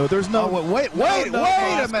 Ugo. There's no... wait a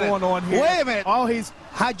minute. Going on here. Wait a minute.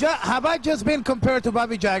 Have I just been compared to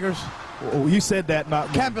Bobby Jaggers? Oh, you said that, not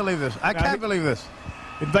me. Can't believe this. I can't believe this.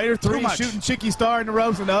 Invader 3 shooting Chicky Starr in the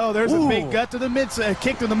ropes, and there's a big gut to the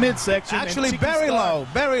kick to the midsection. Actually, very low.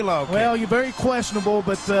 Well, you're very questionable,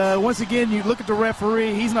 but once again, you look at the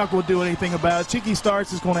referee. He's not going to do anything about it. Chicky Starr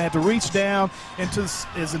is going to have to reach down into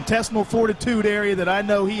his intestinal fortitude area that I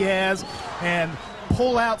know he has, and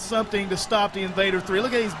pull out something to stop the Invader 3.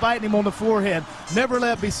 Look at he's biting him on the forehead. Never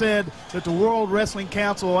let it be said that the World Wrestling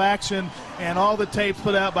Council action and all the tapes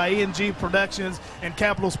put out by ENG Productions and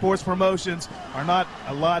Capital Sports Promotions are not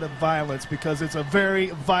a lot of violence, because it's a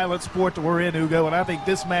very violent sport that we're in, Ugo, and I think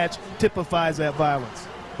this match typifies that violence.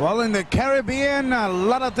 Well, in the Caribbean, a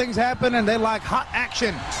lot of things happen, and they like hot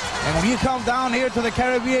action. And when you come down here to the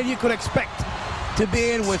Caribbean, you could expect to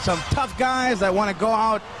be in with some tough guys that want to go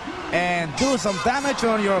out and do some damage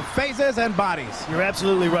on your faces and bodies. You're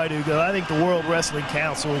absolutely right, Ugo. I think the World Wrestling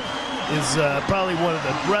Council is probably one of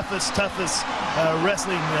the roughest, toughest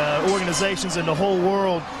wrestling organizations in the whole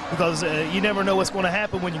world, because you never know what's going to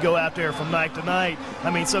happen when you go out there from night to night. I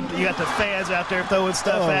mean, you got the fans out there throwing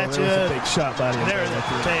stuff at you. There's a big shot by the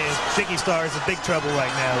Chicky Starr is in big trouble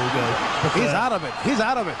right now, Ugo. He's out of it. He's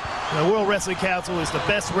out of it. The World Wrestling Council is the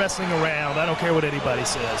best wrestling around. I don't care what anybody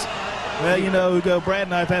says. Well, Ugo, Brad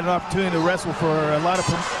and I have had an opportunity to wrestle for a lot of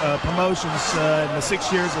promotions in the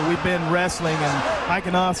 6 years that we've been wrestling, and I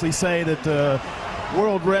can honestly say that the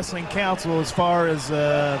World Wrestling Council, as far as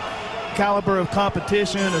caliber of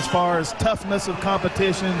competition, as far as toughness of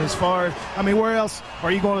competition, as far as, I mean, where else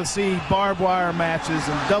are you going to see barbed wire matches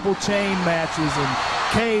and double chain matches and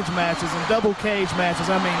cage matches and double cage matches?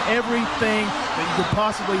 I mean, everything that you could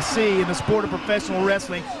possibly see in the sport of professional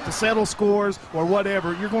wrestling to settle scores or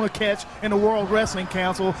whatever, you're going to catch in the World Wrestling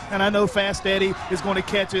Council, and I know Fast Eddie is going to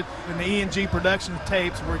catch it in the ENG production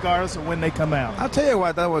tapes regardless of when they come out. I'll tell you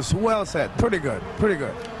what, that was well said. Pretty good. Pretty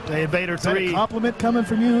good. The Invader 3. Is that a compliment coming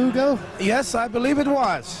from you, Ugo? Yes, I believe it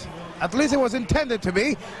was. At least it was intended to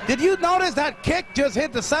be. Did you notice that kick just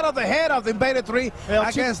hit the side of the head of the Invader 3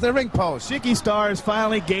 against the ring post? Chicky Starr is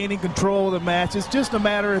finally gaining control of the match. It's just a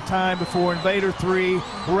matter of time before Invader 3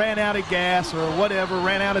 ran out of gas or whatever,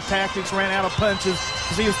 ran out of tactics, ran out of punches,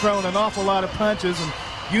 because he was throwing an awful lot of punches. And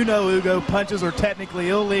you know, Ugo, punches are technically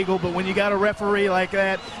illegal, but when you got a referee like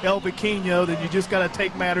that, El Pequeño, then you just got to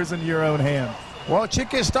take matters into your own hand. Well,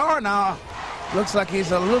 Chicky Starr now looks like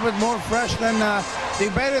he's a little bit more fresh than the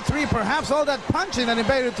Invader 3. Perhaps all that punching that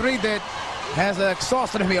Invader 3 did has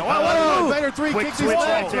exhausted him here. Invader 3 kicks his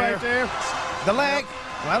leg right there. The leg,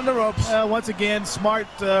 right on the ropes. Once again, smart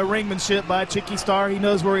ringmanship by Chicky Starr. He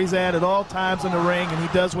knows where he's at all times in the ring, and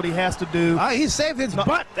he does what he has to do. He saved his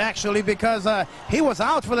butt, actually, because he was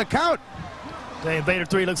out for the count. The Invader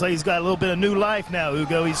 3 looks like he's got a little bit of new life now,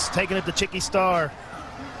 Ugo. He's taking it to Chicky Starr.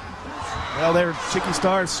 Well, there, Chicky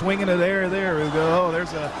Starr swinging it there, Ugo. Oh,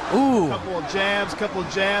 there's a couple of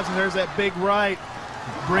jabs, and there's that big right.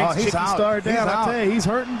 Brings Chicky Starr down. I tell you, he's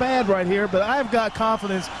hurting bad right here, but I've got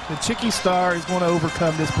confidence that Chicky Starr is going to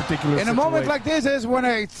overcome this particular situation. In a moment like this is when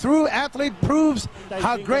a true athlete proves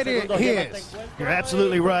how great he is. You're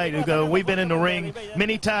absolutely right, Ugo. We've been in the ring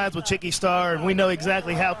many times with Chicky Starr, and we know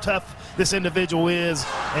exactly how tough this individual is.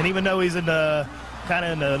 And even though he's in the kind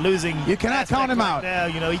of in the losing, you cannot count him out. Now,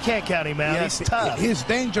 you can't count him out. Yes, he's tough. He's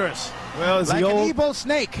dangerous. Well, as like an evil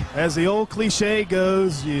snake. As the old cliche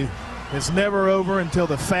goes, it's never over until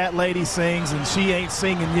the fat lady sings, and she ain't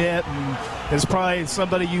singing yet, and it's probably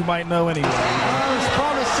somebody you might know anyway. He's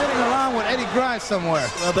probably sitting around with Eddie Grimes somewhere.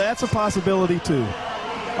 Well, that's a possibility too.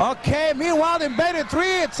 Okay, meanwhile, the Invader 3,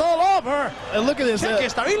 it's all over. Look at this. Chicky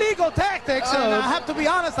Starr, illegal tactics, and I have to be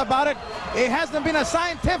honest about it. It hasn't been a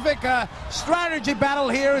scientific strategy battle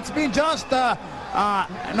here. It's been just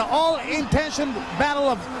an all-intention battle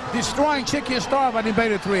of destroying Chicky Starr by the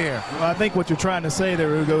Invader 3 here. Well, I think what you're trying to say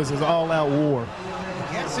there, Ugo, is all-out war.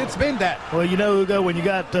 Yes, it's been that. Well, Ugo, when you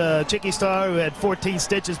got Chicky Starr, who had 14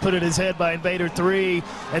 stitches put in his head by Invader 3,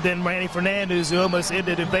 and then Manny Fernandez, who almost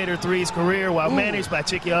ended Invader 3's career while managed by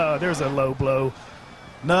Chicky. Oh, there's a low blow.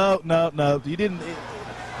 No. You didn't.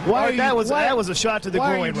 That was a shot to the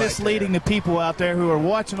groin. Why are you misleading the people out there who are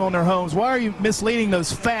watching on their homes? Why are you misleading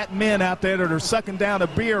those fat men out there that are sucking down a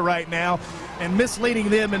beer right now and misleading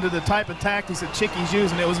them into the type of tactics that Chicky's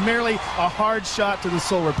using? It was merely a hard shot to the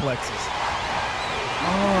solar plexus.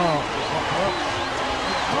 Oh,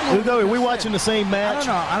 Ugo, are we watching the same match?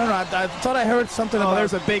 I don't know. I thought I heard something about...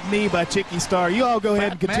 there's a big knee by Chicky Starr. You all go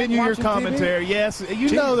ahead and continue your commentary. Yes,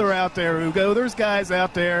 you know they're out there, Ugo. There's guys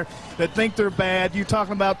out there that think they're bad. You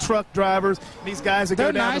talking about truck drivers. These guys that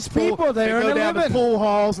go down nice to pool, people. they go down to pool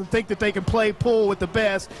halls and think that they can play pool with the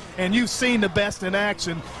best. And you've seen the best in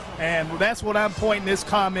action. And that's what I'm pointing this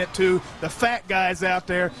comment to, the fat guys out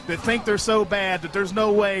there that think they're so bad that there's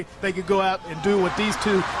no way they could go out and do what these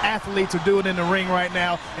two athletes are doing in the ring right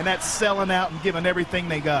now, and that's selling out and giving everything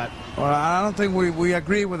they got. Well, I don't think we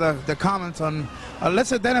agree with the comments on...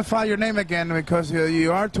 let's identify your name again, because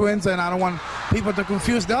you are twins, and I don't want people to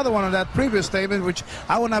confuse the other one on that previous statement, which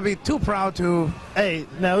I would not be too proud to... Hey,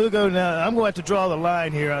 now, Ugo, I'm going to have to draw the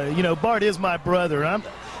line here. You know, Bart is my brother.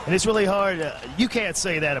 And it's really hard. You can't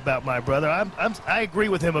say that about my brother. I agree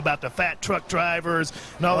with him about the fat truck drivers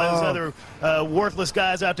and all those other worthless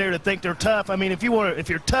guys out there that think they're tough. I mean, if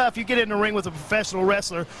you're tough, you get in the ring with a professional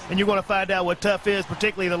wrestler, and you're going to find out what tough is,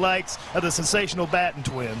 particularly the likes of the sensational Batten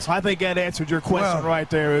twins. I think that answered your question right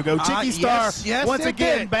there, Ugo. Chicky Starr, yes, once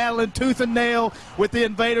again, battling tooth and nail with the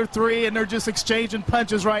Invader 3, and they're just exchanging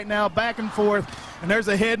punches right now, back and forth. And there's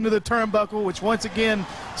a head into the turnbuckle, which once again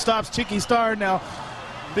stops Chicky Starr. Now,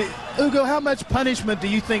 Ugo, how much punishment do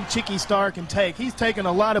you think Chicky Starr can take? He's taken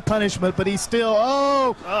a lot of punishment, but he's still,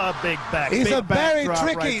 big back. He's a very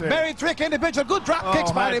tricky, tricky individual. Good drop kicks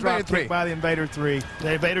by the Invader 3. By the Invader 3.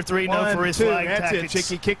 The Invader 3 known for his flying tactics. That's it,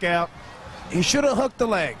 Chicky, kick out. He should have hooked the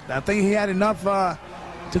leg. I think he had enough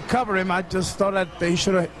to cover him. I just thought that he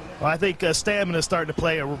should have... Well, I think stamina is starting to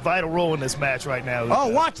play a vital role in this match right now. Oh,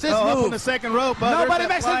 watch this move. Up in the second rope. Nobody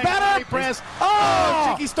makes it better. Press.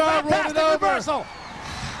 Chicky Starr rolled it over. Reversal.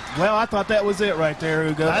 Well, I thought that was it right there,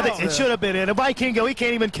 Ugo. I think it should have been in. If I can go, he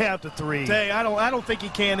can't even count to 3. Hey, I don't think he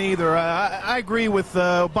can either. I agree with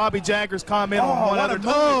Bobby Jaggers' comment on one other.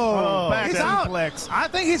 Back he's suplex. out. I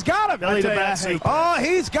think he's got him. Belly to back suplex. Oh,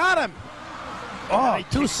 he's got him. Oh,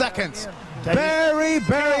 2 seconds. Very,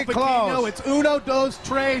 very close. No, it's uno, dos,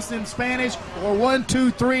 tres in Spanish, or 1,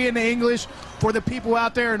 2, 3 in English for the people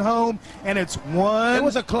out there at home. And it's 1, it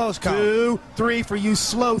was a close count. 2, 3 for you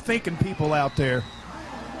slow-thinking people out there.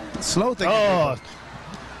 Slow thinking.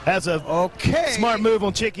 That's a smart move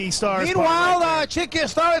on Chicky Starr. Meanwhile, Chicky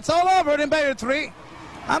Starr, it's all over in Invader 3.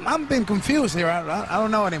 I'm being confused here. I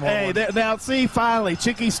don't know anymore. Hey, now see, finally,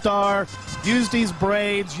 Chicky Starr used his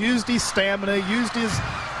brains, used his stamina, used his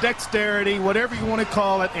dexterity, whatever you want to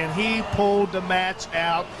call it, and he pulled the match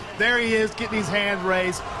out. There he is, getting his hand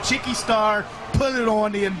raised. Chicky Starr put it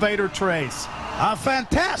on the Invader Trace. A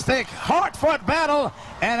fantastic, hard-fought battle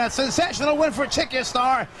and a sensational win for Chicky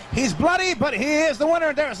Starr. He's bloody, but he is the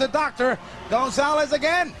winner. There's the doctor, Gonzalez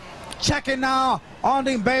again. Checking now on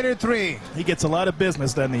the Invader 3. He gets a lot of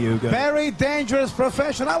business, doesn't he, Ugo? Very dangerous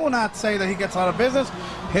profession. I will not say that he gets a lot of business.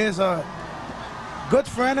 He's a good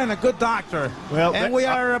friend and a good doctor. Well, and we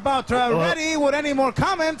are about to ready with any more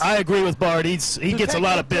comments. I agree with Bart. He gets a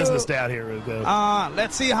lot of business down here, Ugo.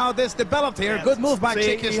 Let's see how this developed here. Good move by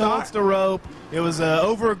Chicky Starr. He holds the rope. It was an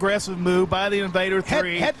over-aggressive move by the Invader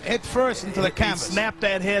 3. Head first into the canvas. He snapped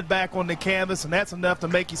that head back on the canvas, and that's enough to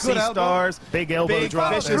make you see Starr's big elbow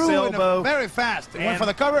drop. Vicious elbow. Very fast. He went for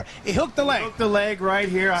the cover. He hooked the leg. Hooked the leg right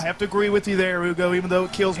here. I have to agree with you there, Ugo, even though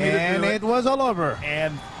it kills me to do it. And it was all over.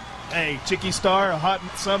 And hey, Chicky Starr, a hot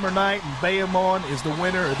summer night, and Bayamon is the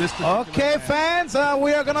winner of this particular match. Fans,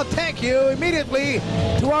 we are going to take you immediately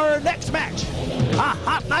to our next match. A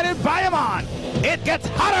hot night in Bayamon. It gets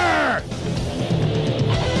hotter.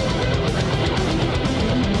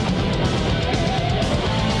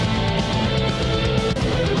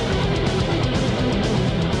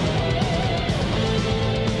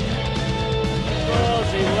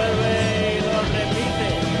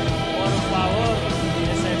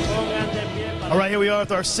 All right, here we are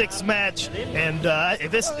with our 6th match, and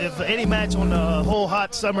if any match on the whole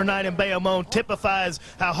hot summer night in Bayamon typifies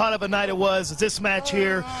how hot of a night it was, it's this match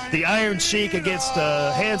here, the Iron Sheik against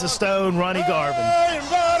Hands of Stone, Ronnie Garvin.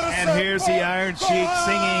 And here's the Iron Sheik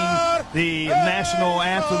singing the national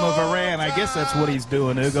anthem of Iran. I guess that's what he's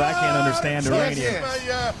doing, Ugo. I can't understand Iranian.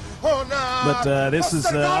 But this is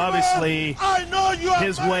obviously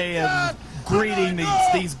his way of greeting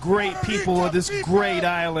these great people of this great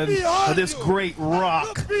island, of this great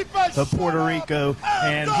rock of Puerto Rico.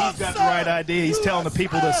 And he's got the right idea. He's telling the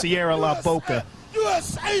people to Sierra La Boca.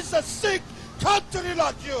 USA is a sick country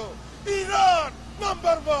like you. Iran,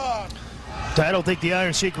 #1. I don't think the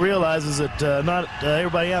Iron Sheik realizes that not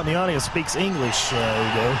everybody out in the audience speaks English,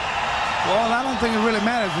 Ugo. Well, I don't think it really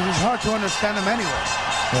matters. It's hard to understand him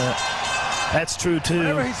anyway. That's true, too.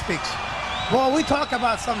 Whenever he speaks. Well, we talk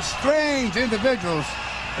about some strange individuals.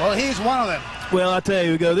 Well, he's one of them. Well, I tell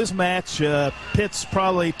you, Hugo, this match pits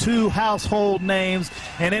probably two household names,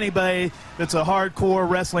 and anybody that's a hardcore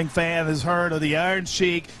wrestling fan has heard of the Iron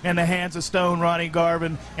Sheik and the Hands of Stone, Ronnie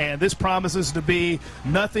Garvin, and this promises to be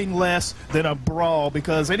nothing less than a brawl,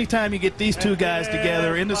 because anytime you get these two guys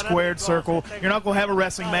together in the squared circle, you're not going to have a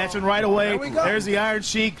wrestling match, and right away, there's the Iron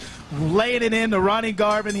Sheik laying it into Ronnie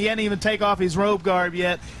Garvin. He hadn't even take off his robe guard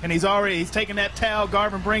yet, and he's taking that towel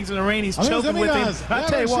Garvin brings in the ring. He's choking with him. I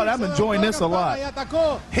tell you what, I'm enjoying this a lot.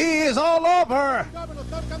 He is all over.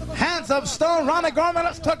 Hands of Stone, Ronnie Garvin.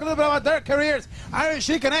 Let's talk a little bit about their careers. Iron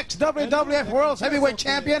Sheik, an ex-WWF World Heavyweight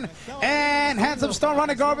Champion, and Hands of Stone,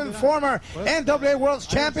 Ronnie Garvin, former NWA World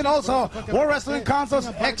Champion, also World Wrestling Council's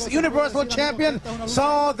ex-Universal Champion.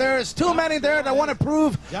 So there's too many there that want to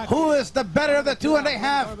prove who is the better of the two, and they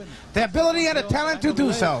have the ability and the talent to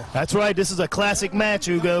do so. That's right. This is a classic match,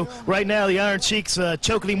 Hugo. Right now, the Iron Sheik's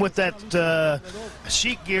choking him with that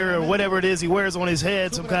Sheik gear or whatever it is he wears on his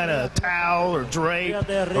head, some kind of towel or drape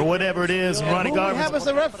or whatever it is. And Ronnie Garvin. Who we have as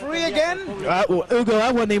the referee again? Well, Hugo,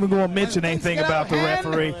 I wasn't even going to mention anything about the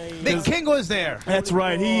referee. Big Kingo is there. That's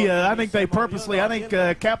right. He, I think they purposely,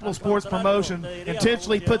 Capital Sports Promotion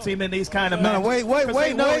intentionally puts him in these kind of matches. Wait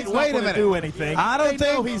a minute. Do anything. I don't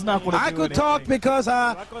think he's not going to do anything. I could talk because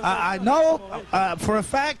I know for a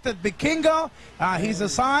fact that Big Kingo, he's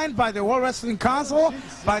assigned by the World Wrestling Council,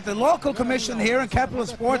 by the local commission here in Capital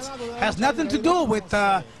Sports, has nothing to do with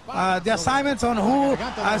the assignments on who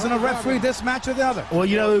is going to referee this match or the other. Well,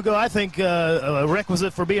 you know, Hugo, I think a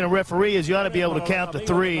requisite for being a referee is you ought to be able to count to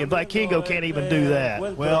three, and Vikingo can't even do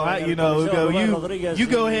that. Well, you know, Hugo, you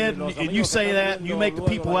go ahead and you say that, and you make the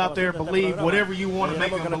people out there believe whatever you want to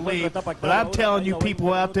make them believe. But I'm telling you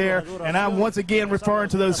people out there, and I'm once again referring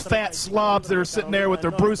to those fat slobs that are sitting there with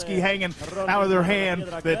their brewski hanging out of their hand,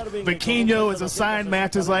 that Vikingo is assigned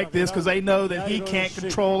matches like this because they know that he can't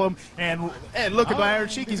control them. And look at Iron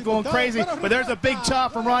Sheik, he's going crazy, but there's a big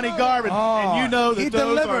chop from Ronnie Garvin, and you know that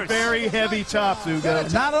those are very heavy chops, Hugo.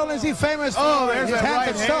 Not only is he famous for his Hands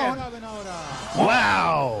of Stone.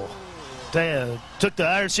 Wow. Took the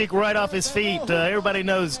Iron Sheik right off his feet. Everybody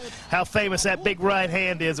knows how famous that big right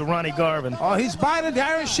hand is of Ronnie Garvin. Oh, he's biting the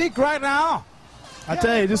Iron Sheik right now. I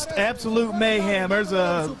tell you, just absolute mayhem. There's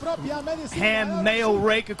a hand nail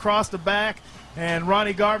rake across the back, and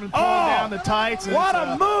Ronnie Garvin pulling down the tights. And what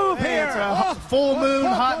a move here! It's a full moon,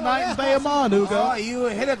 hot night in Bayamon, Hugo. Oh, you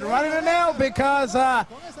hit it right in the nail because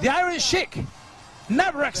the Iron Sheik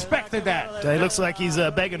never expected that. It looks like he's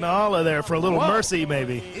begging Allah there for a little mercy,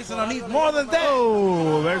 maybe. He's going to need more than that.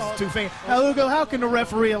 Oh, there's the two fingers. Now, Hugo, how can the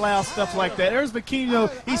referee allow stuff like that? There's Vikingo.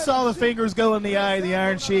 He saw the fingers go in the eye of the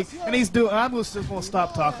Iron Sheik, and he's doing. I'm just going to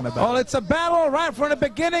stop talking about it. Well, it's a battle right from the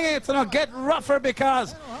beginning. It's going to get rougher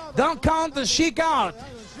because don't count the Sheik out.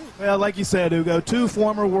 Well, like you said, Hugo, two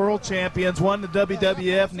former world champions, one the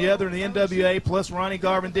WWF and the other in the NWA, plus Ronnie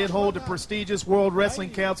Garvin did hold the prestigious World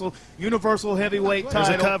Wrestling Council Universal Heavyweight title.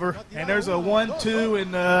 There's a cover. And there's a 1-2,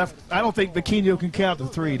 and I don't think Vikingo can count to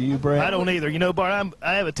three. Do you, Brad? I don't either. You know, Bart,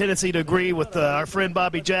 I have a tendency to agree with our friend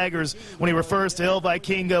Bobby Jaggers when he refers to El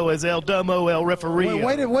Vikingo as El Domo, El Referee.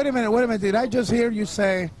 Wait a minute. Did I just hear you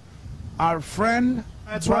say our friend?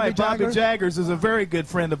 That's right. Bobby Jaggers is a very good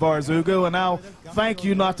friend of ours, Hugo, and I'll thank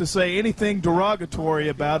you not to say anything derogatory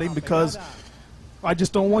about him because I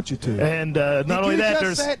just don't want you to. And not only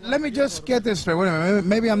that, let me just get this straight. Wait a minute.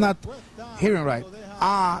 Maybe I'm not hearing right.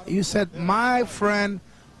 You said my friend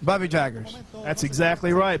Bobby Jaggers. That's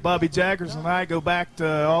exactly right. Bobby Jaggers and I go back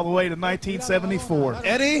to all the way to 1974.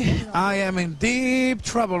 Eddie, I am in deep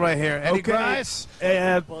trouble right here. Eddie Grice.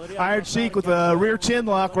 And Iron Sheik with a rear chin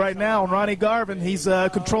lock right now on Ronnie Garvin. He's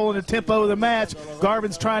controlling the tempo of the match.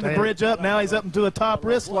 Garvin's trying to bridge up. Now he's up into a top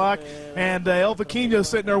wrist lock. And El Vikingo's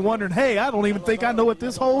sitting there wondering, hey, I don't even think I know what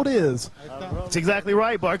this hold is. That's exactly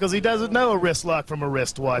right, Bart, because he doesn't know a wrist lock from a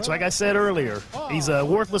wristwatch. Like I said earlier, he's a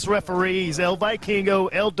worthless referee. He's El Vikingo,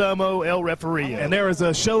 El Domo, El Referee. And there is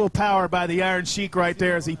a show of power by the Iron Sheik right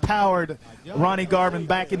there as he powered Ronnie Garvin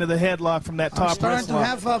back into the headlock from that top wrist lock. I'm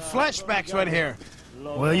starting to have flashbacks right here.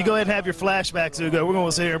 Well, you go ahead and have your flashbacks, Hugo. We're going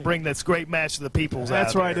to sit here and bring this great match to the people's.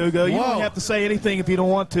 That's right, Hugo. You don't have to say anything if you don't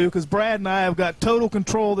want to, because Brad and I have got total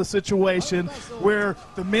control of the situation. We're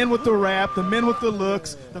the men with the rap, the men with the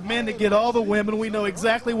looks, the men that get all the women. We know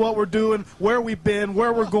exactly what we're doing, where we've been,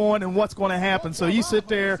 where we're going, and what's going to happen. So you sit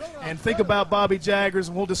there and think about Bobby Jaggers,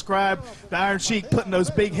 and we'll describe the Iron Sheik putting those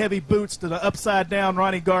big, heavy boots to the upside-down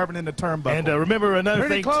Ronnie Garvin in the turnbuckle. And remember another thing.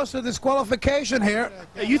 Pretty close to disqualification here.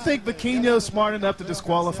 You think Vikingo's smart enough to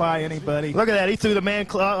disqualify anybody. Look at that. He threw the man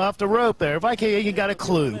off the rope there. If I can't, he got a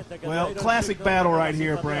clue. Well, classic battle right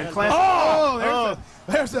here, Brad. Classic.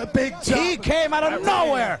 There's a big jump. He came out of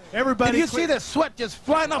nowhere. Everybody. Did you see the sweat just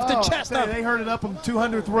flying off the chest? They heard it up on the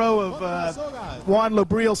 200th row of Juan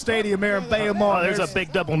Labril Stadium here in Bayamon. Oh, there's a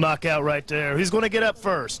big double knockout right there. Who's going to get up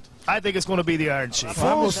first? I think it's going to be the Iron Sheik. Full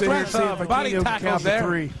I'm going to sit here and strength see if body Aquino can tackle count to there.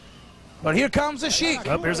 3. But here comes the Sheik.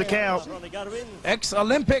 Oh, here's a count.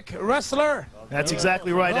 Ex-Olympic wrestler. That's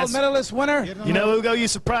exactly right. Gold medalist winner. You know, Hugo, you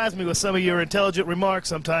surprised me with some of your intelligent remarks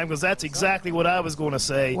sometimes, because that's exactly what I was going to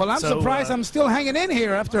say. Well, I'm surprised I'm still hanging in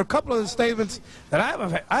here after a couple of the statements that I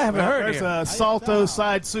haven't heard There's here. a salto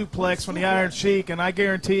side suplex from the Iron Sheik, and I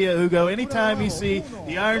guarantee you, Hugo, anytime you see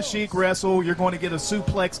the Iron Sheik wrestle, you're going to get a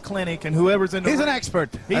suplex clinic, and whoever's in the He's ring, an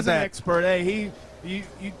expert. He's an expert. Hey, you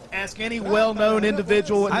ask any well-known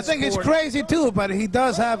individual in the I think sport. he's crazy too, but he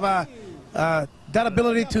does have that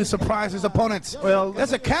ability to surprise his opponents. Well,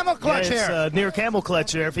 there's a camel clutch here. Near camel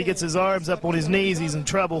clutch here. If he gets his arms up on his knees, he's in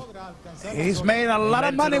trouble. He's made a lot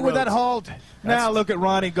of money with that hold. Now look at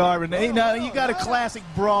Ronnie Garvin. Hey, now you got a classic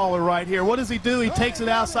brawler right here. What does he do? He takes it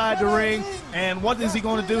outside the ring, and what is he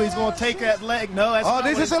going to do? He's going to take that leg. No, that's not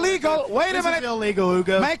this is illegal. Wait a minute. This is illegal,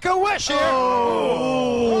 Hugo. Make a wish here.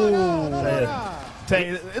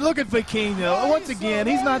 Look at Vaquino. Once again,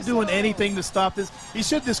 he's not doing anything to stop this. He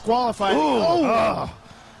should disqualify. Even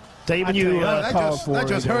that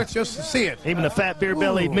just hurts just to see it. Even the fat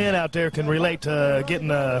beer-bellied men out there can relate to getting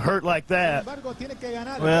hurt like that.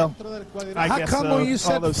 Well, I how guess come when you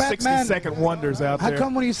said all those fat man, 60-second wonders out there. How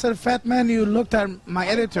come when you said fat man, you looked at my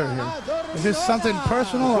editor here? Is this something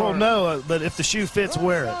personal? Well, no, but if the shoe fits,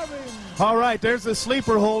 wear it. All right, there's the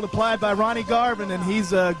sleeper hold applied by Ronnie Garvin, and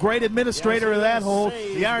he's a great administrator of that hold.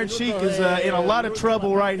 The Iron Sheik is in a lot of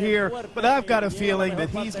trouble right here, but I've got a feeling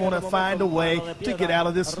that he's going to find a way to get out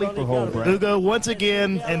of this sleeper hold, Brad. Hugo, once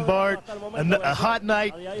again, and Bart, a hot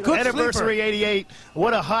night, Good anniversary sleeper. 88.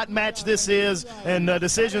 What a hot match this is, and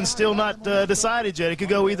decision's still not decided yet. It could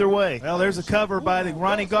go either way. Well, there's a cover by the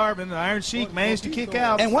Ronnie Garvin. The Iron Sheik managed to kick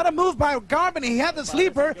out. And what a move by Garvin. He had the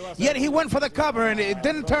sleeper, yet he went for the cover, and it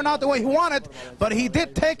didn't turn out the way he wanted, but he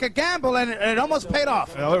did take a gamble, and it almost paid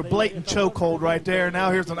off. Well, a blatant chokehold right there.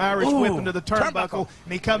 Now here's an Irish whip into the turnbuckle,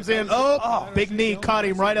 and he comes in. Big knee caught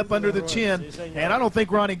him right up under the chin, and I don't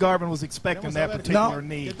think Ronnie Garvin was expecting that particular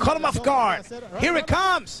knee. Caught him off guard. Here it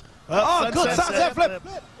comes. Good sunset flip.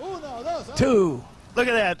 2. Look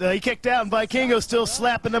at that. He kicked out, and Vikingo's still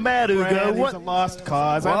slapping the mat, Hugo. He's a lost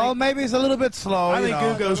cause. Well, maybe he's a little bit slow. I think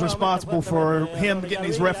Hugo's responsible for him getting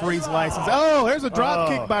his referee's license. There's a drop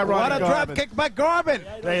kick by Ronnie Garvin. What a drop kick by Garvin.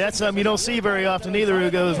 Hey, that's something you don't see very often either,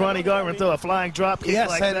 Hugo, is Ronnie Garvin throw a flying drop kick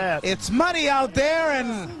like that. It's muddy out there,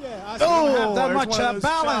 and don't have that much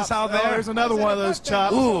balance out there. There's another one of those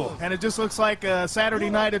chops. And it just looks like Saturday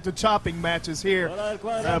night at the chopping matches here.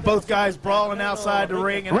 Both guys brawling outside the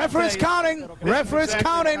ring. And referee's counting. Referee's counting.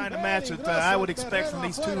 The kind of match that I would expect from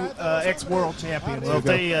these two ex-world champions. Well,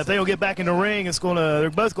 if they don't get back in the ring,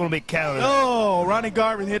 they're both going to be counted. Ronnie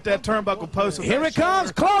Garvin hit that turnbuckle post. Here it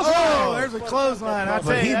comes, clothesline. There's a clothesline. I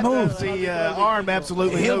tell you, he moved the arm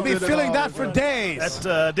absolutely. He'll be feeling that for days.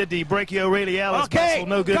 That did the brachioradialis muscle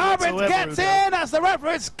no good Garvin whatsoever. gets in as the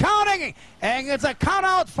referee's counting, and it's a count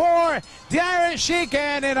out for the Iron Sheik,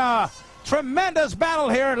 and in a tremendous battle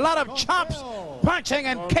here, a lot of chops, punching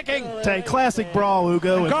and kicking. Classic brawl,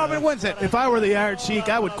 Hugo. Garvin wins it. If I were the Iron Sheik,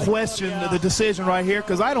 I would question the decision right here,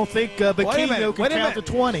 because I don't think Vaquino can count to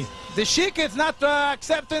 20. The Sheik is not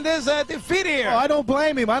accepting this defeat here. I don't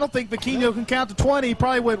blame him. I don't think Vaquino can count to 20. He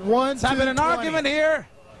probably went 1, 2, having an 20. argument here.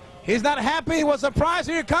 He's not happy. He was surprised.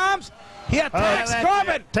 Here he comes. He attacks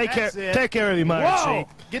Garvin. Take care of him, Iron Sheik.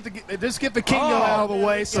 Just get Vaquino out of the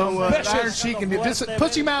way, so Iron Sheik can just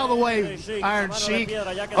push him out of the way. Iron Sheik. There's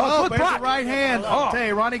a right hand. I'll tell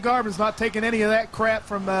you, Ronnie Garvin's not taking any of that crap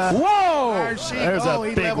from Iron Sheik. There's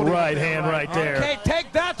a big right hand right there. Okay,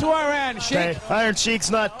 take that to Iron Sheik. Iron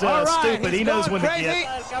Sheik's not stupid. He knows when to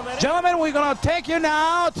get. Gentlemen, we're going to take you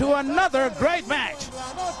now to another great match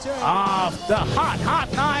of the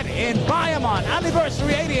hot night in Bayamon,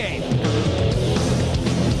 anniversary 88.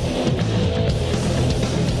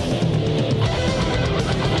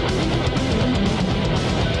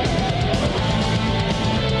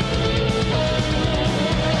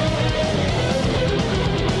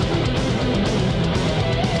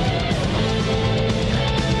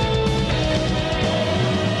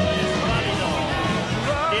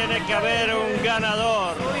 Que haber un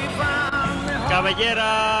ganador.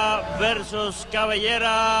 Cabellera versus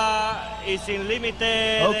Cabellera y sin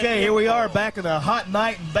límite. Okay, here we are back at a hot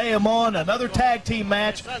night in Bayamon, another tag team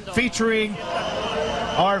match featuring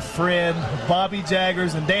our friend Bobby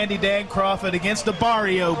Jaggers and Dandy Dan Kroffat against the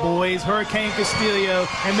Barrio Boys, Hurricane Castillo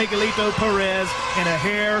and Miguelito Perez in a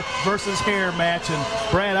hair versus hair match.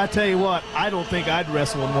 And Brad, I tell you what, I don't think I'd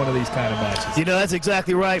wrestle in one of these kind of matches. You know, that's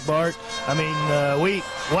exactly right, Bart. I mean,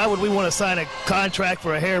 why would we want to sign a contract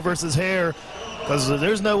for a hair versus hair? Because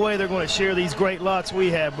there's no way they're going to share these great locks we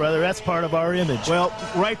have, brother. That's part of our image. Well,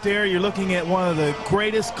 right there, you're looking at one of the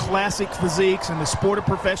greatest classic physiques in the sport of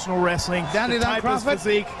professional wrestling. Dandy the type of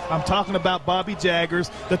physique, I'm talking about Bobby Jaggers.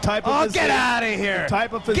 The type of physique, get out of here! The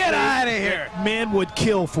type of physique get out of here! Men would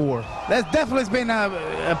kill for. There's definitely been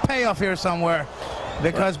a payoff here somewhere,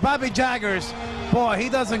 because Bobby Jaggers, boy, he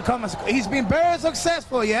doesn't come. He's been very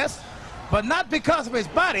successful, yes, but not because of his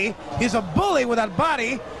body. He's a bully with that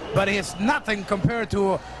body. But he's nothing compared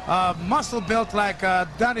to a muscle built like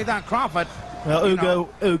Dandy Dan Kroffat. Well,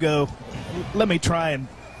 Ugo, let me try and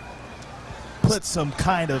put some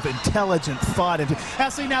kind of intelligent thought into it. Now,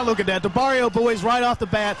 see, now look at that. The Barrio Boys right off the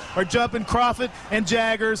bat are jumping Kroffat and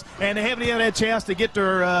Jaggers, and they haven't even had a chance to get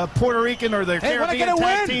their Puerto Rican or their Caribbean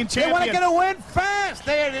Tag Team champion. They want to get a win fast.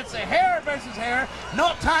 It's a hair versus hair,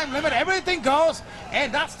 no time limit, everything goes,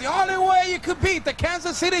 and that's the only way you could beat the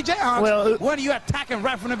Kansas City Jayhawks when you attack and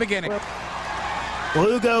right from the beginning. Well,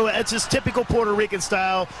 Ugo, that's just typical Puerto Rican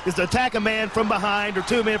style, is to attack a man from behind or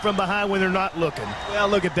two men from behind when they're not looking. Well,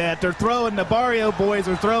 look at that. They're throwing, the Barrio Boys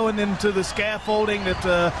are throwing into the scaffolding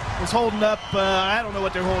that was holding up, I don't know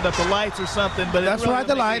what they're holding up, the lights or something. But that's really right,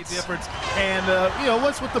 the lights. Difference. And, you know,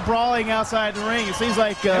 what's with the brawling outside the ring? It seems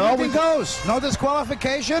like everything goes. No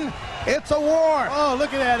disqualification. It's a war. Oh,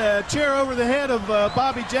 look at that, chair over the head of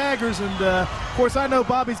Bobby Jaggers. And, of course, I know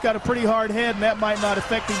Bobby's got a pretty hard head, and that might not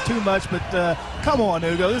affect him too much, but come on,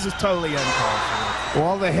 Ugo, this is totally uncalled for.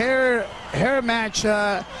 Well, the hair match,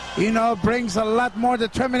 you know, brings a lot more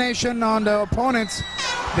determination on the opponents,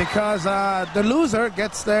 because the loser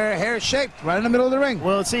gets their hair shaped right in the middle of the ring.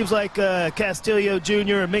 Well, it seems like Castillo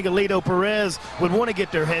Jr. and Miguelito Perez would want to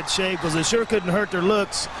get their head shaped, because it sure couldn't hurt their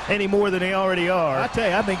looks any more than they already are. I tell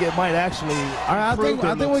you, I think it might actually I think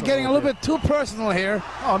we're getting a little bit too personal here.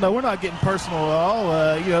 Oh, no, we're not getting personal at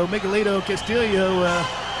all. You know, Miguelito Castillo,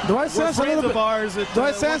 do I sense a little bit? Do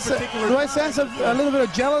I sense a little bit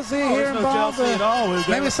of jealousy here involved? No jealousy at all.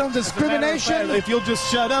 Maybe some discrimination. If you'll just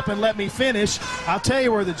shut up and let me finish, I'll tell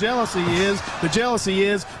you where the jealousy is. The jealousy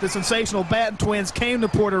is the sensational Batten twins came to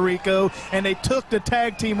Puerto Rico and they took the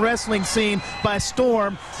tag team wrestling scene by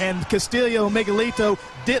storm. And Castillo and Miguelito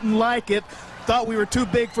didn't like it. Thought we were too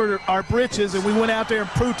big for our britches, and we went out there and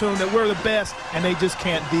proved to them that we're the best, and they just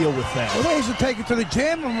can't deal with that. Well, they used to take it to the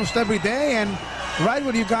gym almost every day and ride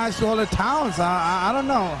with you guys to all the towns. I don't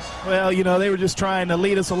know. Well, you know, they were just trying to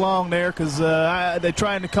lead us along there, because they're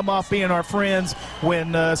trying to come off being our friends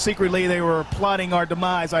when secretly they were plotting our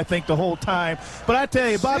demise, I think, the whole time. But I tell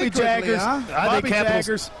you, Bobby Jaggers, I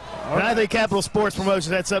think Capital Sports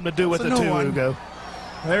Promotions had something to do with it too, Ugo.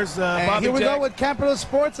 There's Bobby here we go with Capital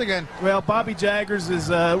Sports again. Well, Bobby Jaggers is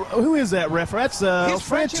who is that ref? That's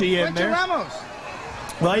Frenchie in there. Ramos.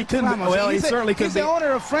 Well, he couldn't. Well, he certainly couldn't. He's the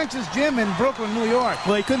owner of French's Gym in Brooklyn, New York.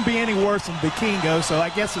 Well, he couldn't be any worse than Vikingo. So I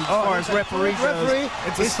guess as far as referee goes,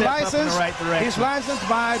 it's a step up in the right direction. He's licensed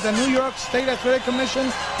by the New York State Athletic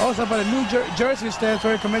Commission, also by the New Jersey State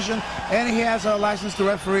Athletic Commission, and he has a license to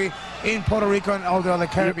referee in Puerto Rico and all the other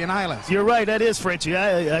Caribbean islands. You're right, that is Frenchie.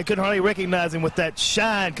 I couldn't hardly recognize him with that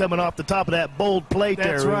shine coming off the top of that bold plate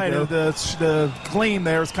there. That's right. The gleam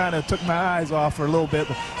there kind of took my eyes off for a little bit.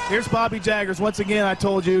 But here's Bobby Jaggers. Once again, I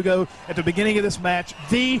told you, Ugo, at the beginning of this match,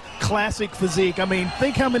 the classic physique. I mean,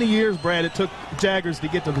 think how many years, Brad, it took Jaggers to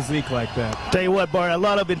get the physique like that. Tell you what, Bart, a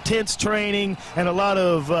lot of intense training and a lot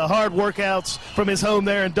of hard workouts from his home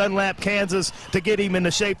there in Dunlap, Kansas, to get him in the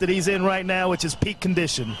shape that he's in right now, which is peak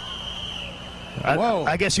condition.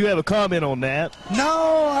 I guess you have a comment on that.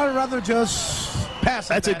 No, I'd rather just pass it.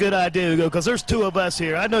 That's a good idea, Ugo, because there's two of us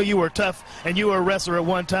here. I know you were tough and you were a wrestler at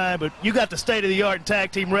one time, but you got the state-of-the-art in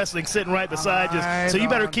tag team wrestling sitting right beside you, so you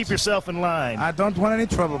better keep yourself in line. I don't want any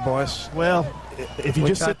trouble, boys. Well, if you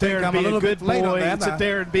just sit there and be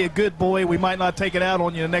a good boy, we might not take it out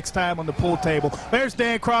on you the next time on the pool table. There's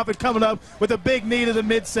Dan Kroffat coming up with a big knee to the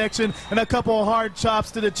midsection and a couple of hard chops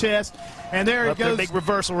to the chest. And there it goes. Big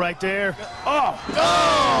reversal right there.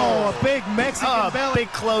 Oh, a big Mexican belly.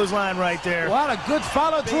 Big clothesline right there. What a good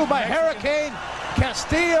follow-through by Hurricane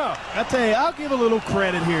Castillo. I tell you, I'll give a little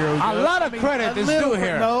credit here. A lot of credit is due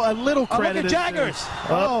here. No, a little credit. Look at Jaggers.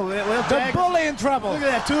 Well, the Jaggers, bully in trouble. Look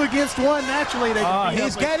at that, 2 against 1. Naturally, they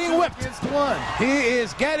he's getting whipped. 2 against 1. He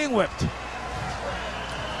is getting whipped.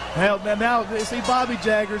 Well, now, see, Bobby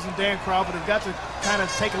Jaggers and Dan Kroffat have got to kind of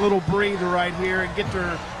take a little breather right here and get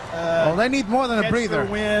their well, they need more than a catch breather. their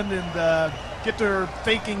wind and get their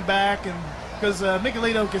thinking back, and because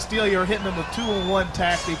Miguelito and Castillo are hitting them with 2-on-1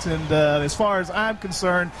 tactics, and as far as I'm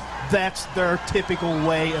concerned, that's their typical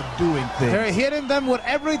way of doing things. They're hitting them with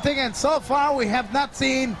everything, and so far we have not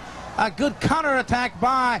seen a good counterattack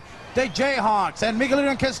by the Jayhawks. And Miguelito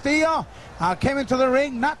and Castillo came into the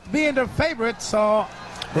ring not being their favorites, so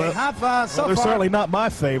they have so they're far. certainly not my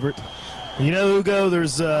favorite. You know, Hugo,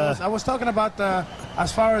 there's... I was talking about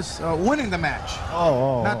as far as winning the match.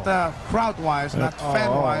 Not crowd-wise, not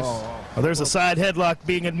fan-wise. Well, there's a side headlock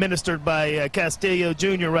being administered by Castillo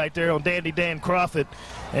Jr. right there on Dandy Dan Kroffat.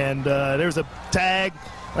 And there's a tag.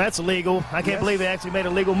 That's illegal. I can't believe they actually made a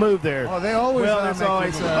legal move there. Oh, they always there's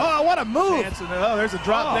always oh, what a move! There's a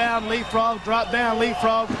drop-down leapfrog,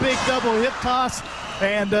 big double hip toss.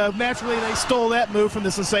 And naturally, they stole that move from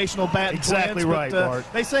the sensational Batten Exactly twins, right, but, Bart.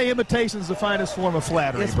 They say imitation's the finest form of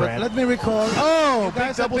flattery, Yes, but Brad. let me recall. Oh,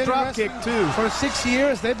 big double drop kick, too. For 6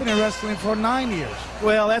 years. They've been in wrestling for 9 years.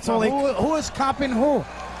 Well, that's So only... who is copying who?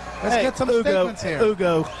 Let's get some statements here.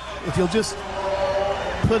 Hugo, if you'll just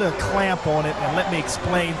put a clamp on it and let me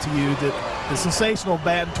explain to you that the sensational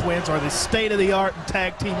Batten twins are the state-of-the-art in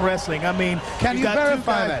tag team wrestling. I mean, Can you got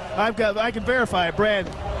verify two guys, I can verify it, Brad.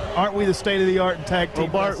 Aren't we the state-of-the-art in tag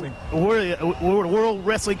team wrestling? We're the World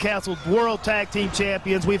Wrestling Council World Tag Team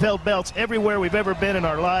Champions. We've held belts everywhere we've ever been in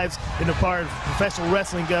our lives in the part of professional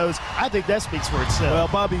wrestling goes. I think that speaks for itself. Well,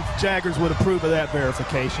 Bobby Jaggers would approve of that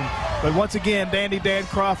verification. But once again, Dandy Dan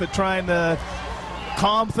Kroffat trying to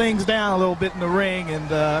calm things down a little bit in the ring,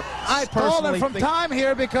 and I personally from think time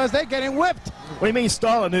here because they're getting whipped. What do you mean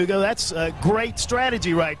stalling, Hugo? That's a great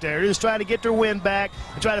strategy right there. They're just trying to get their wind back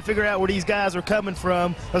and try to figure out where these guys are coming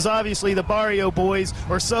from, because obviously the Barrio boys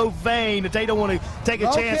are so vain that they don't want to take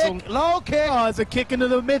a chance on... Low kick. Oh, it's a kick into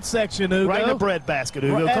the midsection, Hugo. Right in the breadbasket,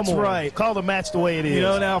 Hugo. That's Come on. right. Call the match the way it is. You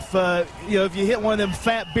know, now if you hit one of them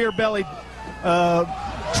fat beer-bellied truck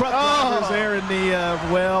drivers there in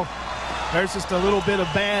the there's just a little bit of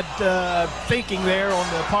bad thinking there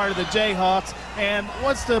on the part of the Jayhawks. And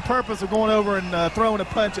what's the purpose of going over and throwing a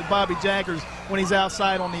punch at Bobby Jaggers when he's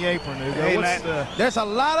outside on the apron, Hugo? Hey, there's a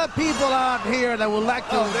lot of people out here that would like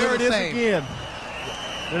to there it is again.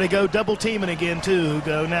 There they go, double teaming again too,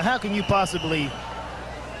 Hugo. Now, how can you possibly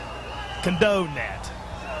condone that?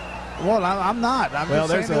 Well, I'm not. I'm just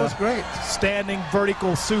saying it was great. Standing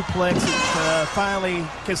vertical suplex. Finally,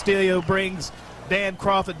 Castillo brings Dan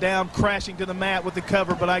Kroffat down, crashing to the mat with the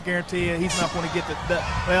cover, but I guarantee you he's not going to get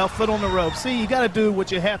the foot on the rope. See, you got to do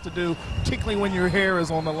what you have to do, particularly when your hair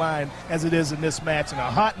is on the line, as it is in this match. And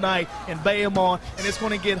a hot night in Bayamon, and it's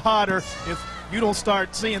going to get hotter if you don't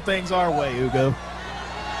start seeing things our way, Hugo.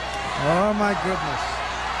 Oh, my goodness.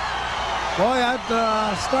 Boy,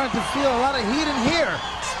 I'm starting to feel a lot of heat in here.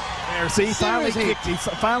 There, see, he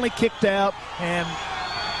finally kicked out, and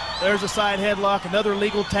there's a side headlock, another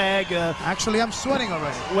legal tag. Actually, I'm sweating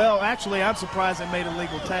already. Well, actually, I'm surprised they made a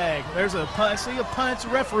legal tag. There's a punch. See, a punch. The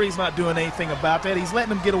referee's not doing anything about that. He's letting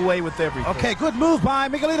them get away with everything. Okay, good move by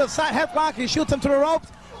Miguelito. Side headlock. He shoots him to the ropes.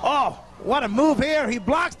 Oh, what a move here. He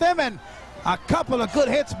blocks them, and a couple of good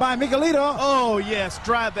hits by Miguelito. Oh, yes.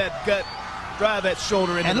 Drive that gut. Drive that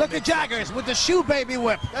shoulder in. And look at Jaggers with the shoe baby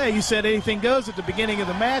whip. Hey, you said anything goes at the beginning of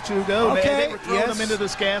the match, Hugo. Okay, they were throwing them into the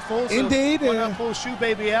scaffold. So indeed. Why not pull shoe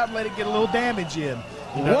baby out and let it get a little damage in?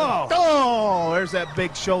 Whoa. Oh, there's that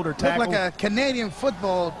big shoulder tackle. Looked like a Canadian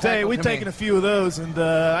football tackle. Hey, we've taken a few of those, and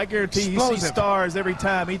I guarantee you see Stars every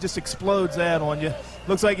time. He just explodes that on you.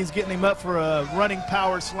 Looks like he's getting him up for a running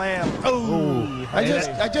power slam. Oh.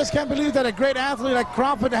 I just can't believe that a great athlete like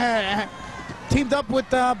Kroffat had teamed up with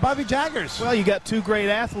Bobby Jaggers. Well, you got two great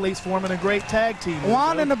athletes forming a great tag team.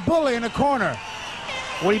 One and a bully in the corner.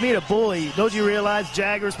 What do you mean a bully? Don't you realize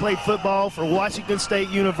Jaggers played football for Washington State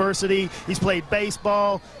University? He's played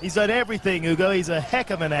baseball. He's done everything, Hugo. He's a heck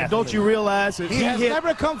of an athlete. And don't you realize that he has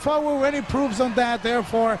never come forward with any proofs on that,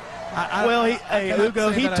 therefore...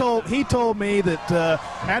 Hugo, he told me that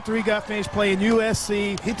after he got finished playing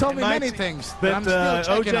USC... He told me many things that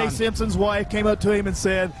O.J. Simpson's wife came up to him and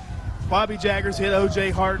said, Bobby Jaggers hit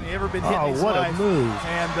O.J. harder than he ever been hit in his life. What a move.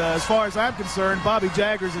 And as far as I'm concerned, Bobby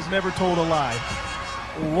Jaggers has never told a lie.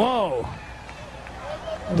 Whoa.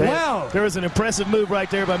 Well, there was an impressive move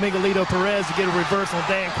right there by Miguelito Perez to get a reversal on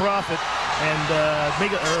Dan Kroffat and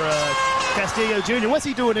Castillo Jr. What's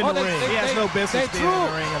he doing in the ring? He has no business being in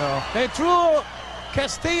the ring at all. They threw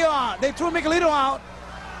Castillo out. They threw Miguelito out,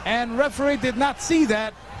 and referee did not see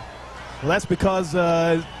that. Well, that's because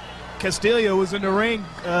Castillo was in the ring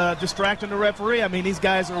distracting the referee. I mean, these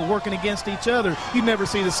guys are working against each other. You never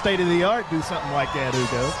see the state of the art do something like that,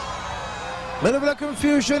 Hugo. Little bit of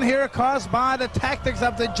confusion here caused by the tactics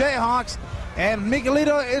of the Jayhawks, and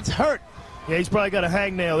Miguelito is hurt. Yeah, he's probably got a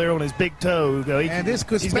hangnail there on his big toe. This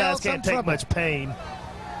could these spell guys can't some take trouble. much pain.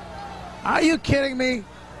 Are you kidding me?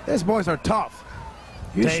 These boys are tough.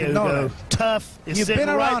 You should know that. Tough is You've sitting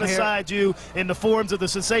been right around here. beside you in the forms of the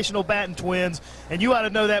sensational Batten twins, and you ought to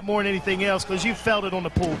know that more than anything else because you felt it on the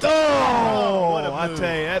pool. Oh, what a I move.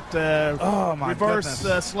 tell you, that Oh, my reverse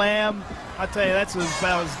slam, I tell you, that's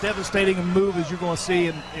about as devastating a move as you're going to see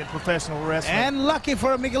in professional wrestling. And lucky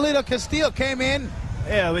for Miguelito, Castillo came in.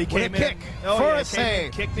 yeah, he came with a in. kick Oh, for yeah, a came save.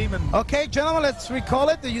 in, kicked him, and Okay, gentlemen, let's recall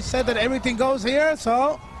it. You said that everything goes here,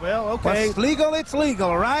 so well, okay. what's legal, it's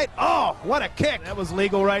legal, right? Oh, what a kick. That was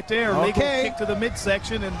legal right there. Legal Okay. kick to the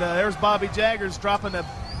midsection, and there's Bobby Jaggers dropping a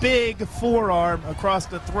big forearm across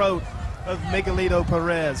the throat of Miguelito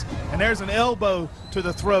Perez. And there's an elbow to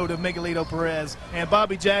the throat of Miguelito Perez. And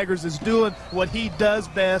Bobby Jaggers is doing what he does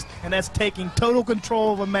best, and that's taking total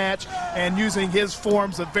control of a match and using his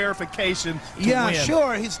forms of verification to win.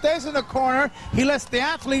 Sure. He stays in the corner. He lets the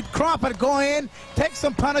athlete Kroffat go in, takes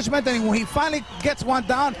some punishment, and when he finally gets one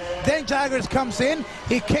down, then Jaggers comes in.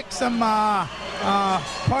 He kicks some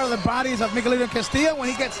part of the bodies of Miguelito Castillo. When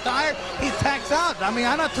he gets tired, he tags out. I mean,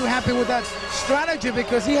 I'm not too happy with that strategy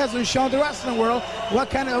because he hasn't shown the wrestling world what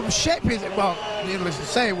kind of shape he's in. Well, needless to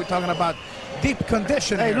say, we're talking about deep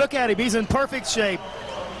condition Hey, here. look at him. He's in perfect shape.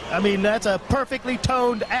 I mean, that's a perfectly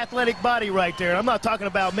toned athletic body right there. I'm not talking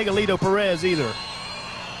about Miguelito Perez either.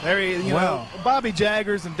 There he, you know, Bobby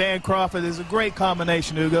Jaggers and Dan Kroffat is a great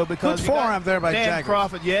combination, Hugo, because Good forearm there by Dan Jaggers.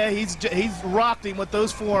 Kroffat, yeah, he's rocked him with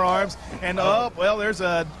those forearms, and well, there's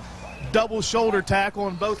a double shoulder tackle,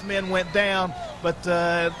 and both men went down. But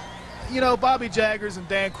you know, Bobby Jaggers and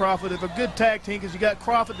Dan Kroffat have a good tag team because you got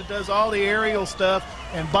Kroffat that does all the aerial stuff,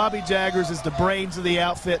 and Bobby Jaggers is the brains of the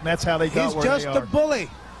outfit, and that's how they got where He's they just are. the bully.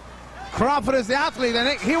 Kroffat is the athlete,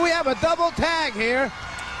 and here we have a double tag here.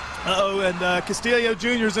 Uh-oh, and Castillo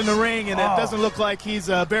Jr.'s in the ring, and it doesn't look like he's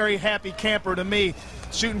a very happy camper to me.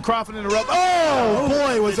 Shooting Kroffat in the rope. Oh,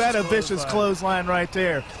 boy, was that a vicious clothesline right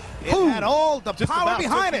there. It had all the Just power about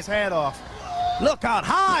behind took his it. hat off. Look out,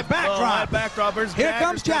 high backdrop. High backdrop. There's Here Jaggers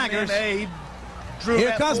comes coming Jaggers. in. Hey, he drew Here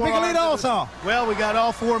that comes forearm Miguelito to the- also. Well, we got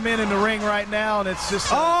all four men in the ring right now, and it's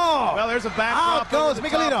just well, there's a backdrop. Out goes over the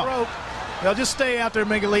top Miguelito. rope. They'll just stay out there,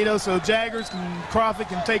 Miguelito, so Jaggers and Kroffat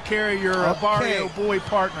can take care of your Barrio boy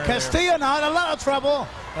partner. Castillo now in a lot of trouble.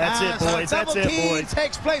 That's it, boys. That's it, boys.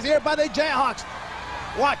 Takes place here by the Jayhawks.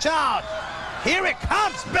 Watch out. Here it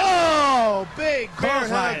comes. Oh, big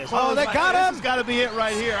Clothesline. bear hug. Oh, they got This him. has got to be it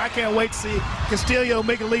right here. I can't wait to see Castillo,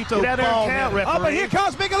 Miguelito Get out there fall. and count, man. referee. Oh, but here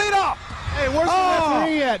comes Miguelito. Hey, where's the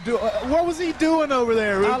referee at? What was he doing over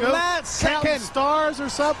there, Rugo? last Counting second. stars or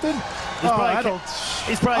something?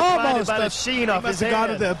 He's probably blinded by the Almost. sheen He off his must have gone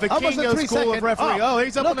to head. the Almost a Vikingo 3 school of second. referee. Oh,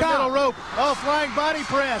 He's up in look the middle out. rope. Oh, flying body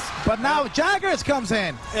press. But now Jaggers comes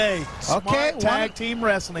in. Hey, smart Okay, tag team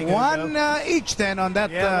wrestling. One each then on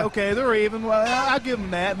that. Yeah, okay, they're even. Well, I'll give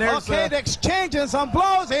them that. And there's, Okay, they're exchanging some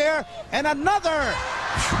blows here, and another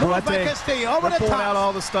move by Castillo over we're the pulling out top.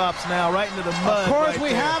 all the stops now, right into the mud. Of course, right we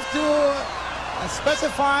there. have to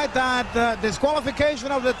specify that the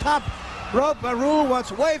disqualification of the top rope rule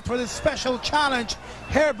was waived for this special challenge,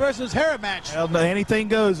 hair versus hair match. Well, anything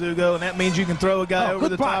goes, Hugo, and that means you can throw a guy over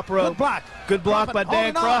good the block, top rope. good block. Good block Kroffat by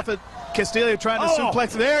Dan holding on. Kroffat. Castillo trying to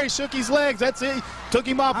suplex him. There, he shook his legs. That's it. Took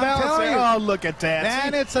him off I'm balance. telling There. you. Oh, look at that.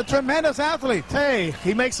 And See? it's a tremendous athlete. Hey,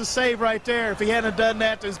 he makes a save right there. If he hadn't done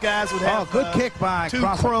that, those guys would have good kick by two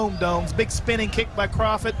Kroffat. chrome domes. Big spinning kick by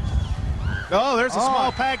Kroffat. Oh, there's a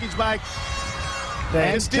small package by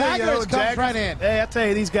And Jaggers comes right in. Hey, I tell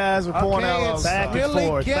you, these guys are pulling out all the Back stops. and Really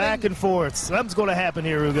forth, getting- back and forth. Something's going to happen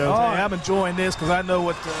here, Hugo. Hey, I'm enjoying this because I know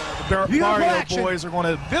what the Beautiful Barrio action. boys are going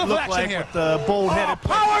to Beautiful look action like here. with the bull-headed.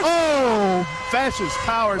 Powers. Fascist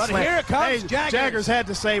power But slam. here it comes, Hey, Jaggers. had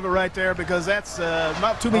to save it right there because that's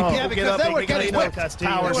not too many people Yeah, get because up they and were get getting no whipped.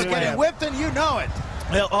 power They were getting slam. whipped, and you know it.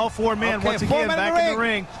 Well, all four men Okay, once 4 again men in back the in the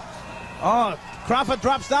ring. Oh, Kroffat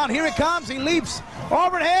drops down. Here he comes. He leaps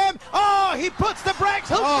over him. Oh, he puts the brakes.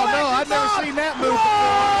 Hooks Oh, the no, legs I've never on. seen that move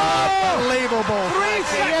Whoa! before. Unbelievable. 3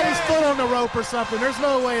 He had his seconds. foot on the rope or something. There's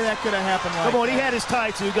no way that could have happened like Come on, he that. had his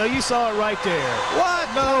tights, Hugo. You saw it right there. What?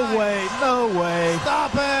 No way. No way.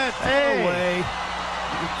 Stop it. No way.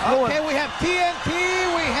 Okay, we have TNT.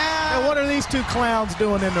 We have. Now, what are these two clowns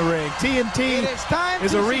doing in the ring? TNT It is time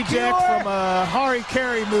is to a reject secure- from a Hari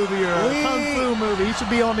Kari movie or a We- Kung Fu movie. He should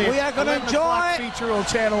be on the We are gonna 11 o'clock enjoy- feature on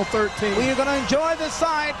Channel 13. We are going to enjoy the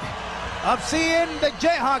sight of seeing the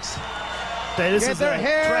Jayhawks This get is their a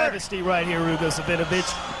hair. travesty right here, Ugo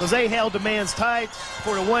Savinovich, because they held the man's tights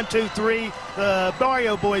for the 1, 2, 3. The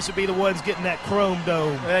Barrio boys should be the ones getting that chrome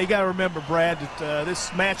dome. You got to remember, Brad, that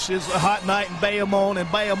this match is a hot night in Bayamon, and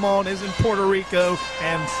Bayamon is in Puerto Rico,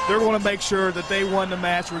 and they're going to make sure that they won the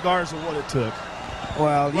match regardless of what it took.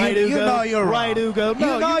 Well, Right, you Ugo? know you're wrong. Right, Ugo?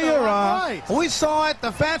 No, you know you're wrong. right. We saw it. The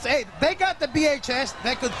fans, hey, they got the VHS.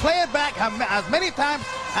 They could play it back as many times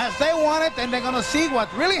as they wanted, and they're going to see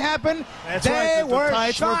what really happened. That's they right, were the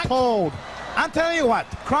tights shocked. were pulled. I'm telling you what,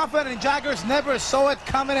 Kroffat and Jaggers never saw it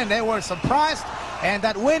coming, and they were surprised. And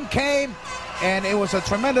that win came, and it was a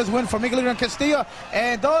tremendous win for Miguelito and Castillo.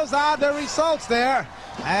 And those are the results there,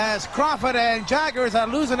 as Kroffat and Jaggers are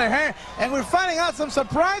losing their hair. And we're finding out some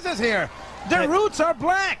surprises here. Their roots are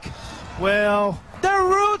black. Well, Their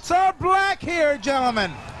roots are black here,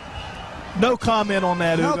 gentlemen. no comment on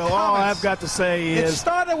that, No Ugo. All comments. I've got to say It is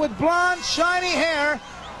started with blonde, shiny hair,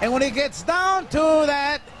 and when it gets down to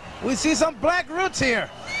that, we see some black roots here.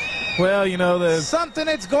 Well, you know, Something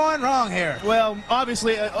is going wrong here. well,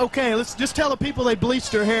 obviously, okay, let's just tell the people they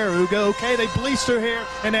bleached their hair, Ugo, okay? They bleached their hair,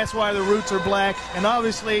 and that's why the roots are black, and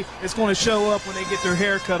obviously it's going to show up when they get their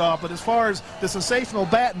hair cut off. But as far as the sensational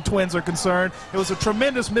Batten twins are concerned, it was a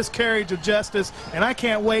tremendous miscarriage of justice, and I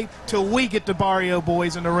can't wait till we get the Barrio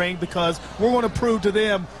boys in the ring, because we're going to prove to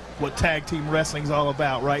them what tag team wrestling's all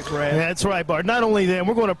about, right, Brad? That's right, Bart. Not only them,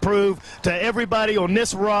 we're going to prove to everybody on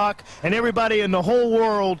this rock and everybody in the whole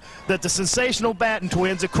world that the sensational Batten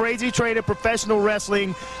twins, the crazy trade of professional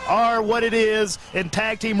wrestling, are what it is in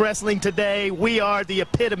tag team wrestling today. We are the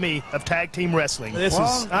epitome of tag team wrestling. This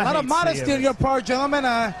Well, is a lot of modesty on your part, gentlemen.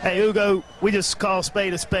 Hey, Ugo, we just call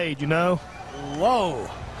spade a spade, you know? Whoa.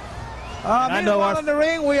 I know Meanwhile in the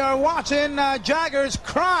ring, we are watching Jaggers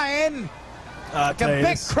crying like a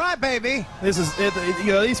big crybaby. This is,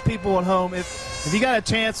 you know, these people at home. If you got a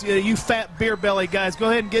chance, you fat beer belly guys, go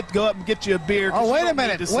ahead and go up and get you a beer. Oh, you wait a don't need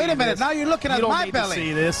minute. to Wait see a minute. this. Now you're looking at You don't my need belly. to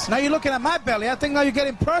see this. Now you're looking at my belly. I think now you're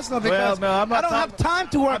getting personal because Well, no, I'm not I don't have time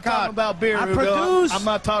to work I'm out. talking about beer, I Ugo. produce I'm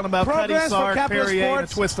not talking about Cutty programs for Sark, Capital Perrier, and a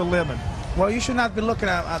Sports. twist of lemon. Well, you should not be looking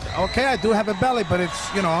at. Okay, I do have a belly, but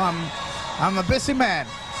it's, you know, I'm a busy man.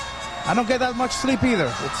 I don't get that much sleep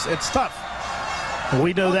either. It's tough.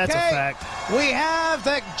 We know that's a Okay, fact. We have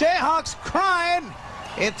the Jayhawks crying.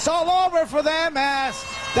 It's all over for them as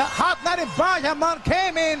the Hot Night in Bayamon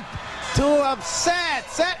came in to a sad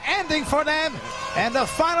ending for them. And the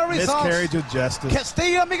final results, Miscarriage of justice.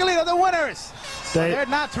 Castillo and Miguelito, the winners. They're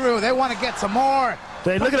not through. They want to get some more.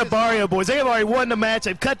 They look at the Barrio boys. They have already won the match.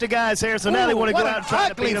 They've cut the guy's hair, so now they want to go out and try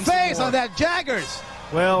to beat ugly him some face more. on that Jaggers.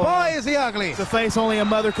 Well, Boy, is he ugly. it's a face only a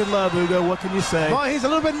mother could love, Ugo. What can you say? Boy, he's a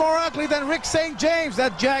little bit more ugly than Rick St. James,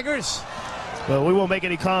 that Jaggers. Well, we won't make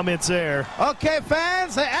any comments there. Okay,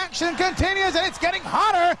 fans, the action continues, and it's getting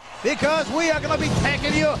hotter because we are going to be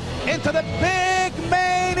taking you into the big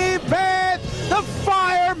main event, the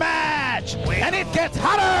fire match. And it gets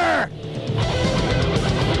hotter.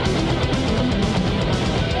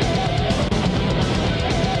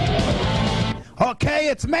 Okay,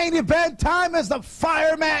 it's main event time as the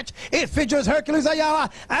fire match. It features Hercules Ayala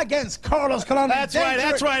against Carlos Colon. That's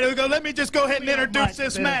right, Ugo. Let me just go ahead and introduce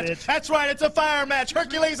this match. That's right, it's a fire match.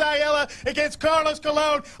 Hercules Ayala against Carlos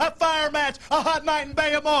Colon, a fire match, a hot night in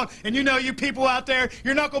Bayamon. And you know, you people out there,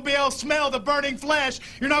 you're not going to be able to smell the burning flesh.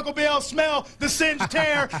 You're not going to be able to smell the singed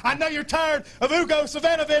tear. I know you're tired of Ugo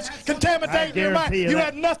Savinovich contaminating your mind. You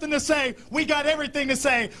have nothing to say. We got everything to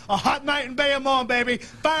say. A hot night in Bayamon, baby.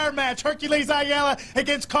 Fire match, Hercules Ayala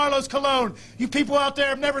against Carlos Colon. You people out there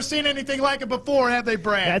have never seen anything like it before, have they,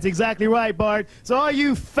 Brad? That's exactly right, Bart. So all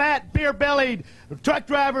you fat, beer-bellied truck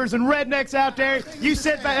drivers and rednecks out there, you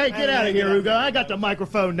sit back. Hey, get out of here, Ugo. I got the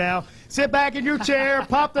microphone now. Sit back in your chair,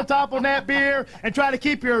 pop the top on that beer, and try to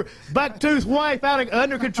keep your buck-toothed wife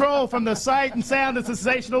under control from the sight and sound of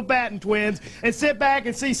sensational Batten twins, and sit back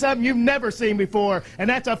and see something you've never seen before, and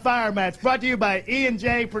that's a fire match brought to you by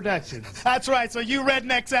E&J Productions. That's right. So you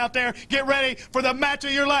rednecks out there, get ready for the match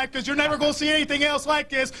of your life, because you're never going to see anything else like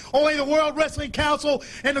this. Only the World Wrestling Council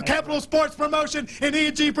and the Capital Sports Promotion and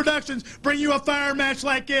E&G Productions bring you a fire match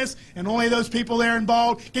like this, and only those people there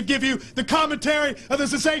involved can give you the commentary of the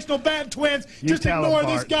sensational Batten twins. Just ignore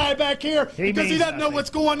this guy back here because he doesn't know what's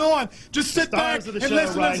going on. Just sit back and listen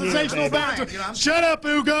to the sensational Batten twins. Shut up,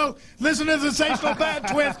 Ugo. Listen to the sensational Batten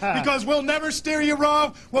twins, because we'll never steer you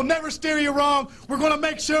wrong. We'll never steer you wrong. We're going to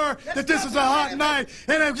make sure that this is a hot night,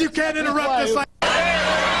 and if you can't interrupt us like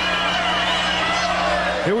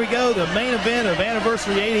Here we go, the main event of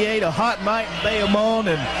Anniversary 88, a hot night in Bayamon,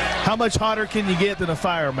 and how much hotter can you get than a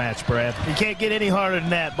fire match, Brad? You can't get any harder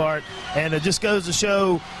than that, Bart. And it just goes to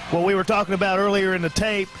show what we were talking about earlier in the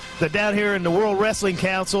tape, that down here in the World Wrestling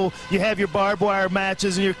Council, you have your barbed wire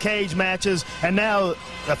matches and your cage matches, and now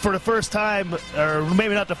for the first time, or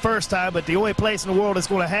maybe not the first time, but the only place in the world that's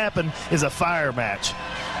going to happen is a fire match.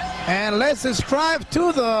 And let's describe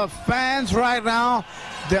to the fans right now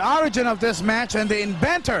the origin of this match and the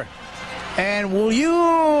inventor. And will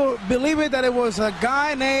you believe it that it was a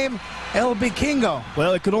guy named LB Kingo?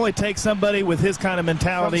 Well, it could only take somebody with his kind of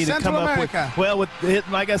mentality to come up with. Well, with it,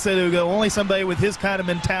 like I said, Ugo, only somebody with his kind of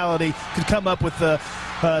mentality could come up with a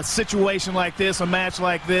situation like this, a match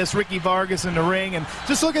like this. Ricky Vargas in the ring, and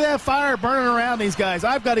just look at that fire burning around these guys.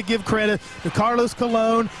 I've got to give credit to Carlos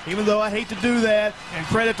Colon, even though I hate to do that, and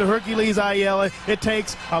credit to Hercules Ayala. It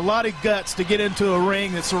takes a lot of guts to get into a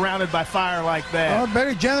ring that's surrounded by fire like that. Oh,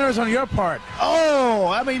 very generous on your part. Oh,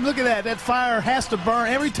 I mean, look at that. That fire has to burn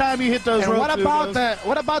every time you hit those ropes.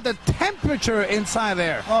 What about the temperature inside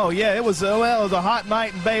there? Oh yeah, it was well, it was a hot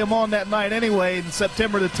night in Bayamon that night anyway, in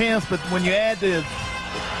September the 10th. But when you add the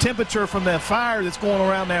temperature from that fire that's going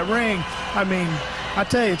around that ring, I mean, I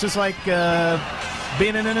tell you, it's just like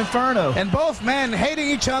being in an inferno. And both men hating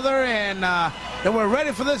each other, and they were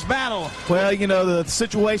ready for this battle. Well, you know, the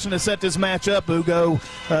situation that set this match up, Ugo,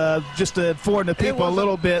 just to inform the people a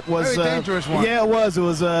little bit, was very dangerous one. Yeah, it was. It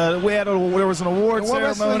was. There was an award ceremony. World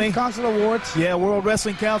Wrestling Council Awards. Yeah, World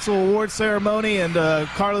Wrestling Council Award ceremony, and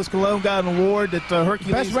Carlos Colon got an award that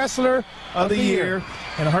Hercules Best Wrestler of the Year.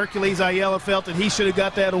 And Hercules Ayala felt that he should have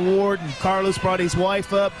got that award, and Carlos brought his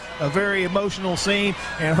wife up, a very emotional scene,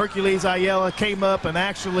 and Hercules Ayala came up and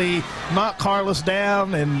actually knocked Carlos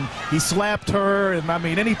down, and he slapped her. And I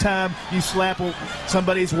mean, anytime you slap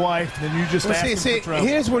somebody's wife, then you just ask them for trouble.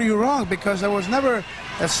 Here's where you're wrong, because there was never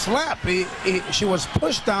a slap. She was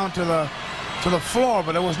pushed down to the floor,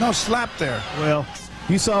 but there was no slap there. Well,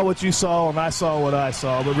 you saw what you saw, and I saw what I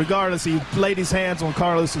saw. But regardless, he laid his hands on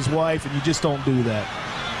Carlos's wife, and you just don't do that.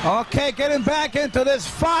 Okay, getting back into this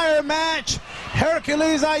fire match,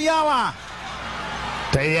 Hercules Ayala.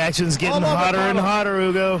 The action's getting hotter and hotter,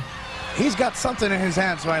 Ugo. He's got something in his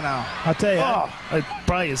hands right now. I'll tell you,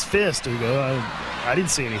 probably his fist, Ugo. I didn't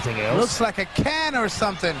see anything else. Looks like a can or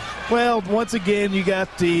something. Well, once again, you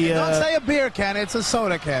got the... Don't say a beer can, it's a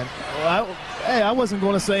soda can. Well, hey, I wasn't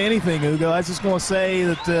going to say anything, Ugo. I was just going to say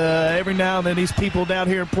that every now and then these people down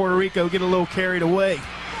here in Puerto Rico get a little carried away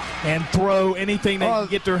and throw anything they can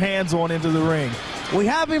get their hands on into the ring. We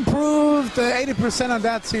have improved 80% on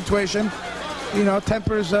that situation. You know,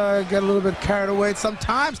 tempers get a little bit carried away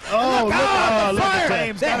sometimes. Oh, look at the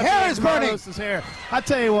flames. The hair is burning. Hair. I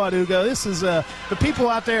tell you what, Ugo, this is the people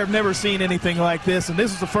out there have never seen anything like this, and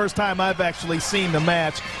this is the first time I've actually seen the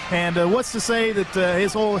match. And what's to say that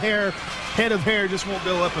his whole head of hair just won't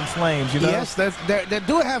go up in flames, you know? Yes, they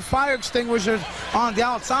do have fire extinguishers on the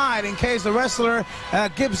outside in case the wrestler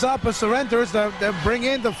gives up or surrenders. They bring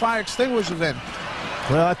in the fire extinguishers in.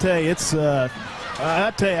 Well, I tell you, it's...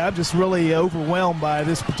 I'm just really overwhelmed by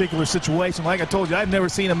this particular situation. Like I told you, I've never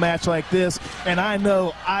seen a match like this, and I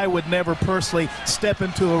know I would never personally step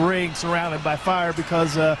into a ring surrounded by fire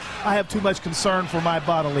because I have too much concern for my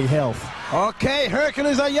bodily health. Okay,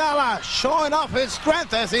 Hercules Ayala showing off his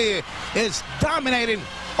strength as he is dominating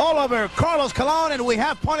all over Carlos Colon, and we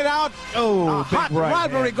have pointed out a hot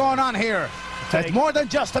rivalry going on here. It's more than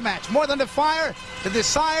just a match, more than the fire, the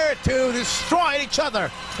desire to destroy each other.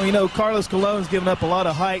 Well, you know, Carlos Colon's given up a lot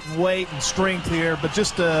of height and weight and strength here, but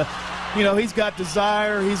just, you know, he's got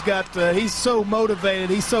desire. He's so motivated.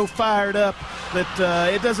 He's so fired up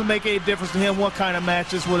that it doesn't make any difference to him what kind of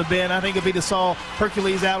match this would have been. I think if he'd have saw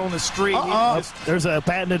Hercules out on the street. There's a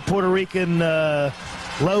patented Puerto Rican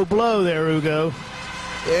low blow there, Ugo.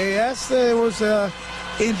 Yes, it was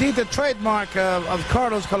indeed the trademark of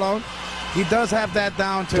Carlos Colon. He does have that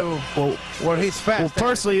down to where he's fast. Well,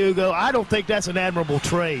 firstly, Ugo, I don't think that's an admirable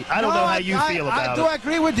trait. I don't know how you feel about it. I do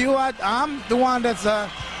agree with you. I'm the one that's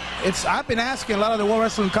I've been asking a lot of the World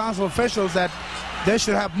Wrestling Council officials that they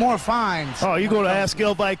should have more fines. Oh, you're going to ask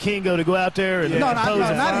El Vikingo to go out there and impose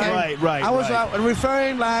a fine? Right. I was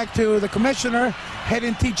referring to the commissioner,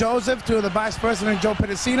 Hayden T. Joseph, to the vice president, Joe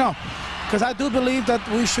Pedicino, because I do believe that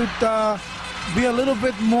we should be a little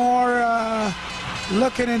bit more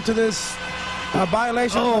looking into this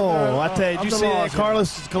violation. I tell you, did you see that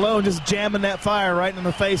Carlos Colon just jamming that fire right in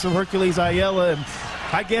the face of Hercules Ayala? And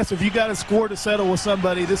I guess if you got a score to settle with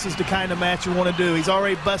somebody, this is the kind of match you want to do. He's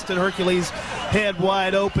already busted Hercules' head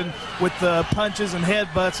wide open with punches and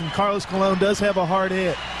headbutts, and Carlos Colon does have a hard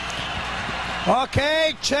hit.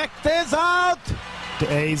 Okay, check this out.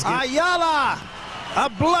 Ayala, a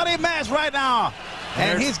bloody mess right now.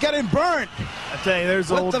 And he's getting burnt. I tell you,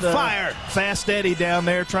 there's old fire. Fast Eddie down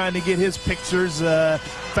there trying to get his pictures.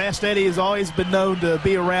 Fast Eddie has always been known to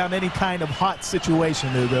be around any kind of hot situation,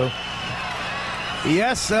 Hugo.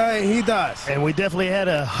 Yes, he does. And we definitely had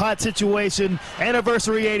a hot situation.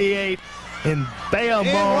 Anniversary 88 in Bayamon.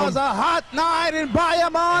 It was a hot night in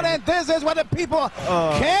Bayamon, and this is what the people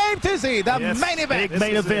came to see, the main event. Big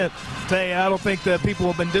main event. Tell you, I don't think that people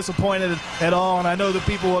have been disappointed at all, and I know the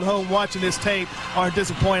people at home watching this tape aren't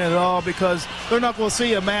disappointed at all because they're not going to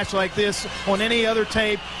see a match like this on any other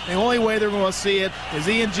tape. The only way they're going to see it is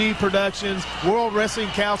E&G Productions, World Wrestling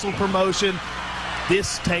Council promotion.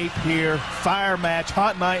 This tape here, fire match,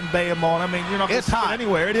 hot night in Bayamon. I mean, you're not going to see it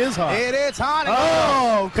anywhere. It is hot. It is hot.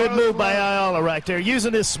 Oh, good move by Ayala right there,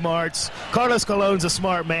 using his smarts. Carlos Colon's a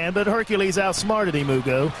smart man, but Hercules outsmarted him,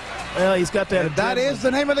 Hugo. Well, he's got that. That is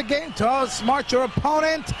the name of the game. To outsmart your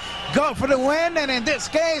opponent, go for the win, and in this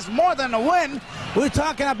case, more than a win, we're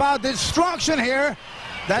talking about destruction here.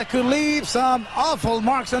 That could leave some awful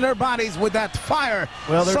marks on their bodies with that fire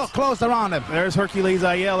so close around them. There's Hercules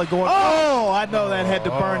Ayala going. Oh, I know that had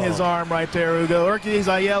to burn his arm right there, Hugo. Hercules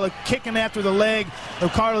Ayala kicking after the leg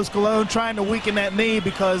of Carlos Colon, trying to weaken that knee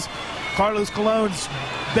because Carlos Colon's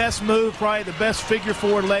best move, probably the best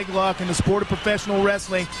figure-4 leg lock in the sport of professional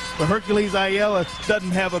wrestling. But Hercules Ayala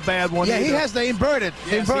doesn't have a bad one. Yeah, either. he has the inverted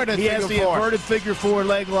He has the inverted figure-4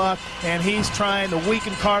 leg lock, and he's trying to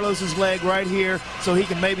weaken Carlos's leg right here so he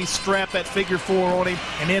can maybe strap that figure-4 on him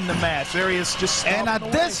and end the match. There he is, just and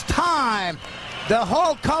at this time, the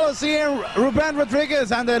whole Coliseum, Ruben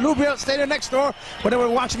Rodriguez, and the Lubriel Stadium next door, where they were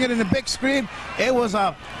watching it in the big screen, it was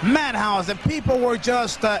a madhouse. The people were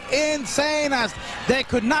just insane as they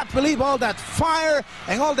could not believe all that fire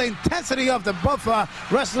and all the intensity of the both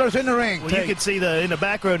wrestlers in the ring. Well, you can see in the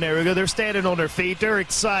background there, Hugo, they're standing on their feet. They're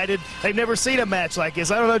excited. They've never seen a match like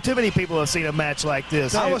this. I don't know too many people have seen a match like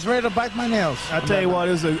this. I was ready to bite my nails. I tell you what,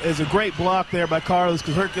 it was a great block there by Carlos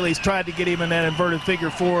because Hercules tried to get him in that inverted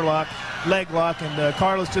figure-4 leg lock, and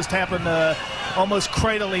Carlos just happened to almost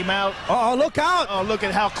cradle him out. Oh, look out! Oh, look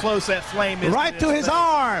at how close that flame is. Right to his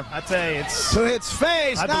arm. I tell you, it's to its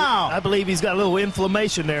face now. I believe he's got a little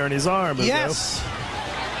inflammation there in his arm. Yes.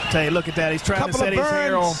 I tell you, look at that. He's trying to set his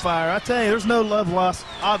hair on fire. I tell you, there's no love lost,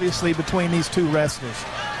 obviously, between these two wrestlers.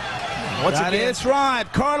 That is right.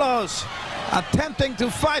 Carlos attempting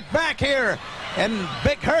to fight back here. And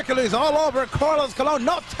big Hercules all over Carlos Colon.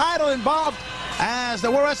 No title involved, as the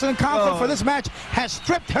World Wrestling Council for this match has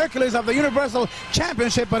stripped Hercules of the Universal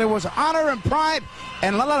Championship, but it was honor and pride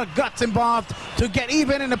and a lot of guts involved to get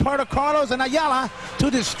even in the part of Carlos and Ayala to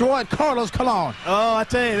destroy Carlos Colon. Oh, I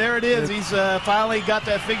tell you, there it is. He's finally got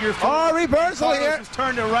that figure. Oh, reversal Carlos here. Has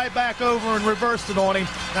turned it right back over and reversed it on him.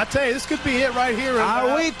 I tell you, this could be it right here.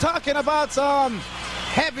 Are we talking about some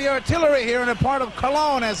heavy artillery here in the part of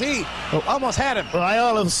Colon as he almost had him? Well,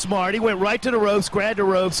 Ayala was smart. He went right to the ropes, grabbed the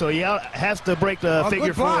ropes, so he has to break the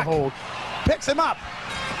figure-4 hold. Picks him up.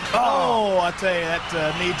 Oh, I tell you,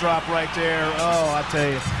 that knee drop right there. Oh, I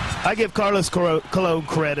tell you. I give Carlos Colon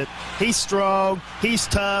credit. He's strong. He's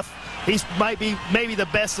tough. He's maybe the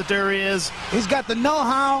best that there is. He's got the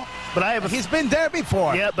know-how. But he's been there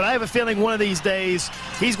before. Yeah, but I have a feeling one of these days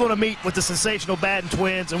he's going to meet with the sensational Batten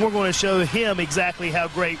twins, and we're going to show him exactly how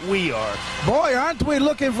great we are. Boy, aren't we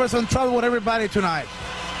looking for some trouble with everybody tonight?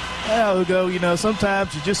 Well, Hugo, you know,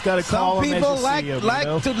 sometimes you just got to call them as you see them. Some people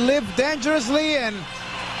like to live dangerously, and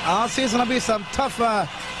I'll see it's going to be some tough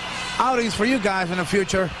outings for you guys in the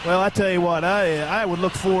future. Well, I tell you what, I would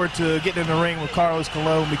look forward to getting in the ring with Carlos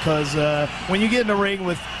Colon because when you get in the ring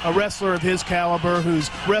with a wrestler of his caliber who's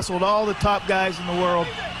wrestled all the top guys in the world.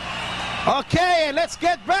 Okay, and let's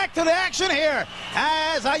get back to the action here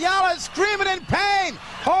as Ayala is screaming in pain,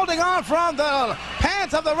 holding on from the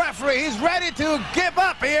hands of the referee. He's ready to give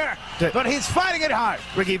up here, but he's fighting it hard.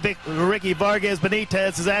 Ricky Vargas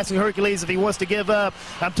Benitez is asking Hercules if he wants to give up.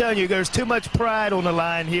 I'm telling you, there's too much pride on the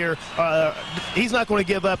line here. He's not going to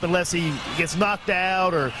give up unless he gets knocked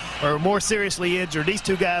out or more seriously injured. These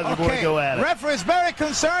two guys are going to go at it. Referee is very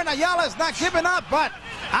concerned. Ayala's not giving up, but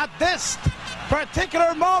at this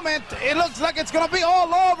particular moment, it looks like it's going to be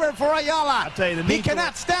all over for Ayala. I tell you, he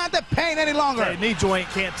cannot stand the pain any longer. The knee joint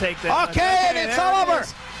can't take that. Okay, and it's all over.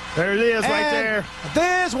 There it is, right there.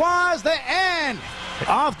 This was the end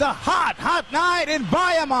of the hot night in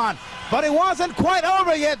Bayamon. But it wasn't quite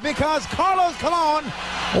over yet because Carlos Colon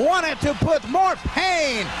wanted to put more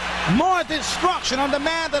pain, more destruction on the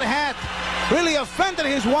man that had really offended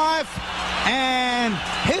his wife and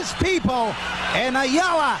his people. And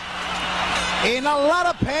Ayala, in a lot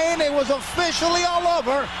of pain, it was officially all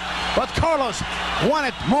over. but Carlos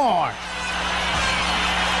wanted more.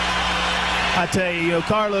 I tell you,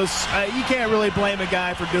 Carlos, you can't really blame a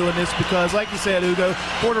guy for doing this because, like you said, Hugo,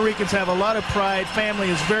 Puerto Ricans have a lot of pride. Family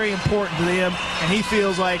is very important to them, and he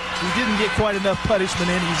feels like he didn't get quite enough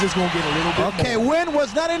punishment in. He's just going to get a little bit Okay, more. win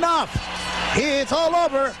was not enough. It's all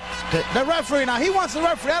over. The referee now, he wants the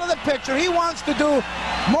referee out of the picture. He wants to do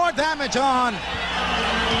more damage on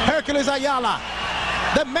Hercules Ayala.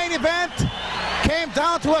 The main event came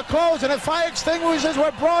down to a close, and the fire extinguishers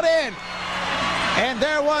were brought in. And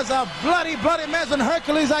there was a bloody mess on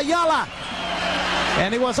Hercules Ayala.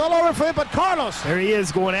 And it was all over for him, but Carlos. There he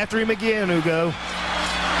is going after him again, Hugo.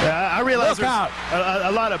 I realize there's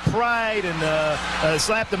a lot of pride and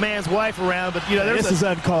slap the man's wife around, but, you know, this is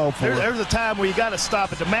uncalled for. There's a time where you got to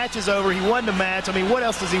stop it. The match is over. He won the match. I mean, what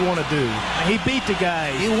else does he want to do? He beat the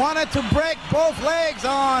guy. He wanted to break both legs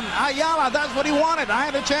on Ayala. That's what he wanted. I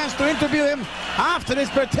had a chance to interview him after this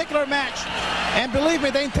particular match. And believe me,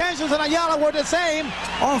 the intentions on Ayala were the same.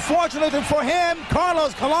 Unfortunately for him,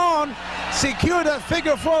 Carlos Colon secured a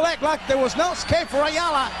figure four leg lock. There was no escape for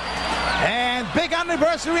Ayala. And big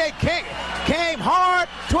anniversary came hard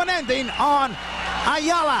to an ending on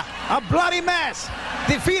Ayala. A bloody mess,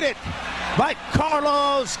 defeated by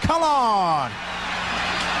Carlos Colon.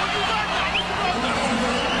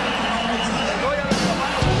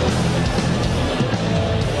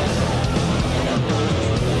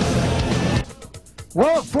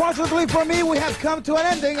 Well, fortunately for me, we have come to an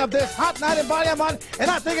ending of this hot night in Bayamon, and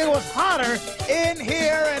I think it was hotter in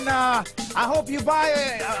here, and I hope you buy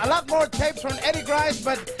a lot more tapes from Eddie Grice,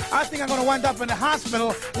 but I think I'm going to wind up in the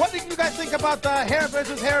hospital. What did you guys think about the hair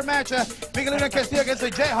versus hair match, Miguelito and Castillo against the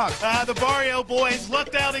Jayhawks? The Barrio boys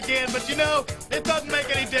lucked out again, but you know, it doesn't make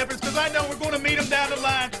any difference because I know we're going to meet them down the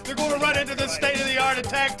line. They're going to run into the state-of-the-art of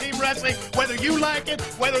tag team wrestling, whether you like it,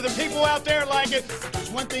 whether the people out there like it. There's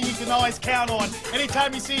one thing you can always count on.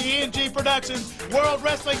 Anytime you see E&G Productions, World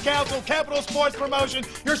Wrestling Council, Capital Sports Promotion,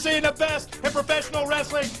 you're seeing the best in professional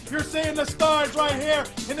wrestling. You're seeing the stars right here.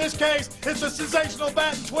 In this case, it's the sensational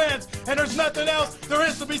Batten twins, and there's nothing else there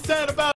is to be said about